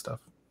try that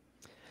stuff.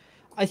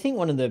 I think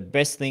one of the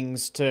best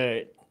things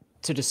to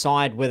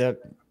decide whether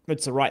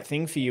it's the right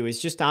thing for you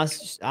is just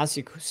ask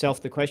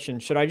yourself the question,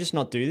 should I just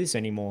not do this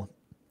anymore?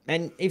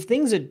 And if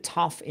things are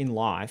tough in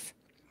life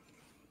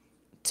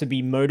to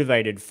be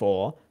motivated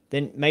for,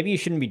 then maybe you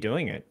shouldn't be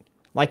doing it.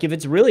 Like if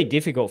it's really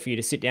difficult for you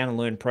to sit down and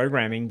learn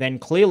programming, then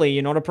clearly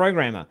you're not a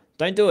programmer.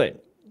 Don't do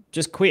it.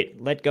 Just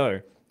quit, let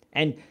go.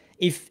 And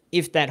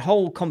if that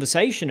whole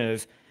conversation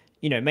of,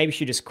 maybe you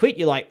should just quit,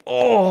 you're like,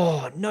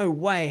 oh, no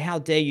way, how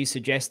dare you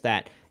suggest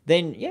that?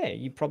 Then yeah,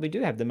 you probably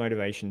do have the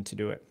motivation to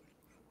do it.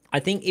 I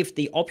think if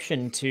the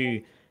option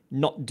to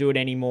not do it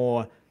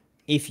anymore,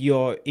 if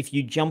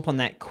you jump on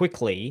that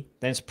quickly,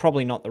 then it's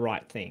probably not the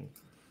right thing.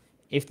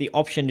 If the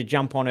option to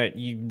jump on it,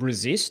 you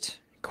resist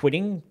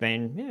quitting,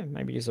 then yeah,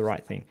 maybe it's the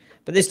right thing.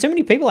 But there's too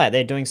many people out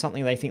there doing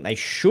something they think they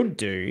should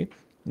do.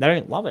 They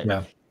don't love it.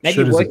 Yeah, maybe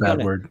should is a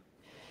bad word.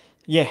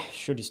 Yeah,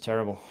 should is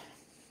terrible.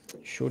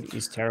 Should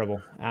is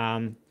terrible.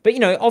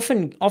 But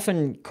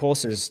often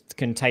courses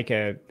can take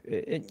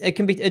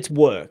it's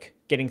work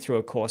getting through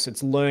a course.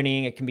 It's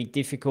learning. It can be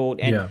difficult,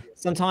 and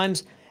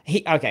sometimes.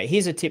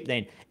 Here's a tip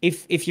then.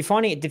 If you're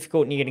finding it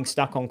difficult and you're getting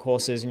stuck on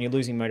courses and you're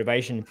losing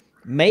motivation,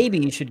 maybe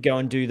you should go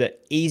and do the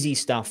easy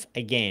stuff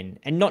again,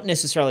 and not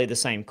necessarily the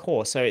same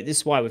course. So this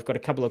is why we've got a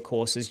couple of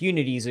courses.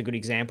 Unity is a good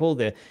example.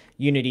 The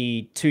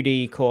Unity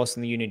 2D course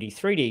and the Unity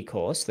 3D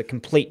course, the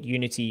complete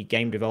Unity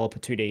game developer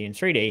 2D and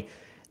 3D.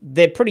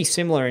 They're pretty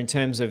similar in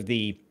terms of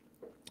the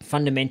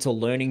fundamental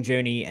learning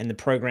journey and the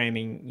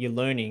programming you're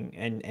learning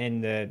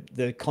and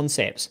the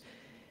concepts.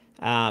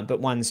 But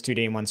one's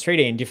 2D and one's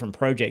 3D and different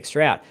projects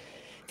throughout.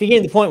 If you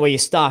get to the point where you're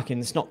stuck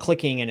and it's not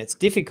clicking and it's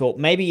difficult,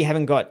 maybe you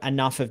haven't got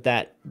enough of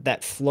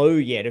that flow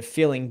yet of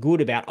feeling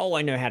good about, oh,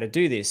 I know how to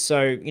do this.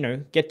 So,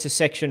 get to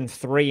section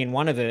 3 in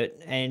one of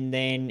it, and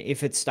then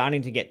if it's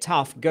starting to get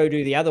tough, go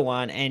do the other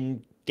one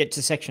and get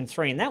to section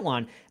 3 in that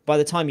one. By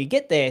the time you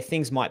get there,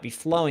 things might be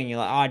flowing. You're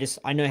like, oh,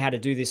 I know how to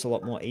do this a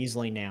lot more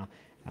easily now.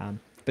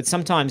 But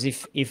sometimes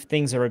if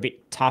things are a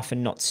bit tough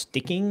and not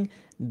sticking,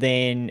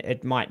 then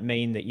it might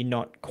mean that you're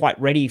not quite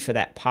ready for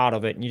that part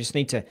of it, and you just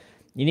need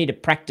to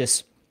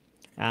practice,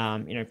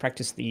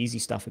 practice the easy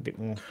stuff a bit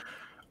more.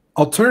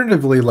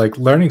 Alternatively, like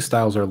learning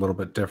styles are a little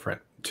bit different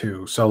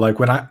too. So like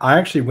when I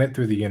actually went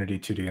through the Unity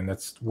 2D, and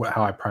that's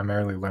how I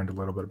primarily learned a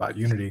little bit about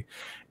Unity,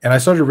 and I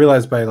started to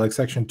realize by like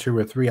section 2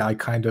 or 3,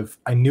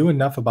 I knew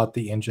enough about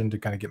the engine to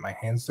kind of get my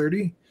hands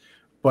dirty,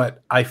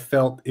 but I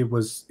felt it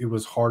was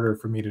harder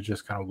for me to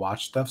just kind of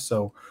watch stuff.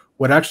 So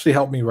what actually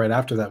helped me right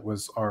after that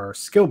was our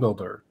skill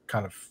builder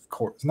kind of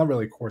course. It's not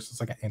really a course, it's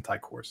like an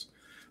anti-course.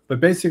 But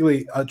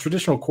basically a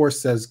traditional course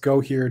says, go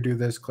here, do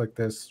this, click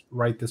this,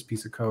 write this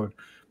piece of code.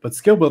 But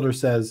skill builder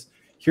says,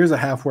 here's a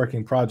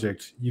half-working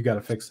project, you got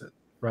to fix it,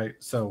 right?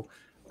 So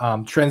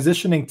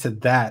transitioning to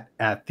that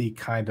at the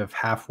kind of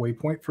halfway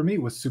point for me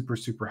was super,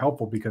 super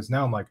helpful, because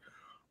now I'm like,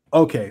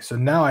 okay, so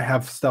now I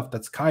have stuff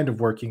that's kind of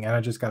working, and I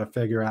just got to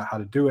figure out how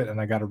to do it,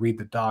 and I got to read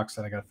the docs,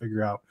 and I got to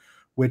figure out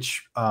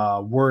which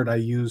word I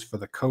use for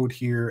the code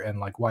here, and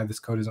like why this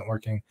code isn't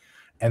working.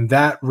 And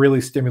that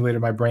really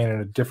stimulated my brain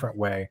in a different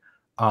way.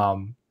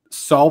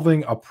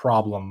 Solving a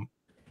problem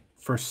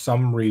for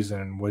some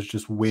reason was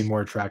just way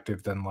more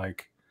attractive than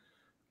like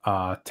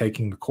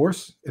taking the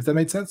course, if that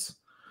made sense.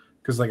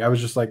 Because like I was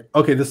just like,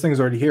 okay, this thing's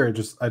already here.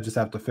 I just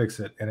have to fix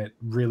it, and it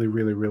really,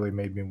 really, really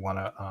made me want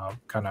to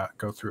kind of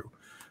go through.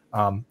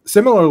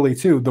 Similarly,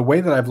 too, the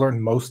way that I've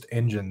learned most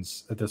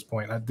engines at this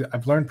point,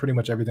 I've learned pretty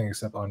much everything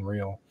except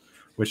Unreal,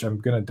 which I'm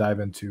going to dive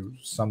into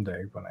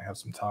someday when I have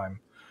some time,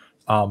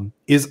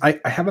 is I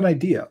have an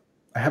idea.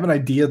 I have an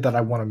idea that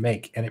I want to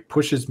make, and it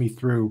pushes me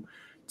through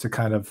to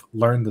kind of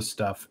learn the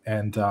stuff.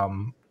 And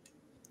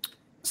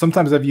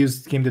sometimes I've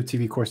used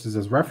GameDev.tv courses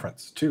as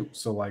reference, too.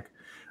 So, like,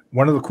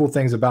 one of the cool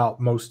things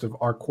about most of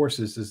our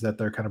courses is that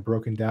they're kind of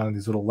broken down in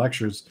these little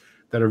lectures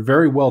that are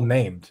very well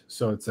named.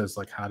 So it says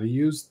like how to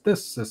use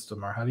this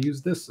system or how to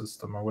use this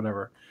system or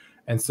whatever.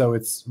 And so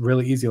it's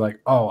really easy, like,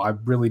 oh, I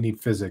really need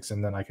physics.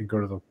 And then I can go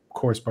to the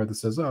course part that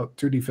says, oh,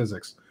 2D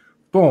physics.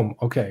 Boom.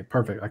 Okay,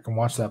 perfect. I can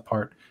watch that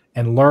part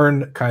and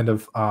learn kind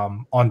of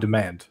on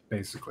demand,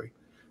 basically,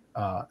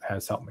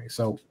 has helped me.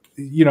 So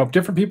you know,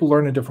 different people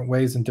learn in different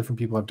ways and different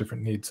people have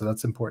different needs. So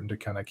that's important to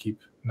kind of keep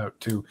note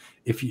too.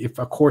 If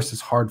a course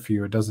is hard for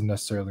you, it doesn't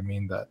necessarily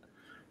mean that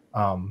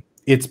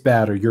it's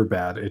bad or you're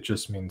bad. It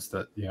just means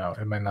that, you know,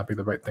 it might not be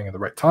the right thing at the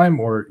right time,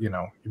 or, you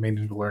know, you may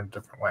need to learn a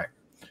different way.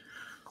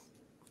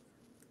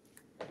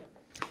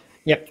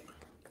 Yep.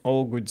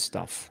 All good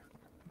stuff.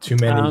 Too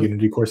many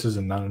Unity courses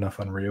and not enough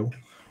Unreal.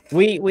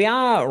 We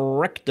are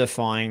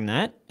rectifying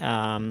that.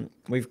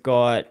 We've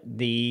got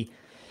the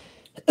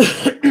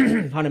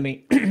pardon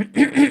me.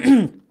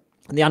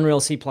 The Unreal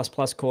C++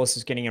 course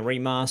is getting a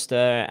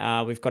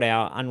remaster. We've got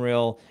our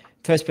Unreal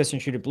first-person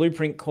shooter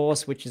blueprint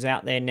course, which is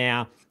out there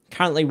now.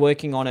 Currently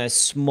working on a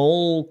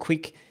small,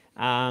 quick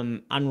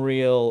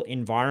Unreal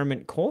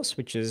environment course,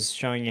 which is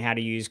showing you how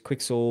to use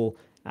Quixel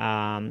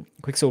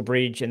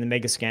Bridge and the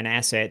Megascan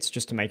assets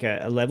just to make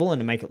a level and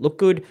to make it look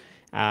good.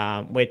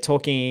 We're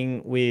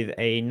talking with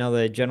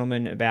another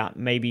gentleman about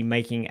maybe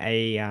making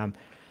a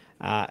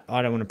I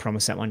don't want to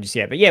promise that one just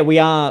yet, but yeah,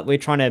 we're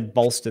trying to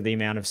bolster the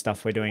amount of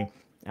stuff we're doing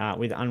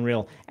with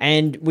Unreal.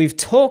 And we've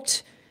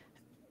talked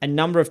a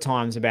number of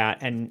times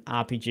about an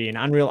RPG, an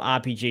Unreal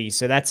RPG.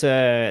 So that's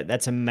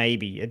a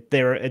maybe.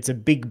 It's a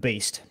big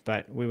beast,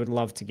 but we would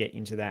love to get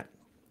into that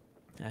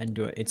and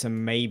do it. It's a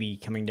maybe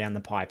coming down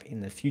the pipe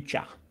in the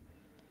future.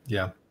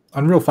 Yeah.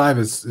 Unreal 5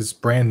 is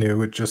brand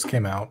new. It just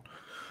came out.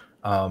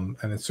 And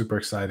it's super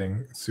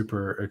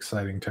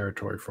exciting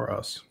territory for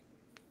us.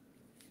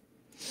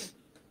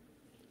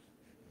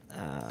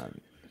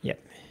 Yep.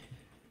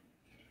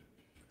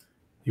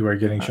 You are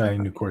getting shiny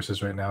new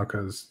courses right now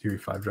because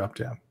UE5 dropped.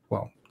 Yeah.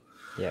 Well,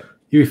 yeah.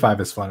 UE5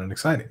 is fun and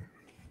exciting.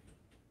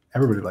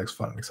 Everybody likes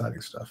fun and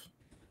exciting stuff.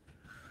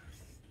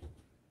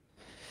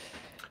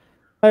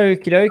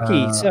 Okie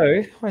dokie.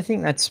 So I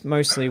think that's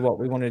mostly what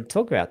we wanted to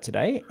talk about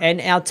today.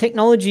 And our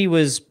technology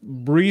was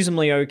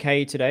reasonably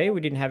okay today. We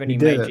didn't have any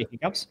major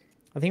hiccups.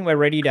 I think we're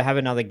ready to have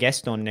another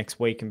guest on next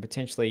week and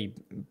potentially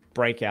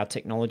break our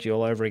technology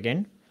all over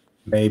again.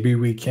 Maybe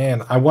we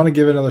can. I want to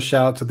give another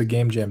shout out to the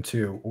Game Jam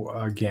too.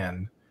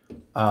 Again,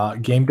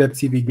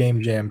 GameDev.tv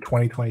Game Jam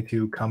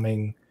 2022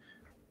 coming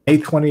May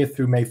 20th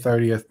through May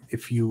 30th.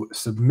 If you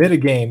submit a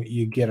game,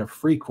 you get a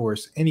free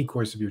course, any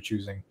course of your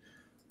choosing,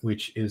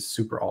 which is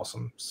super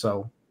awesome.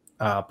 So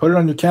put it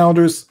on your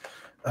calendars.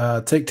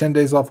 Take 10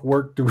 days off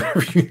work. Do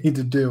whatever you need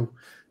to do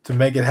to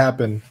make it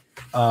happen.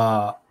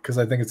 Because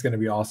I think it's going to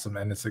be awesome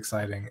and it's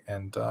exciting.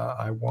 And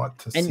I want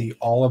to see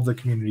all of the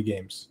community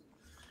games.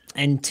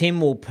 And Tim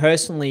will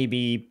personally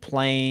be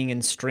playing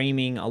and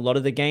streaming a lot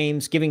of the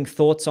games, giving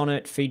thoughts on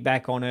it,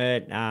 feedback on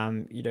it,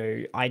 you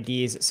know,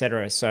 ideas,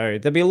 etc. So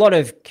there'll be a lot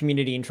of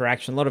community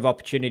interaction, a lot of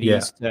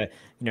opportunities to,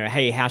 you know,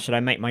 hey, how should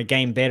I make my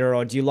game better?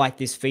 Or do you like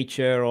this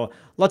feature? Or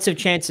lots of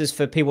chances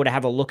for people to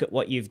have a look at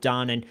what you've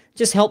done and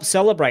just help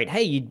celebrate.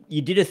 Hey,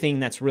 you did a thing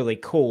that's really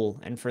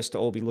cool, and for us to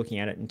all be looking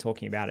at it and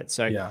talking about it.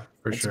 So yeah,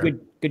 for it's sure. a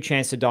good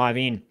chance to dive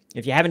in.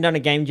 If you haven't done a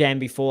game jam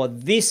before,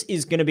 this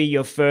is going to be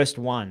your first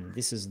one.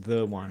 This is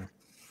the one.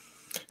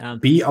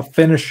 Be a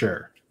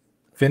finisher.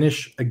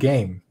 Finish a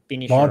game.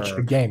 Launch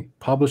a game.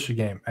 Publish a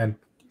game. And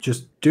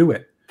just do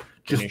it.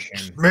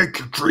 Just make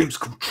your dreams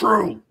come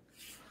true.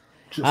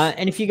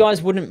 And if you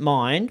guys wouldn't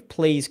mind,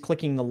 please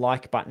clicking the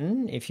like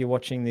button if you're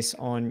watching this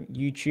on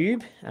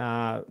YouTube,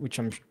 which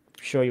I'm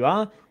sure you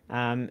are.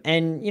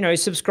 And, you know,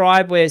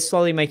 subscribe. We're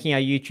slowly making our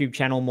YouTube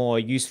channel more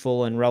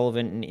useful and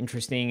relevant and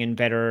interesting and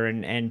better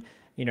and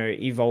you know,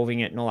 evolving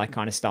it and all that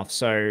kind of stuff.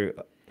 So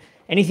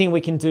anything we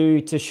can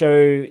do to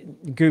show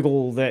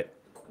Google that,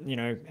 you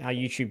know, our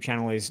YouTube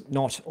channel is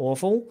not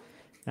awful.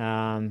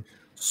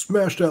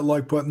 Smash that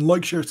like button,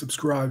 like, share,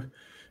 subscribe.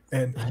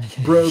 And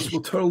bros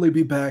will totally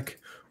be back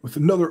with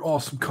another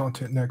awesome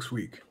content next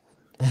week.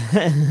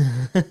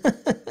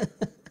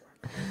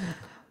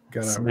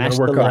 Gotta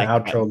work on an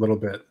outro a little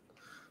bit.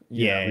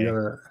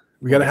 Yeah,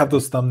 we gotta have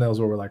those thumbnails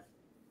where we're like,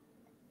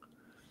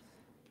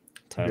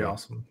 totally. Be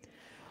awesome.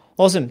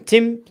 Awesome.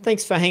 Tim,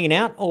 thanks for hanging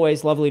out.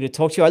 Always lovely to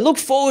talk to you. I look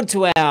forward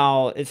to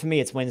for me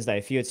it's Wednesday,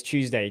 for you it's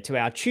Tuesday, to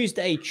our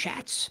Tuesday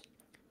chats.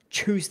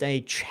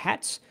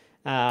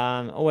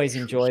 Always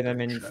enjoy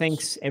them. And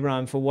thanks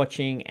everyone for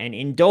watching and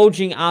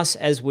indulging us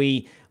as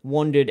we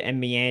wandered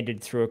and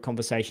meandered through a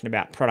conversation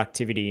about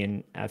productivity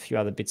and a few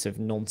other bits of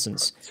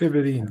nonsense.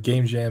 Productivity and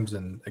game jams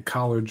and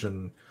college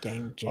and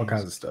all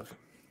kinds of stuff.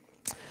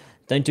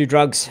 Don't do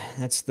drugs.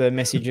 That's the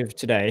message of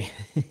today.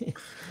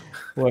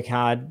 Work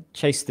hard,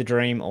 chase the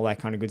dream, all that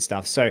kind of good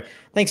stuff. So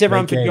thanks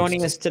everyone for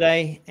joining us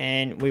today,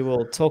 and we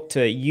will talk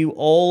to you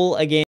all again.